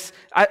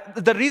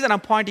the reason I'm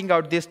pointing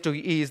out this to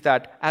you is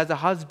that as a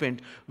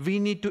husband, we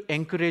need to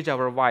encourage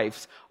our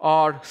wives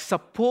or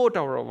support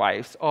our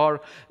wives.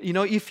 Or,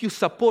 if you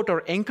support or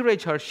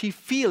encourage her, she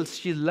feels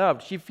she's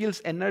loved. She feels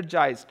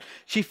energized.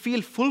 She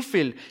feels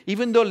fulfilled.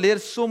 Even though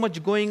there's so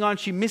much going on,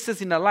 she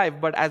misses in her life.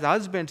 But as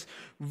husbands,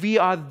 we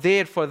are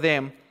there for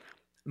them.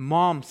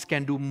 Moms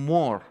can do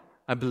more,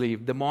 I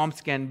believe. The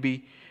moms can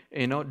be,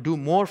 do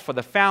more for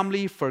the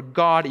family, for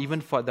God,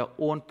 even for their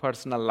own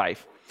personal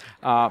life.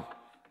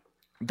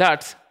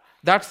 That's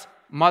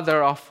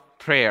mother of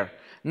prayer.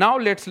 Now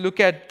let's look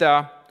at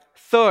the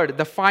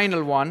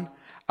final one,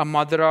 a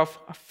mother of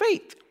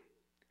faith.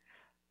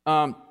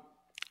 A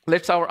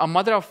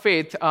mother of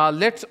faith.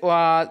 Let's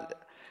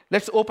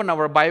open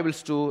our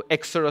Bibles to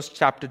Exodus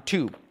chapter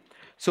 2.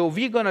 So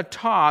we're going to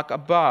talk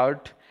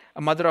about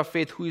a mother of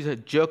faith who is a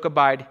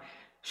Jochebed.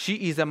 She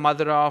is a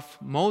mother of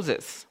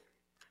Moses.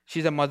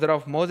 She's a mother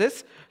of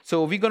Moses.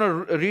 So we're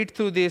going to read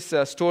through this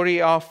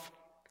story of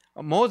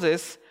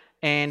Moses,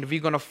 and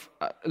we're going to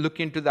look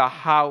into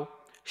how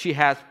she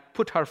has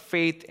put her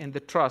faith in the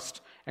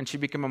trust, and she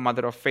became a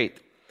mother of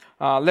faith.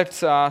 Let's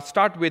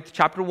start with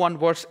chapter 1,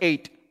 verse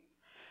 8.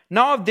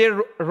 Now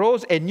there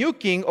rose a new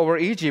king over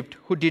Egypt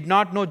who did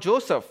not know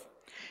Joseph.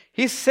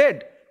 He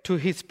said to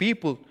his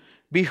people,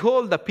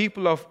 "Behold, the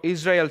people of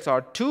Israel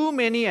are too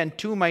many and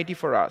too mighty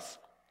for us."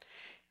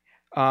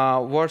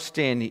 Verse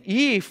 10,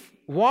 "If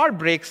war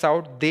breaks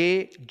out,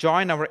 they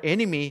join our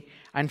enemy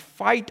and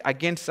fight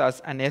against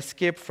us and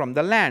escape from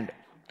the land."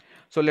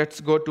 So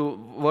let's go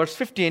to verse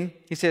 15.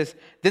 He says,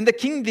 "Then the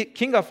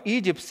king of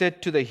Egypt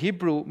said to the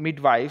Hebrew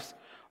midwives,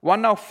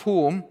 one of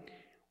whom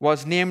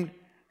was named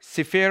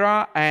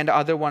Sipherah and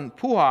other one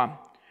Puah,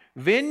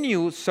 when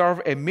you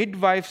serve a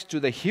midwife to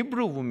the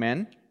Hebrew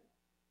women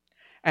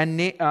and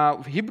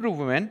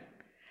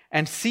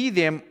see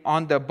them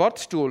on the birth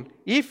stool,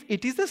 if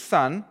it is a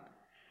son,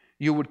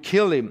 you would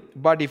kill him,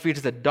 but if it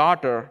is a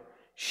daughter,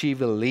 she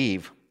will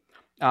live."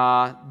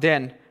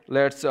 Then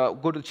let's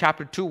go to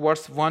chapter 2,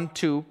 verse 1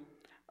 to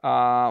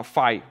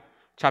 5.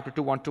 Chapter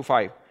 2, 1 to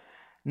 5.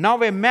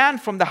 "Now a man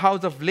from the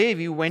house of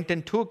Levi went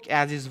and took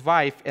as his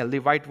wife a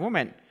Levite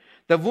woman.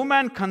 The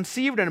woman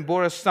conceived and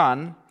bore a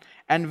son,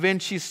 and when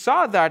she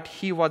saw that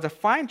he was a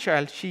fine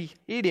child, she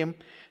hid him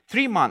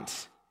 3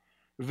 months.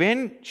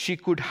 When she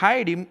could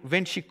hide him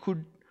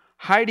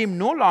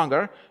no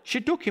longer,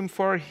 she took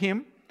for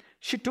him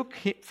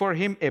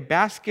a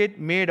basket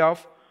made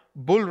of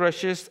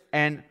bulrushes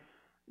and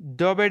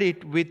daubed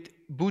it with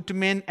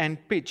bitumen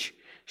and pitch.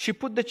 She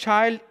put the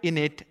child in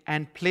it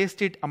and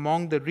placed it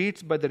among the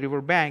reeds by the river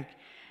bank,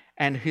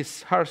 and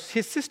his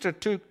sister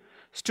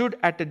stood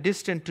at a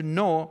distance to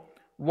know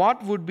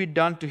what would be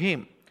done to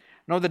him.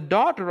 Now the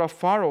daughter of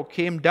Pharaoh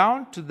came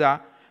down to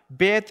the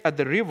bathe at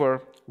the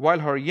river. While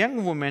her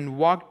young woman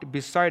walked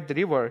beside the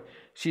river,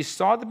 she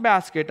saw the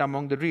basket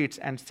among the reeds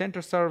and sent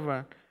her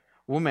servant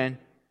woman,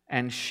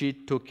 and she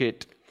took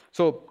it."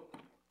 So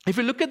if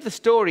you look at the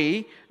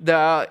story,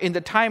 in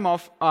the time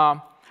of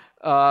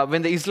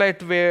when the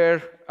Israelites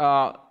were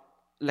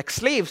like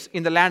slaves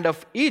in the land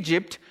of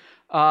Egypt,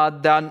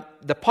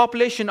 the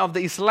population of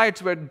the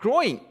Israelites were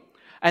growing.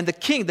 And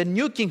the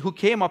new king who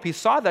came up, he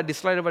saw that the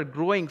Israelites were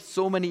growing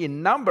so many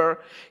in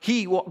number.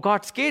 He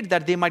got scared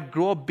that they might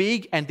grow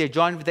big and they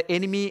join with the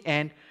enemy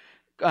and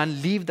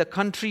leave the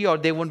country, or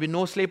there won't be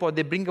no slave, or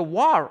they bring a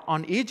war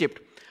on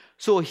Egypt.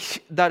 So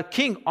the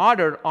king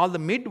ordered all the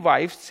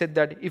midwives, said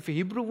that if a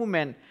Hebrew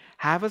woman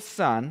have a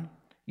son,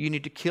 you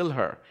need to kill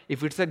her.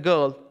 If it's a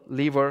girl,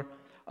 leave her,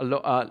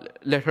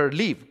 let her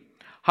leave.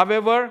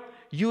 However,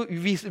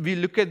 we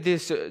look at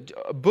this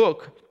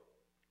book.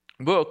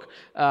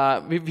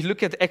 We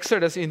look at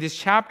Exodus in this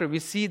chapter. We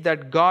see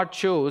that God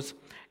chose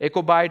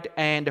Jochebed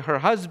and her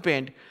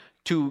husband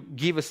to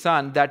give a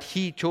son, that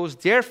he chose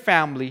their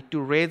family to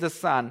raise a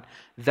son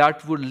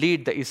that would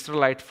lead the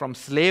Israelites from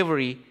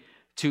slavery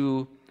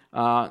to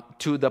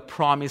the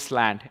promised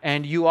land.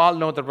 And you all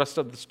know the rest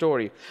of the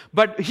story.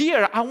 But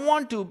here, I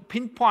want to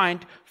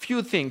pinpoint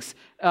few things.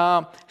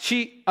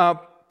 She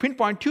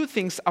pinpoint 2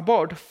 things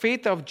about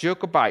faith of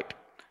Jochebed.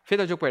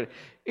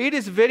 It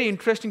is very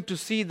interesting to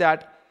see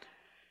that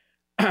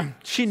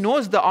she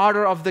knows the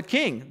order of the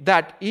king,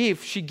 that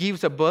if she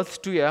gives a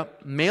birth to a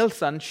male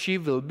son, she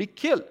will be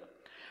killed.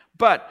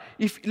 But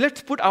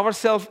let's put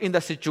ourselves in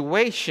the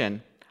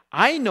situation.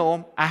 I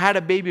know I had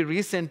a baby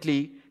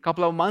recently, a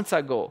couple of months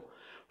ago.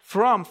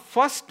 From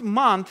first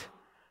month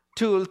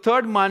to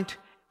third month,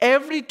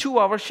 every 2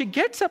 hours she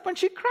gets up and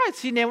she cries.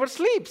 She never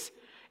sleeps.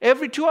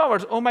 Every 2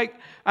 hours.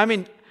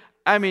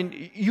 I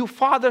mean, you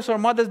fathers or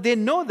mothers, they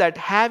know that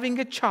having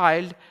a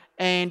child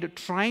and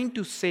trying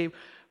to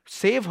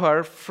save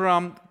her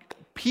from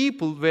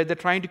people where they're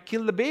trying to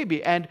kill the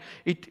baby, and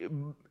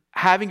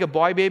having a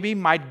boy baby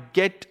might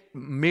get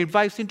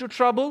midwives into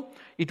trouble.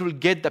 It will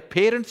get the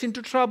parents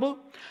into trouble.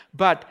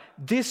 But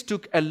this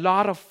took a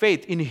lot of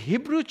faith. In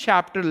Hebrew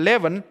chapter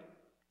 11,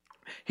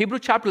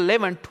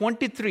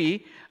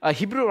 23, a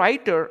Hebrew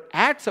writer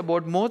adds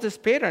about Moses'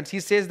 parents. He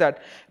says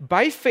that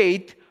by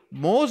faith,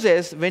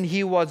 Moses, when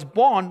he was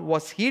born,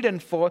 was hidden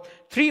for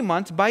 3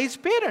 months by his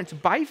parents,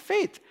 by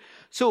faith.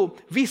 So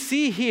we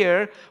see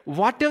here,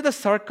 whatever the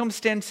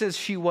circumstances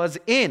she was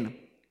in,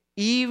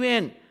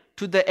 even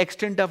to the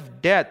extent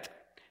of death,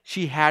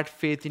 she had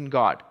faith in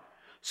God.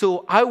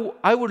 So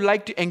I would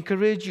like to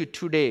encourage you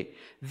today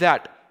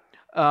that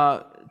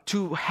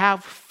to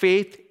have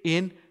faith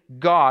in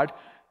God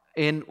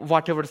in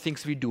whatever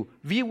things we do.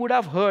 We would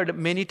have heard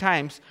many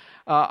times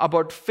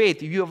about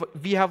faith.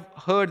 We have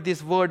heard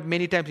this word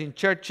many times in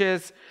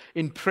churches,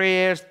 in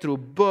prayers, through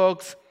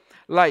books.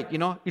 Like,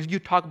 if you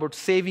talk about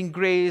saving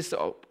grace,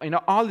 or,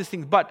 all these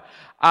things. But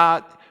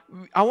I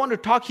want to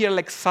talk here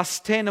like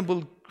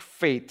sustainable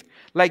faith.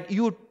 Like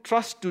you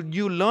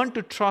learn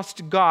to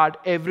trust God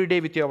every day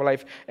with your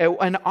life.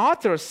 An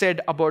author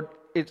said about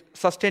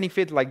sustaining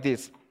faith like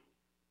this.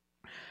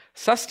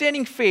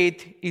 Sustaining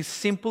faith is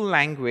simple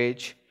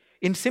language.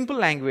 In simple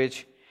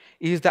language,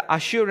 is the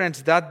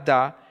assurance that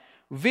the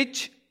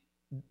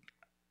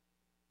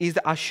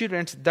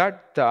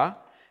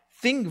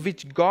thing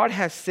which God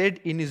has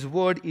said in His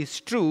Word is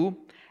true,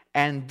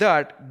 and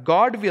that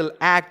God will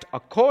act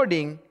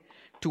according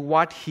to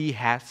what He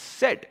has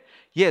said.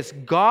 Yes,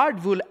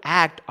 God will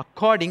act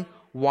according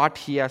what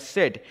He has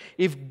said.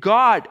 If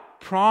God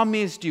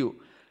promised you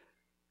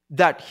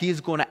that He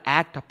is going to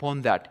act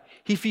upon that,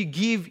 if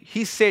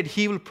He said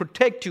He will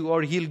protect you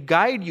or He'll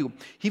guide you,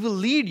 He will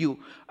lead you,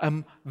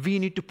 we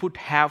need to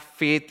have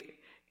faith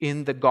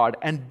in the God.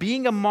 And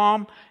being a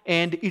mom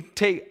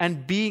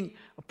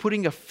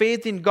putting a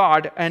faith in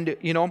God, and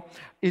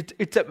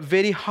it's a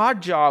very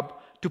hard job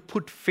to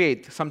put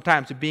faith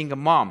sometimes being a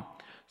mom.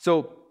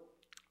 So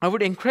I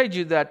would encourage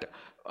you that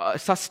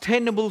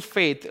sustainable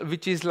faith,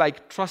 which is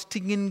like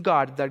trusting in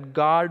God, that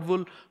God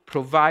will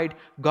provide,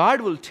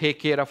 God will take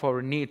care of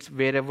our needs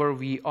wherever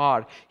we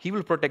are. He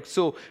will protect.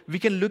 So we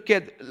can look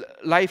at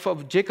life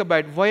of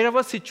Jacobite,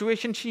 wherever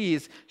situation she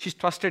is, she's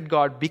trusted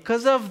God.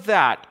 Because of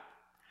that,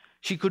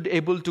 she was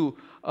able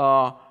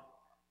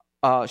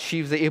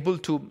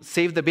to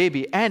save the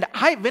baby. And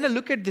when I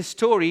look at this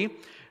story,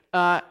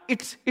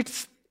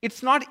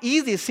 it's not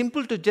easy,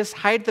 simple to just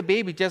hide the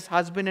baby, just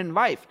husband and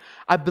wife.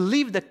 I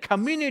believe the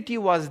community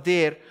was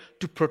there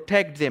to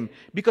protect them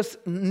because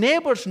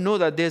neighbors know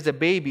that there's a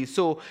baby.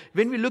 So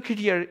when we look at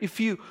here, if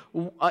you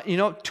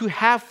to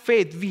have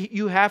faith,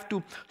 you have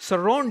to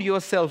surround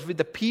yourself with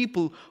the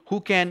people who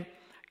can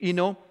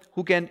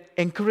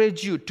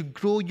encourage you to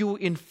grow you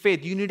in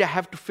faith. You need to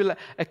have to fill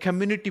a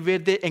community where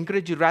they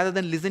encourage you rather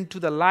than listen to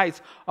the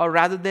lies or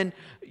rather than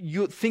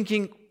you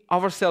thinking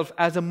ourselves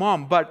as a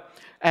mom.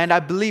 And I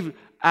believe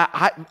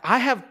I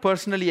have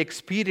personally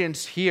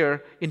experienced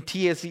here in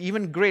TAC,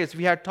 even Grace,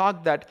 we have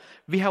talked that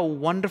we have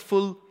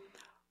wonderful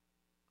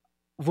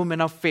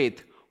women of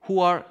faith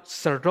who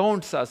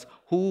surrounds us,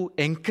 who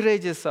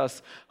encourages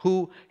us,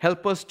 who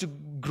help us to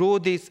grow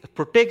this,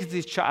 protect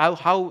this child,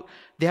 how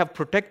they have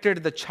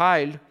protected the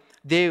child.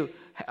 The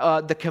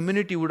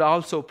community would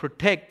also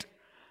protect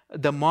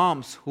the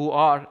moms who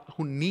are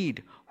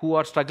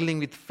struggling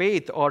with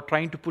faith or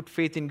trying to put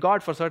faith in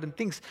God for certain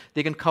things.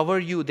 They can cover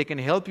you, they can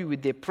help you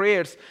with their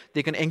prayers,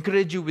 they can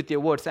encourage you with their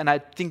words. And I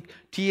think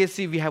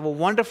TSC, we have a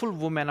wonderful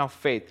woman of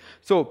faith.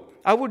 So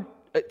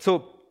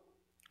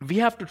we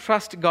have to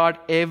trust God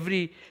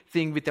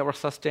everything with our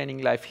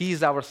sustaining life. He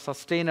is our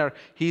sustainer,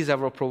 He is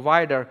our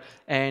provider.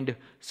 And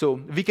so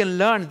we can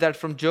learn that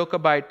from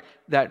Jochebed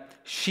that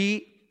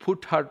she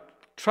put her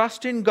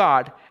trust in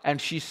God and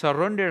she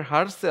surrendered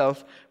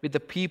herself with the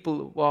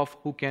people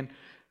who can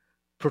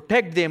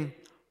protect them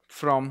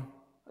from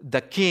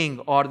the king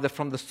or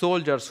from the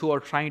soldiers who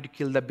are trying to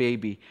kill the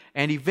baby.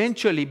 And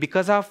eventually,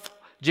 because of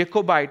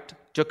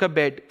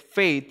Jochebed's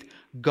faith,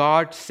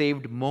 God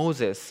saved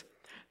Moses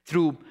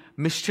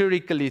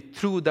mysterically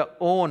through the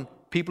own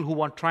people who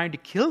were trying to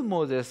kill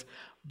Moses.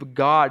 But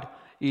God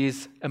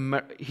He's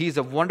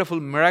a wonderful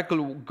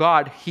miracle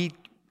God. He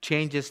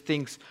changes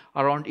things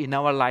around in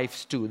our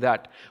lives too.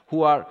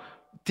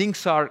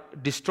 Things are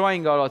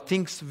destroying or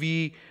things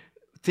we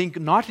think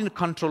not in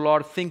control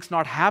or things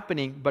not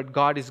happening, but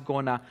God is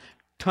going to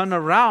turn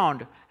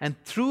around,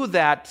 and through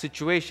that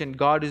situation,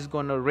 God is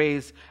going to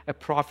raise a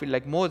prophet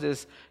like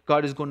Moses.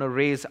 God is going to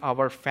raise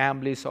our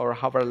families or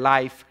our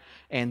life,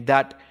 and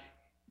that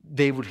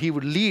He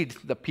would lead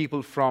the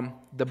people from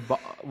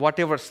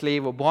whatever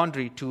slave or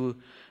boundary to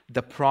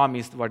the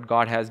promise what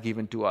God has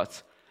given to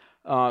us.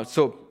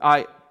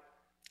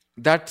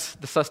 That's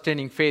the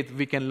sustaining faith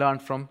we can learn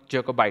from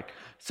Jochebed.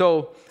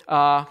 So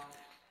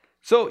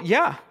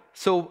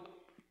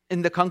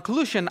in the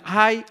conclusion,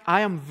 I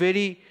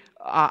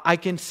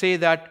can say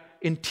that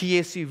in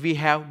TAC we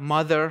have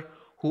mothers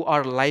who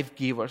are life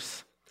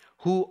givers,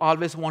 who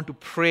always want to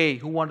pray,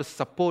 who want to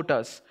support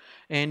us.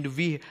 And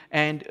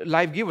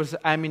life givers,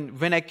 I mean,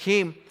 when I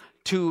came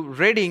to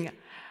Reading,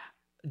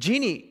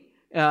 Jeannie,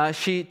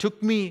 she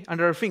took me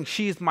under her wing.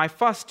 She is my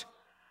first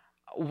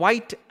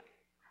white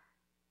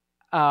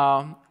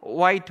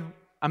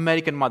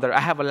American mother. I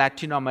have a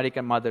Latino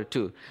American mother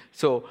too.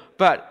 So,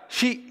 but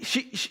she,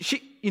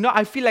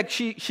 I feel like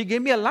she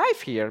gave me a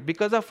life here.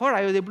 Because of her,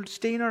 I was able to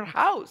stay in her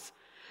house.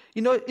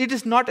 It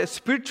is not a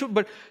spiritual,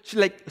 but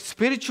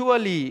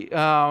spiritually,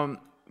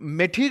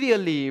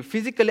 materially,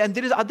 physically, and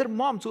there is other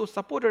moms who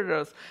supported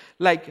us,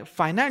 like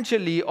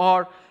financially,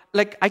 or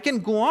like I can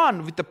go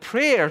on with the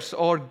prayers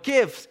or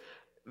gifts.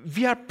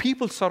 We are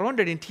people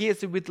surrounded in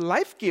TAC with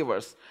life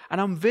givers. And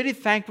I'm very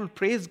thankful,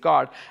 praise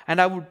God. And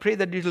I would pray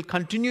that it will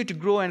continue to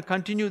grow and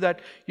continue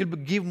that you'll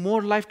give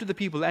more life to the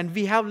people. And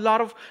we have a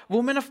lot of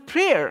women of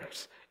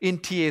prayers in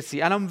TAC.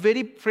 And I'm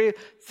very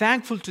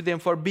thankful to them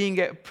for being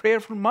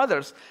prayerful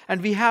mothers.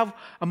 And we have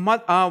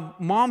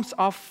moms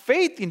of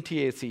faith in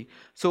TAC.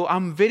 So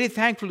I'm very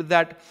thankful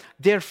that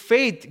their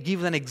faith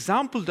gives an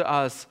example to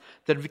us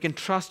that we can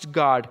trust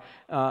God.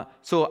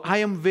 So I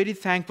am very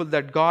thankful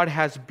that God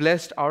has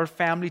blessed our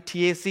family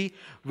TAC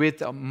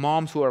with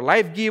moms who are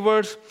life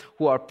givers,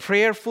 who are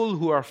prayerful,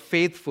 who are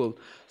faithful.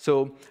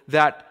 So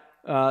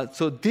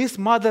this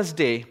Mother's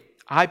Day,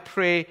 I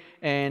pray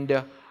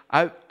and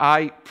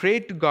I pray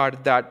to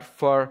God that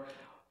for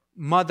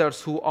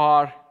mothers who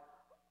are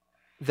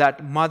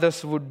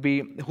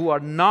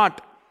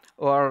not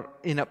or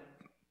in a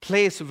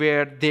place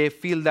where they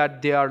feel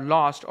that they are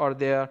lost or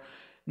they are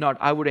not,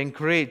 I would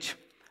encourage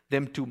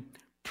them to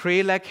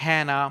pray like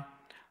Hannah,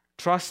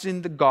 trust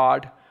in the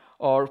God,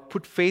 or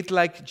put faith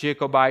like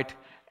Jacobite,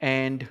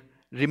 and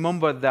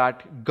remember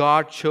that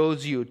God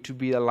chose you to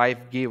be a life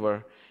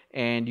giver,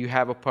 and you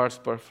have a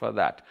purpose for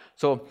that.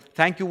 So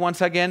thank you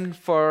once again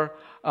for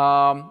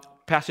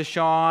Pastor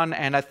Sean,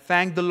 and I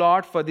thank the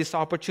Lord for this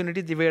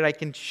opportunity where I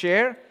can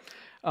share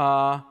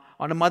on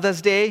a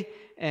Mother's Day.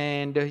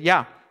 And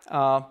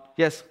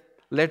yes,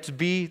 let's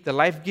be the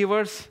life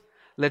givers.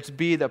 Let's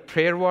be the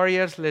prayer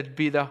warriors. Let's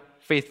be the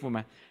faithful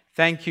men.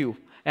 Thank you.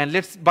 And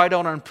let's bow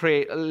down and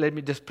pray. Let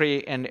me just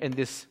pray and end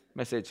this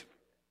message.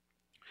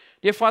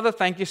 Dear Father,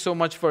 thank you so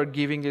much for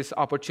giving this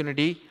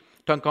opportunity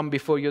to come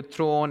before your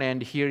throne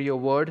and hear your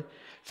word.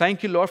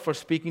 Thank you, Lord, for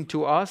speaking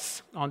to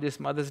us on this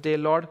Mother's Day,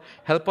 Lord.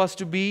 Help us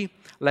to be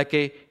like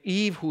a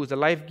Eve who is a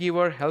life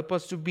giver. Help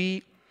us to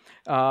be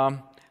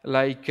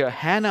like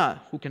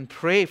Hannah who can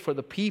pray for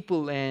the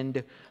people,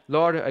 and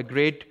Lord, a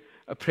great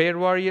prayer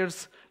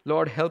warriors.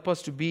 Lord, help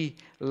us to be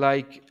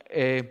like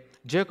a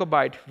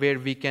Jacobite where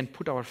we can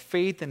put our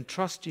faith and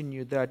trust in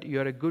you, that you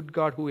are a good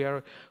God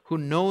who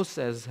knows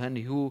us and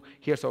who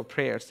hears our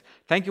prayers.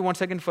 Thank you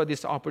once again for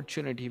this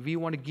opportunity. We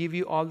want to give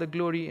you all the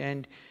glory,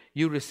 and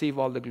you receive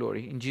all the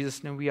glory. In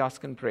Jesus' name we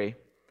ask and pray.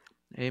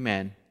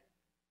 Amen.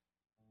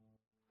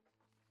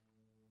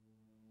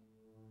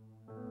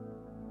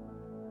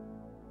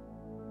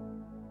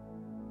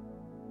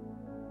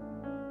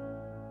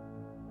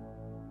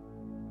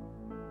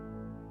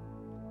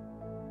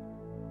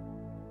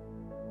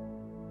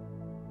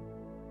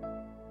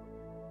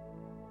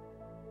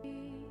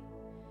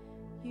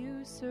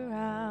 You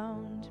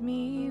surround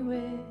me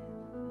with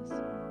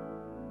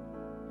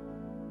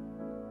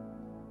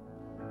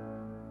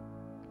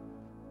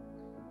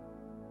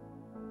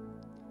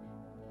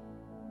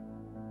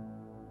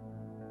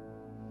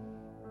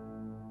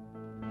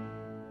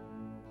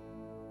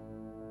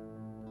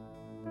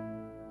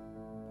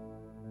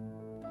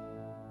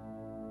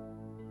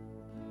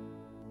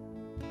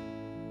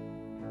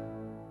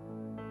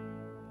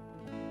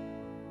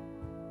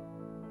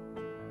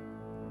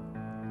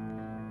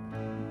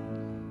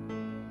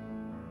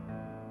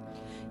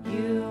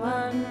you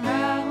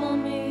unravel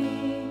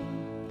me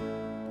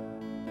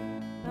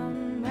a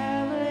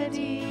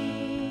melody.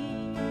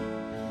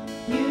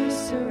 You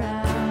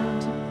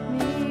surround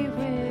me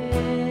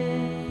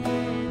with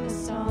a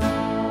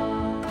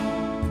song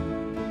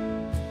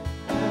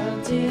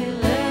of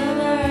deliverance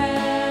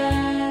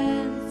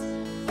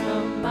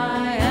from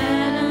my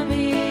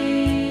enemies,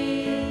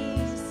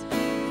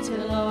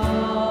 till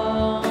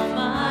all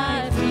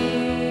my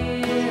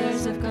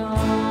fears have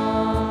gone.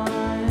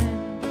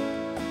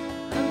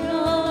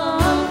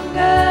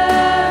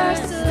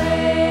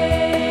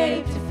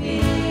 Slave to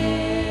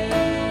fear,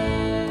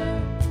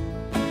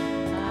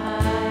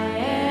 I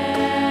am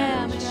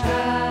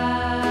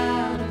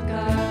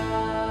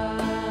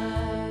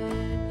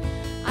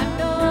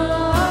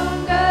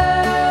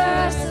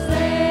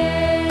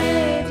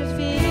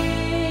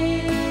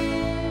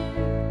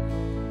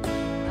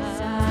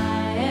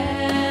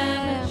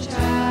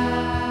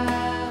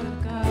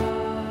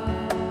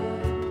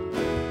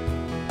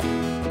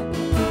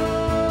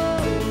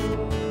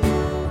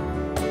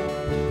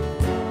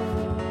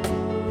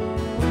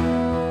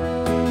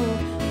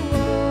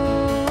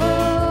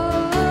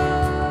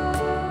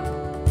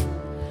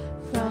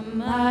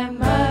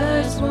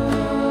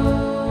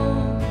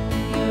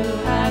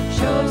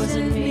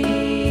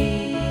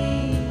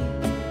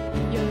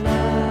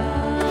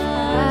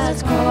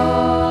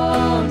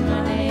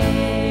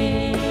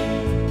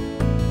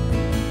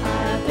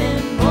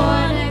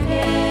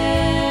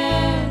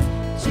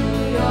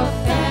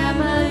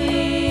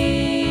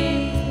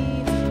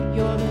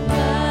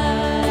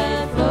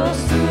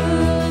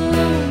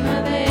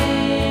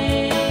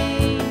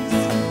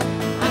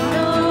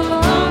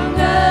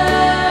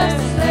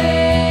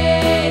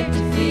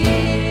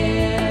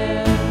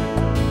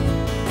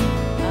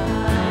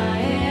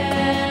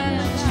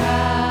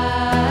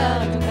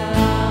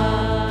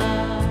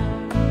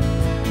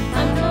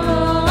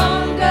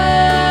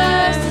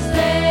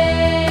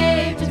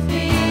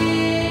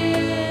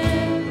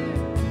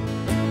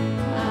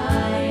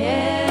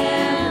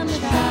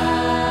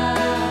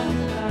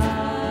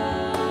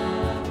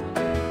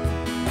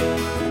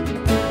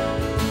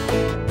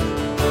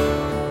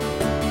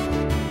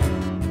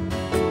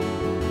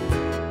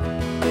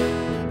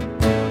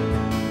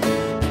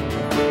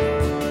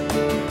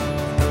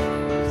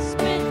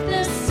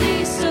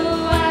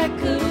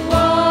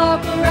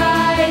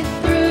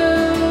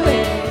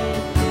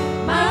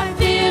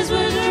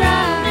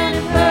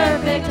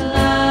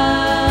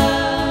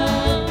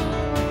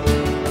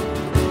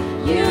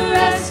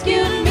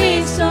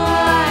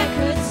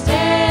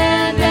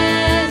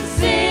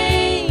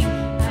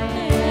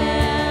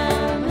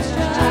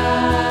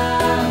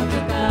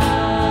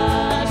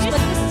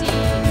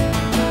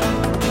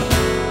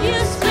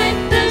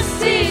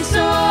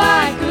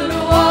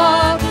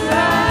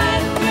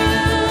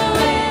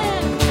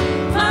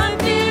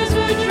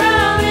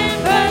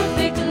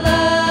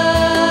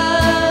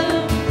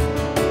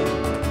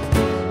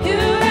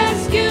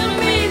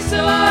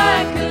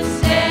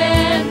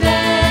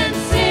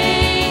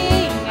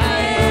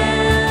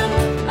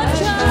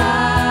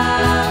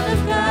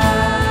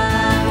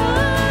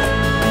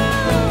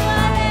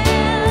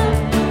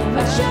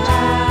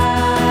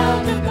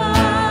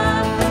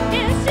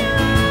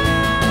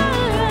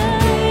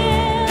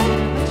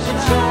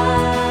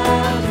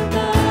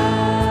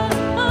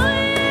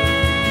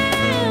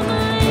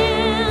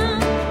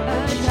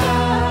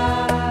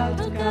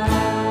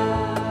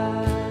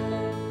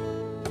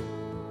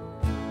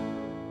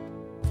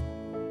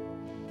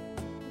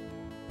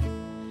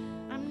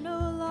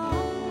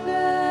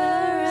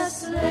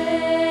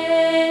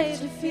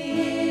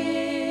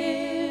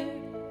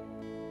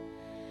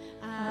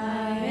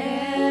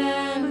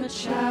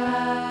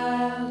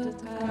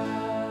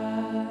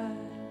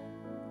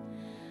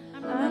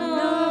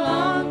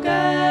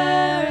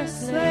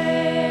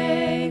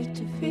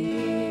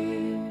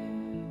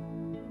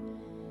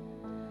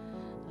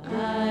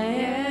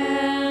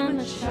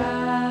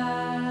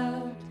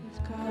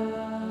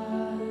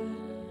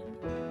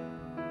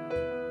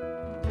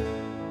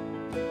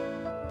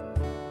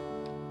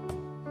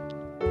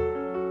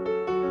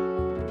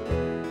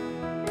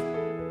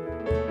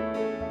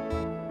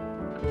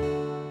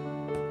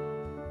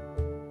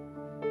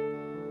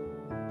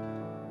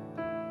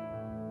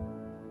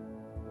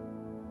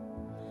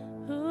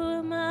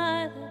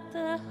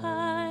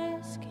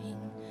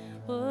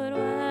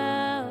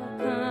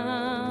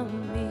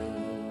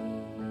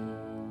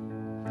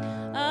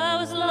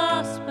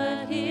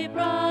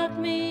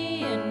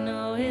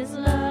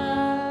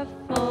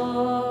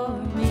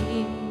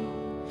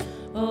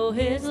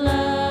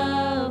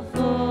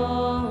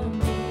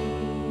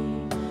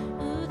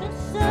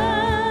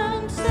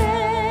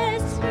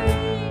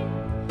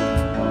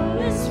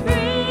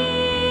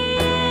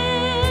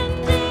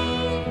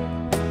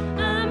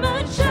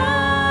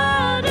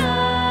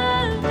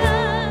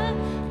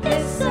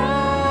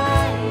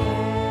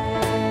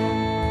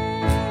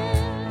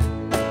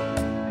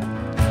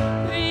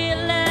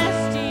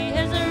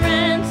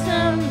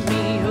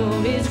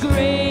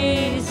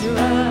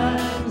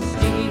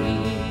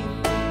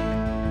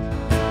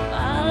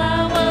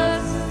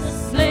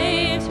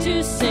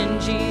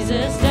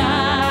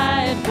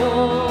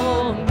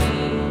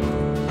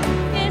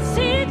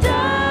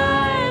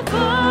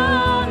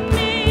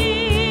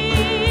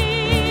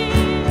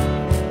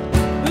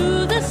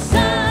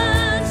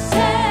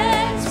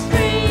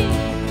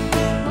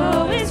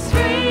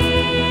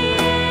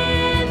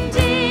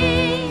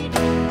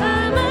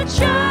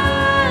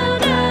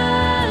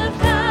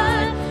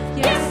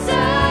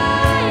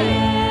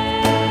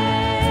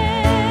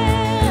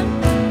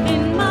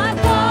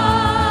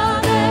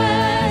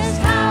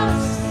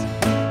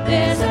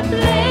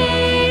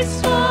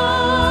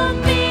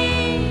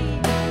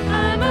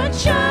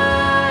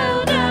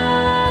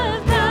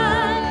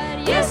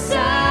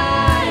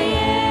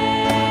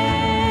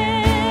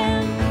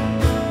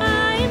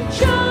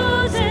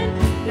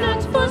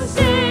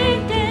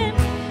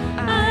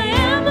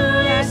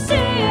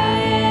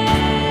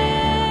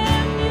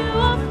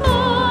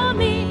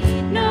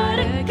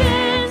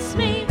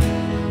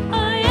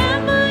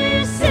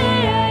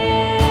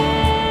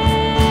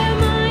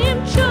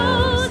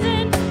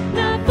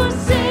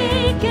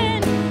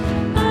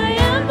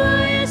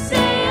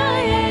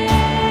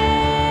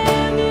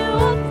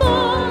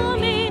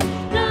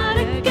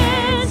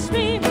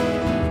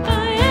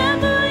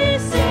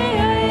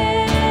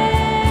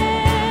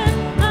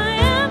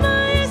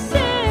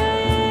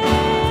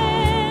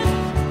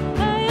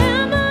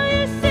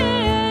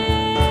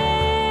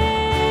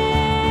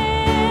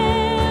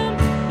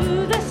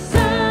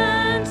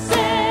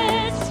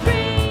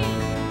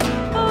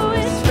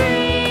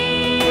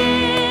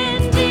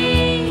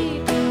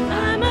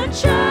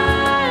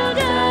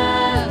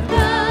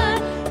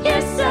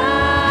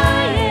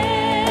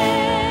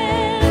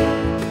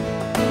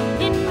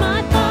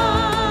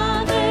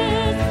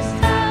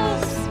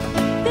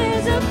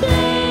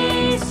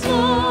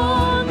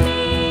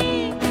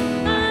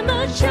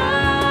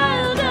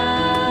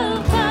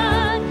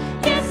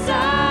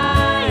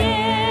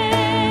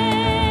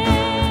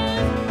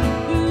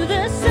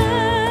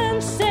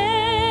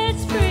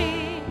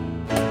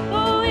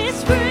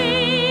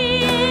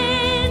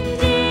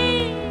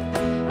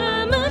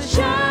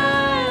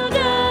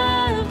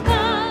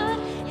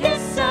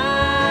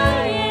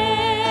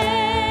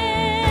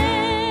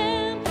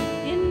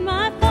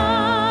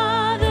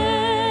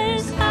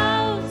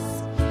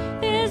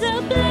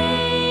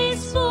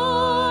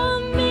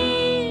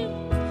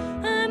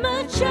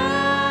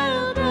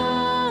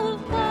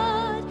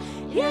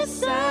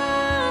yes,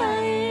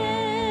 I am.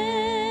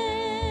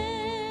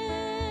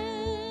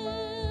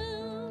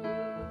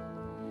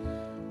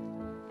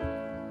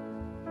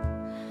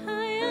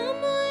 I am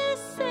who you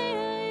say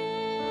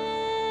I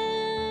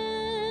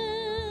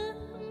am.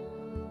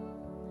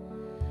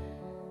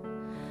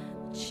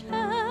 Child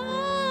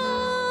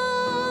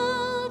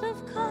of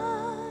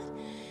God,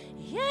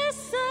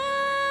 yes,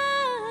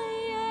 I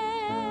am.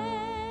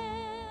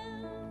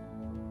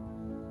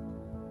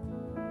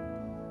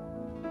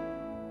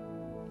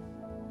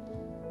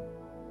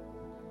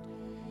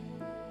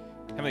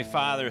 Heavenly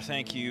Father,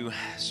 thank you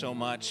so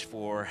much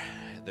for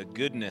the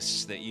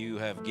goodness that you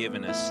have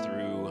given us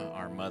through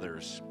our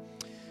mothers.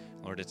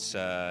 Lord, it's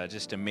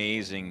just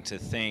amazing to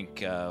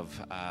think of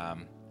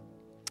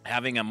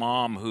having a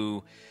mom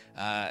who,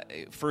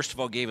 first of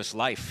all, gave us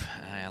life.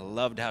 I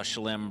loved how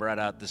Shalem brought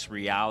out this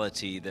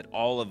reality that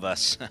all of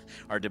us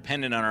are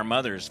dependent on our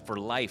mothers for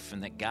life,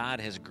 and that God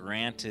has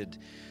granted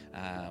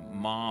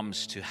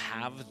moms to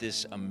have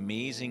this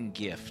amazing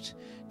gift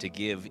to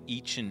give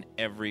each and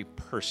every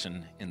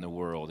person in the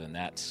world, and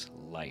that's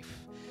life.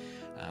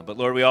 But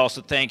Lord, we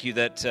also thank you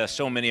that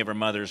so many of our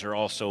mothers are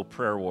also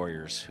prayer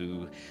warriors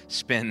who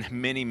spend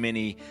many,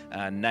 many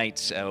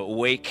nights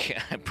awake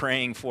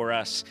praying for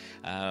us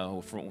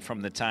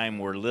from the time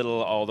we're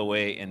little all the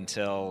way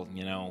until,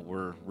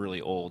 we're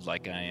really old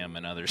like I am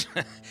and others.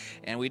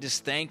 And we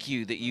just thank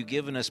you that you've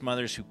given us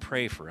mothers who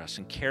pray for us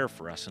and care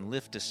for us and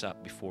lift us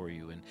up before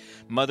you, and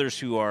mothers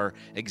who are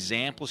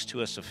examples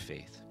to us of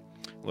faith.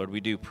 Lord,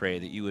 we do pray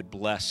that you would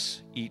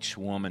bless each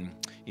woman,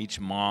 each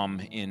mom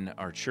in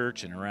our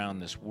church and around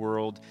this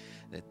world,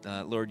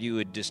 that, Lord, you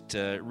would just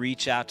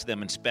reach out to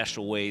them in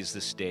special ways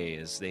this day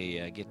as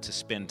they get to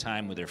spend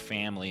time with their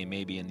family, and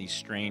maybe in these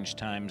strange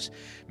times,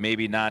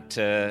 maybe not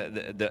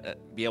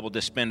be able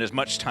to spend as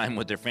much time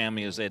with their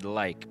family as they'd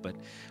like. But,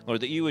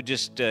 Lord, that you would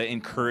just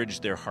encourage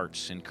their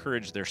hearts,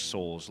 encourage their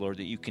souls. Lord,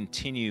 that you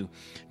continue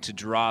to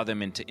draw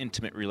them into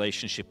intimate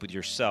relationship with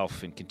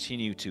yourself and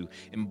continue to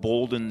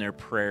embolden their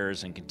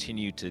prayers and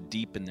continue to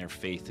deepen their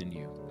faith in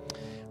you.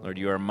 Lord,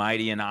 you are a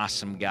mighty and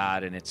awesome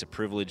God, and it's a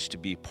privilege to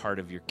be part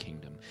of your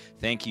kingdom.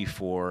 Thank you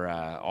for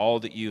all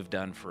that you've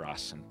done for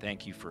us, and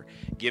thank you for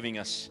giving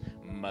us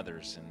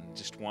mothers. And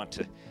just want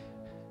to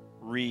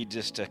read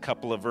just a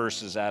couple of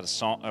verses out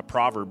of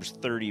Proverbs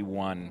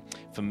 31,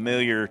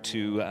 familiar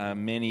to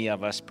many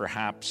of us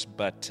perhaps,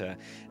 but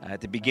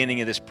at the beginning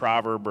of this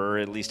proverb, or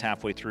at least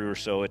halfway through or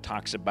so, it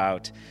talks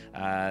about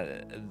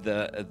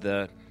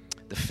the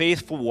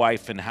faithful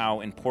wife and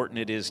how important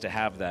it is to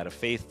have that, a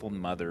faithful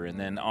mother. And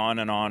then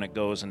on it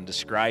goes in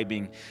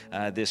describing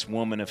this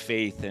woman of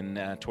faith.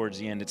 And towards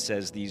the end it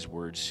says these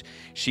words: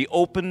 she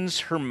opens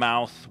her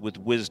mouth with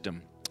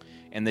wisdom,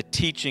 and the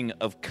teaching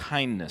of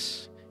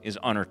kindness is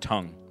on her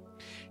tongue.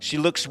 She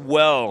looks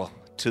well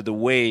to the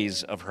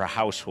ways of her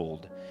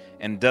household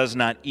and does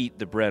not eat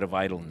the bread of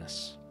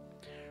idleness.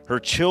 Her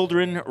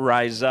children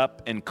rise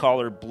up and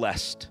call her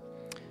blessed,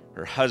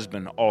 her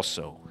husband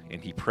also,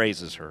 and he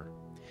praises her.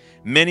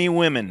 Many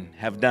women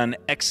have done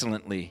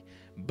excellently,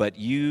 but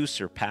you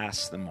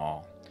surpass them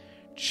all.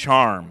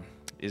 Charm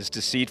is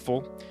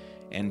deceitful,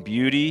 and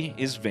beauty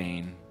is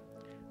vain,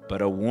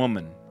 but a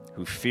woman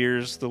who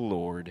fears the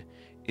Lord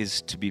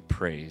is to be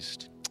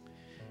praised.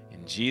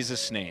 In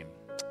Jesus' name,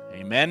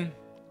 amen.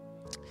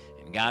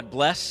 And God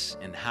bless,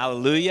 and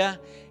hallelujah.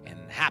 And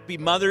happy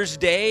Mother's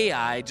Day.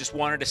 I just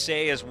wanted to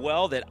say as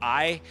well that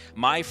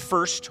my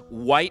first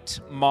white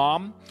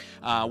mom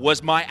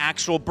was my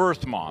actual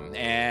birth mom,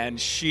 and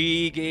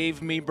she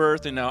gave me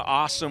birth, and an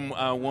awesome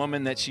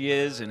woman that she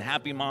is, and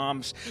happy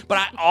moms. But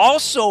I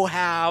also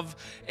have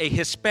a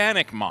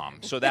Hispanic mom,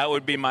 so that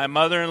would be my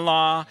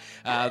mother-in-law,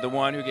 the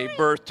one who gave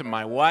birth to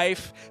my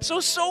wife.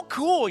 So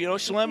cool,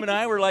 Shalem and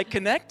I were like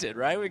connected,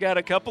 right? We got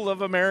a couple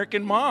of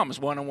American moms,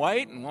 one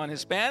white and one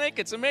Hispanic.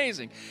 It's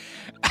amazing.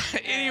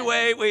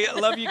 Anyway, we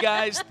love you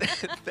guys.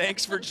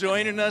 Thanks for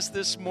joining us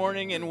this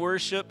morning in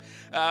worship.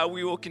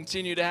 We will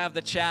continue to have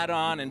the chat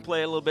on and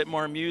play a little bit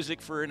more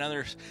music for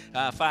another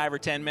 5 or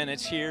 10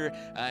 minutes here.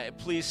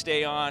 Please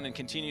stay on and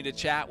continue to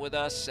chat with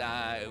us.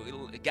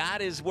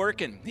 God is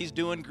working. He's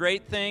doing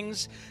great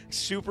things.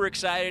 Super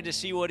excited to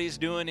see what he's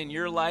doing in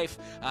your life.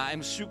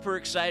 I'm super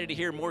excited to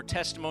hear more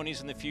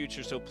testimonies in the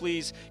future. So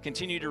please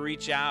continue to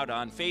reach out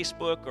on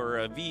Facebook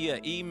or via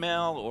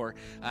email, or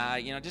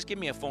just give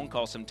me a phone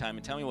call sometime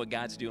and tell me what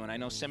God's doing. I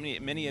know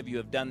many of you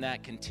have done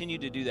that. Continue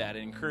to do that.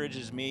 It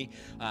encourages me.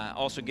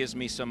 Also gives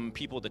me some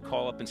people to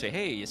call up and say,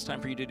 hey, it's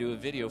time for you to do a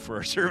video for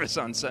our service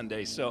on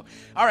Sunday. So,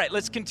 all right,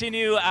 let's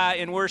continue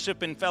in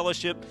worship and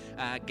fellowship.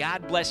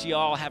 God bless you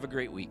all. Have a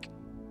great week.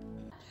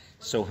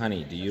 So,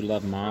 honey, do you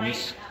love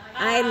moms?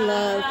 I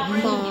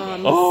love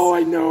moms. Oh,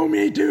 I know,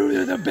 me too.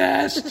 They're the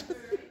best.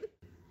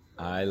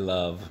 I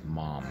love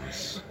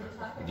moms.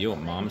 Do you know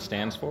what mom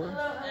stands for?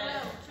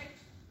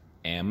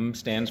 M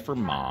stands for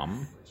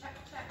mom.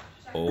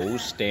 O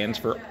stands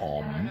for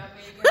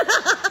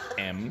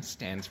M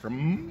stands for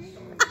M.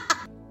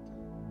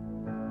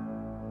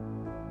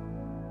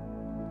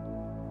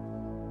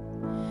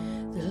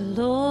 The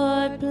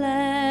Lord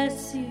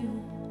bless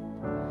you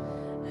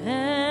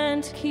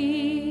and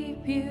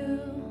keep you.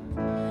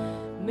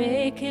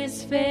 Make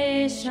his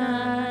face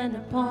shine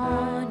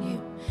upon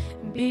you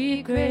and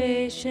be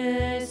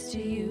gracious to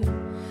you.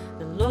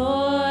 The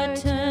Lord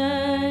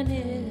turn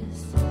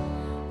his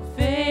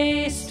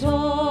face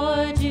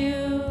toward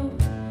you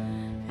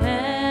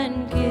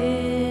and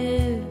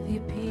give you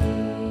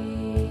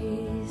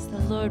peace. The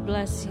Lord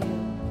bless you.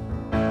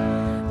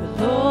 The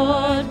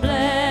Lord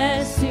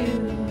bless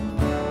you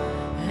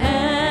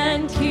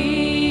and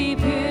keep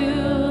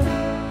you.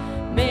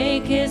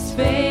 Make his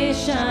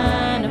face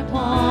shine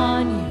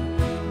upon you.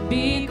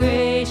 Be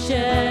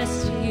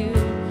gracious to you.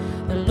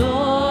 The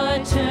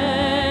Lord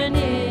turn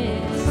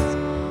his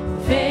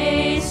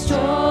face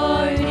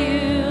toward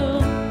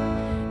you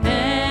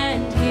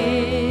and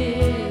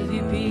give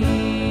you peace.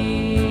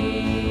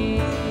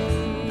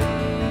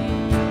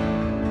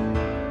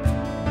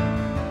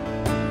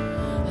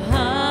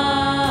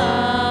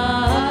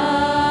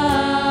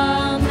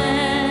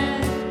 Amen.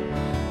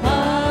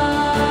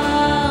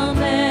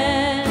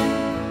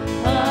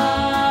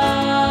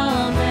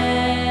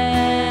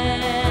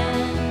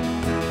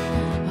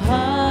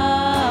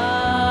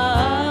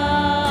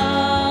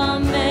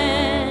 Amen.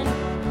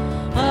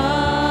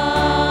 Amen.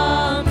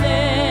 Amen.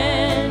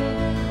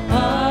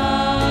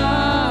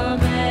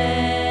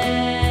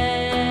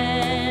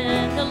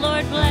 Amen. The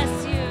Lord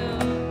bless you.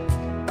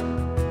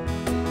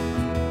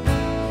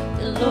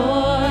 The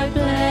Lord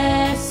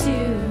bless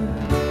you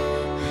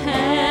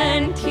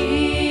and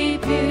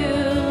keep you.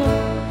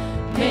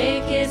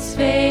 Make his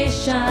face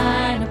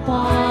shine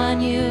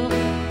upon you.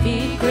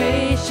 Be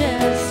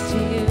gracious to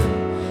you.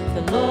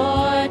 The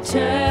Lord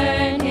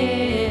turn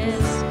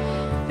his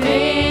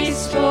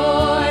face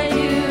toward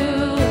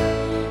you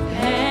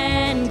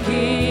and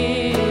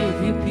give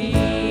you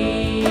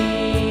peace.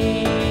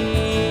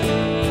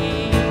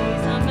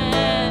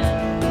 Amen.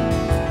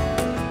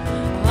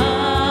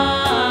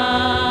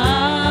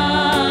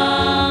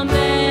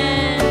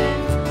 Amen.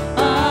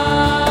 Amen.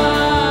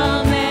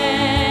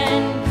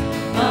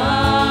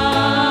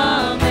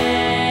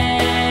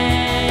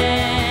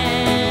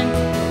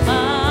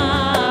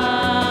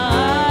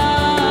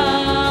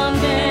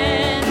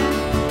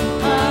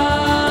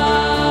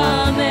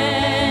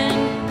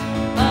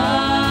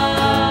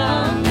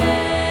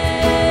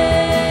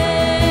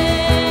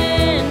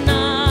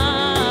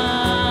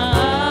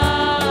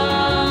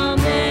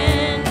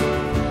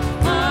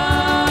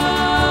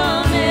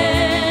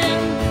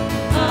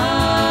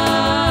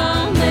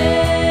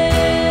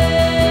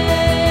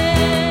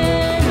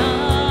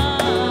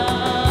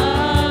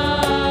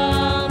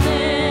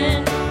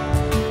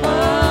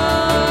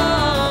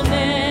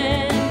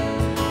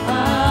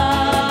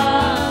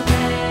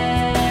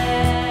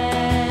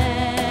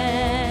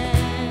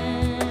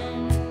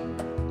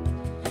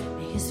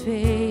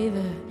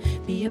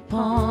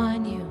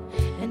 upon you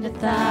and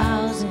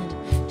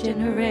 1,000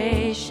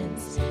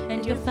 generations,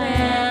 and your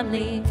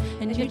family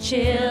and your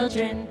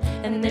children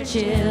and the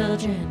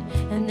children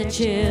and the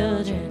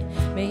children.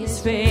 May his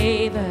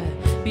favor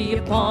be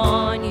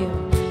upon you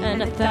and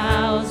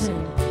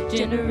 1,000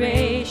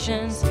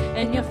 generations,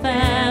 and your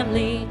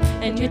family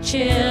and your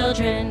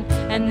children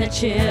and the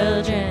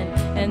children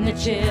and the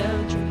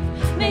children.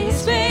 May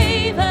his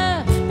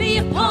favor be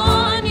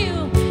upon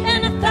you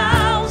and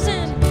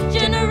 1,000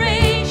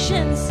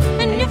 generations,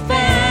 and your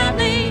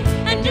family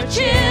and your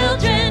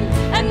children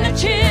and the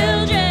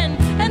children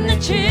and the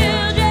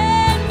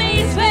children. May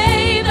his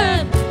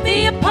favor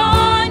be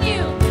upon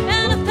you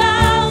and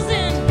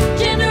 1,000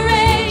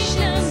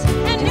 generations,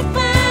 and your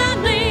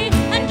family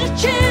and your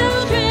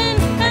children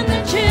and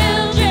the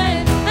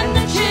children and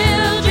the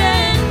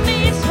children. May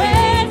his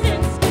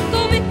presence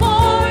go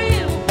before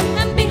you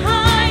and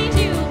behind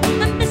you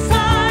and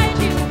beside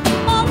you,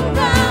 all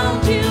around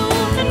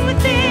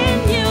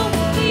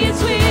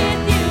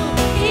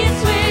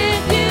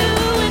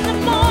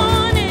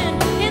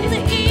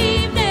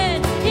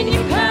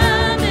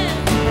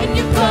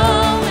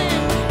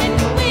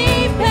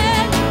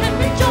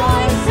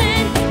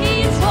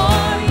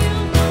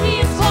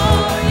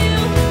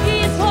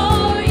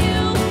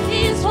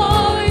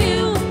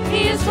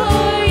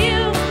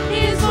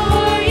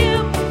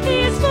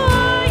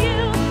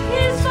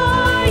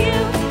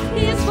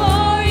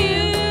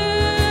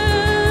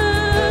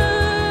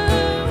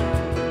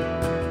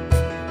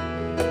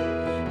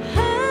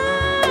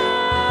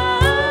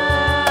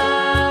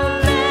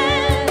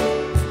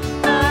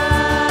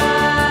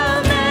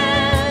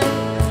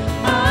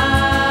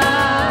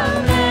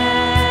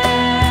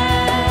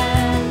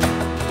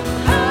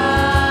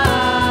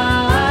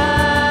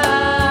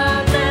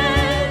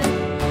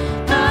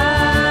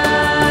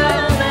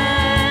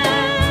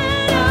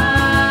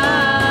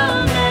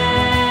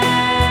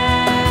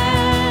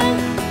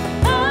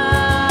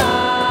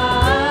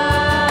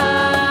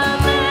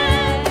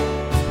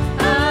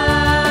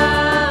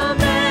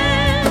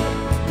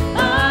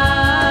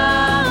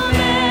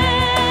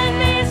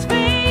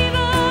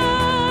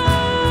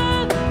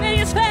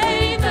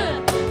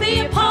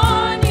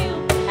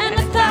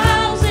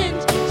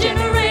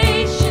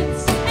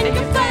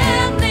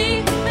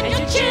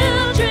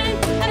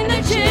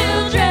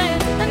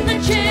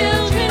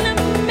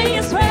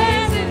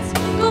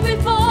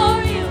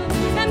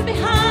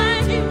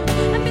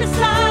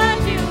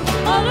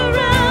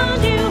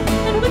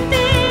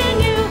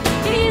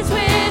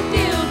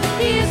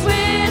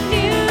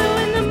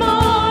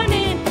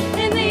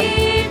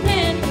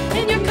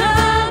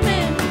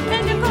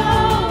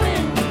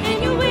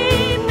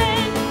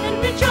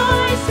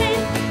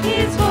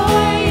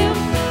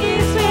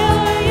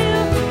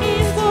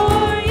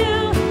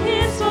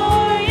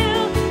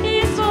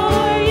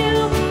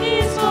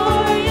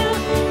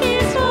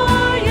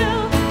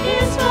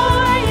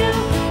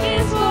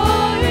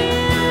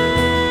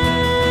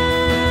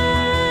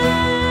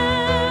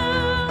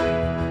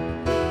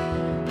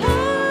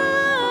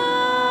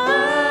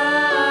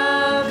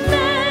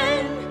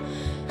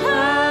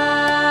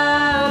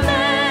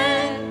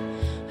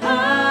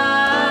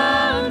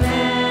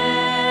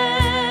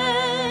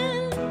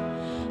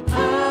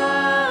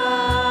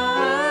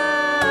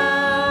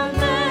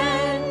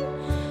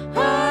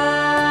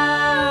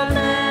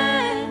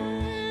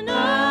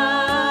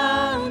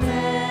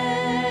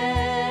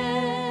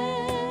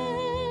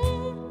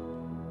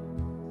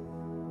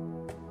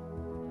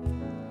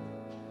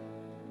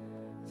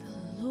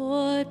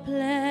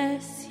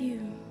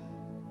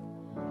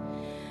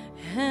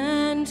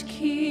and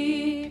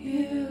keep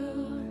you.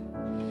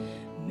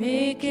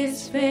 Make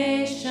his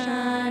face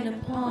shine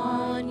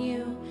upon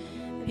you,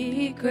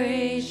 be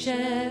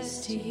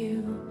gracious to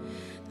you.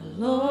 The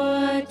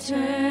Lord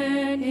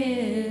turn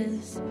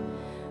his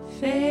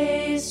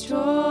face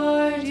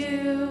toward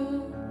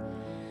you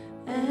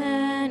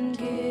and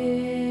give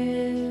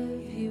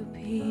you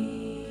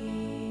peace.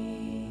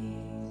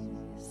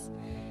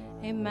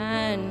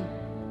 Amen.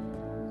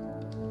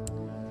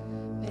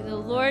 May the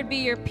Lord be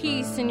your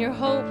peace and your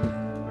hope.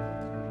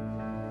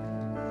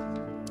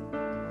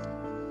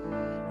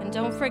 And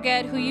don't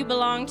forget who you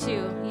belong to.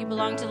 You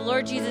belong to the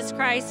Lord Jesus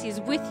Christ. He is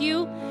with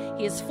you.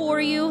 He is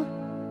for you.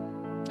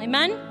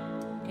 Amen?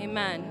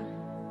 Amen.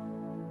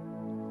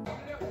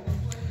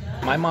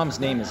 My mom's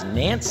name is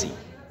Nancy.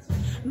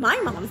 My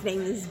mom's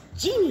name is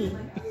Jeannie.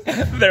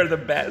 They're the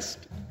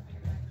best.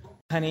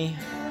 Honey,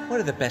 what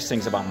are the best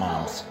things about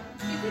moms?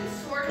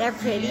 They're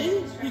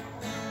pretty.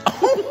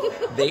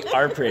 They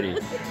are pretty.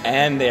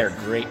 And they're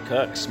great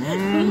cooks.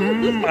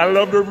 I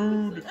love their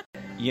food.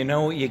 You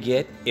know what you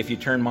get if you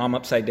turn mom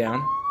upside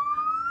down?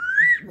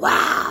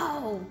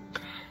 Wow!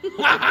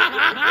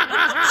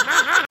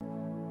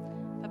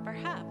 But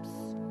perhaps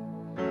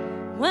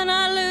when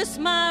I lose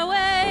my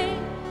way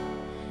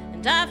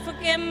and I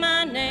forget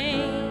my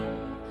name,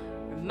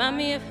 remind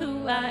me of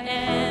who I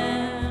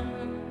am.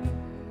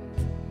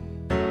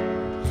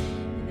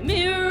 In the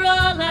mirror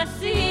all I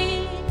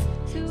see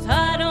is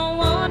I don't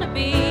want to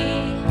be.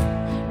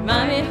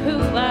 Remind me of who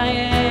I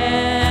am.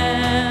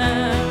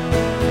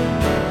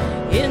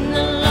 In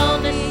the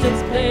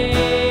loneliest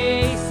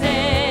places,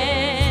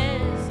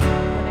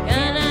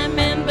 and I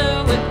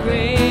remember what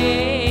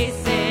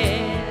grace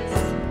is.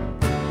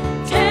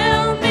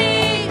 Tell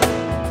me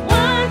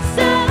once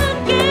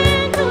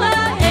again who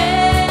I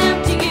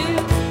am to you,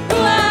 who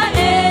I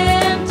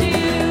am to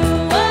you.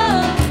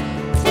 Oh,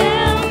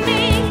 tell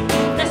me,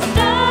 let's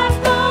start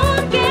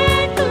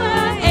forget who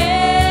I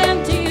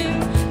am to you,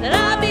 that I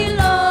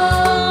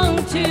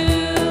belong to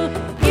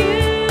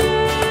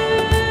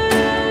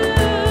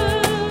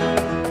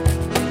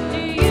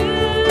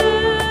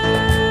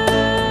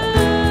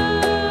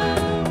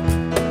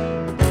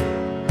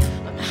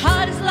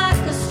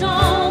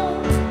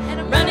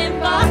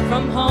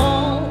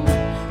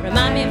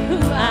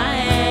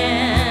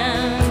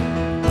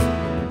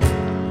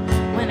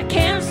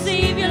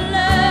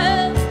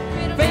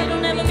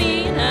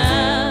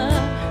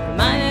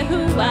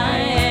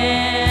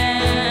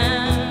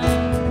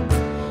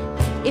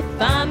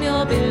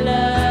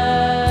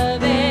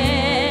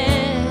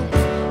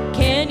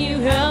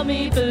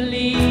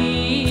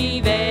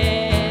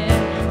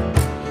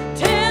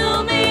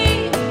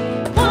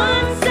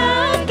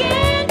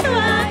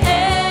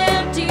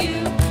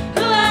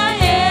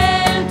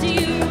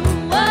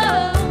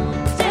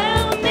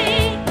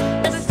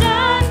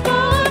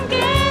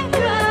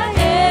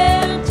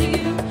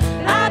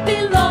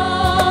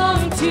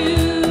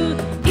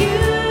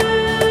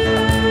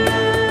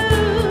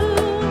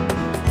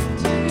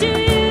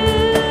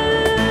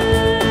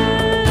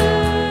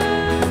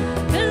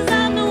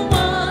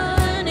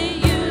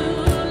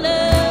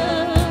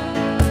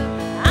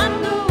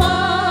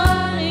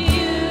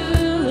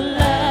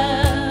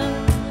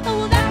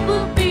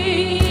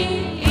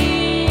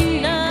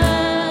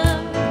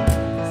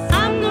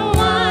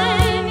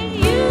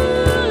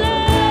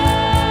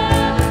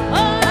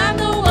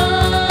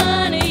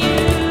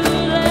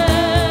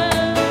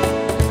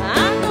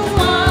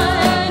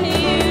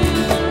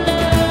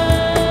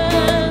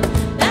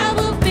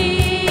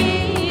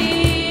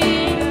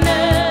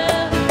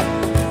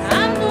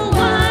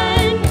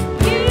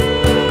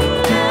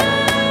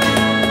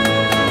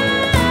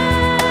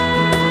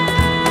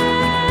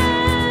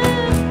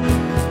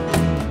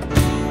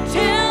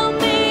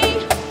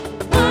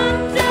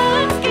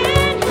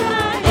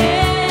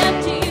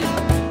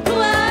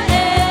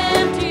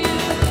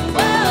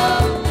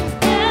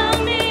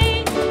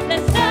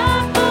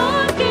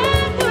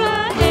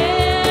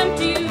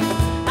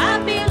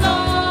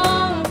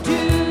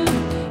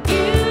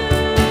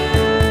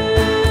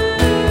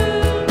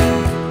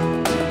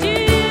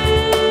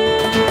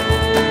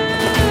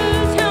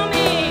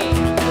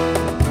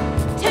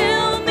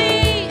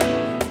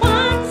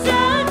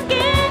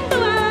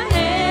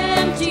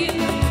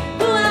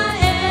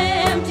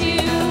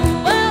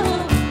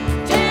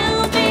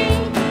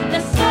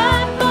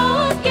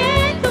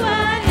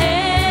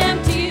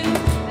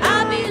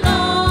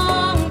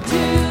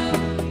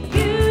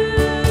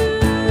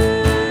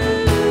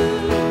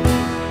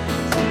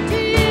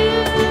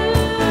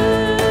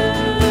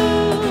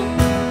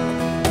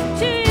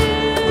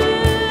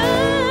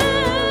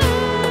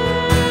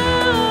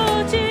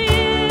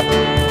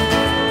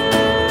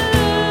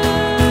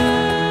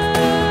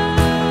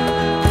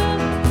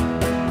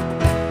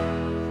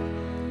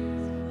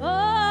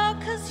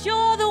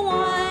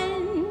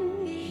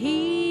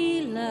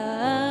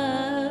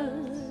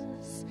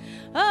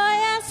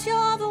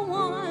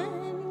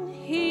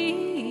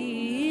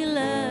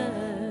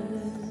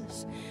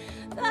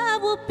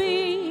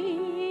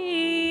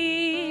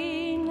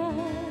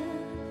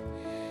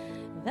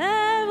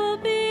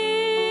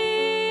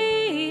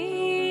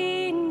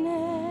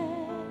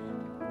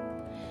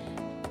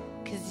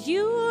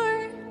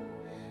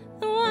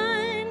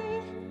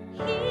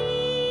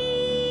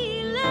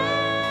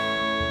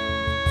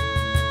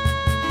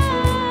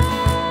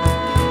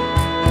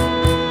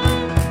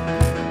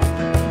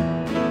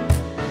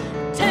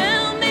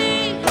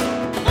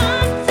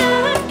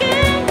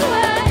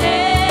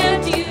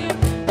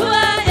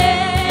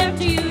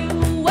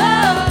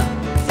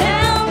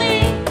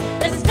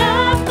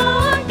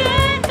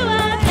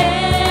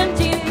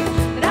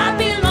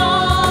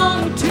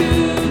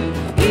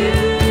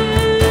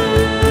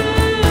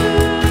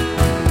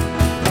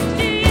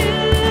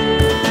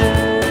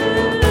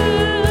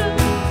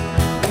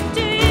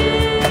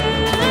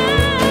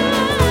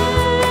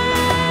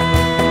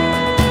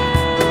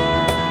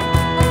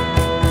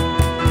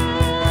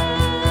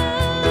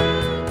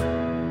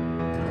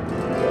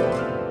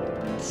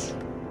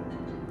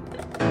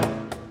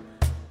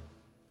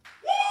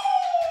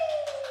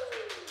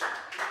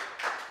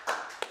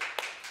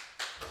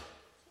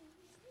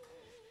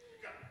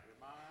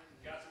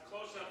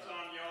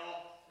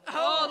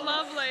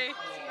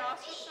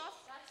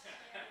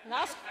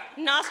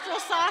Nostril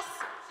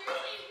sauce.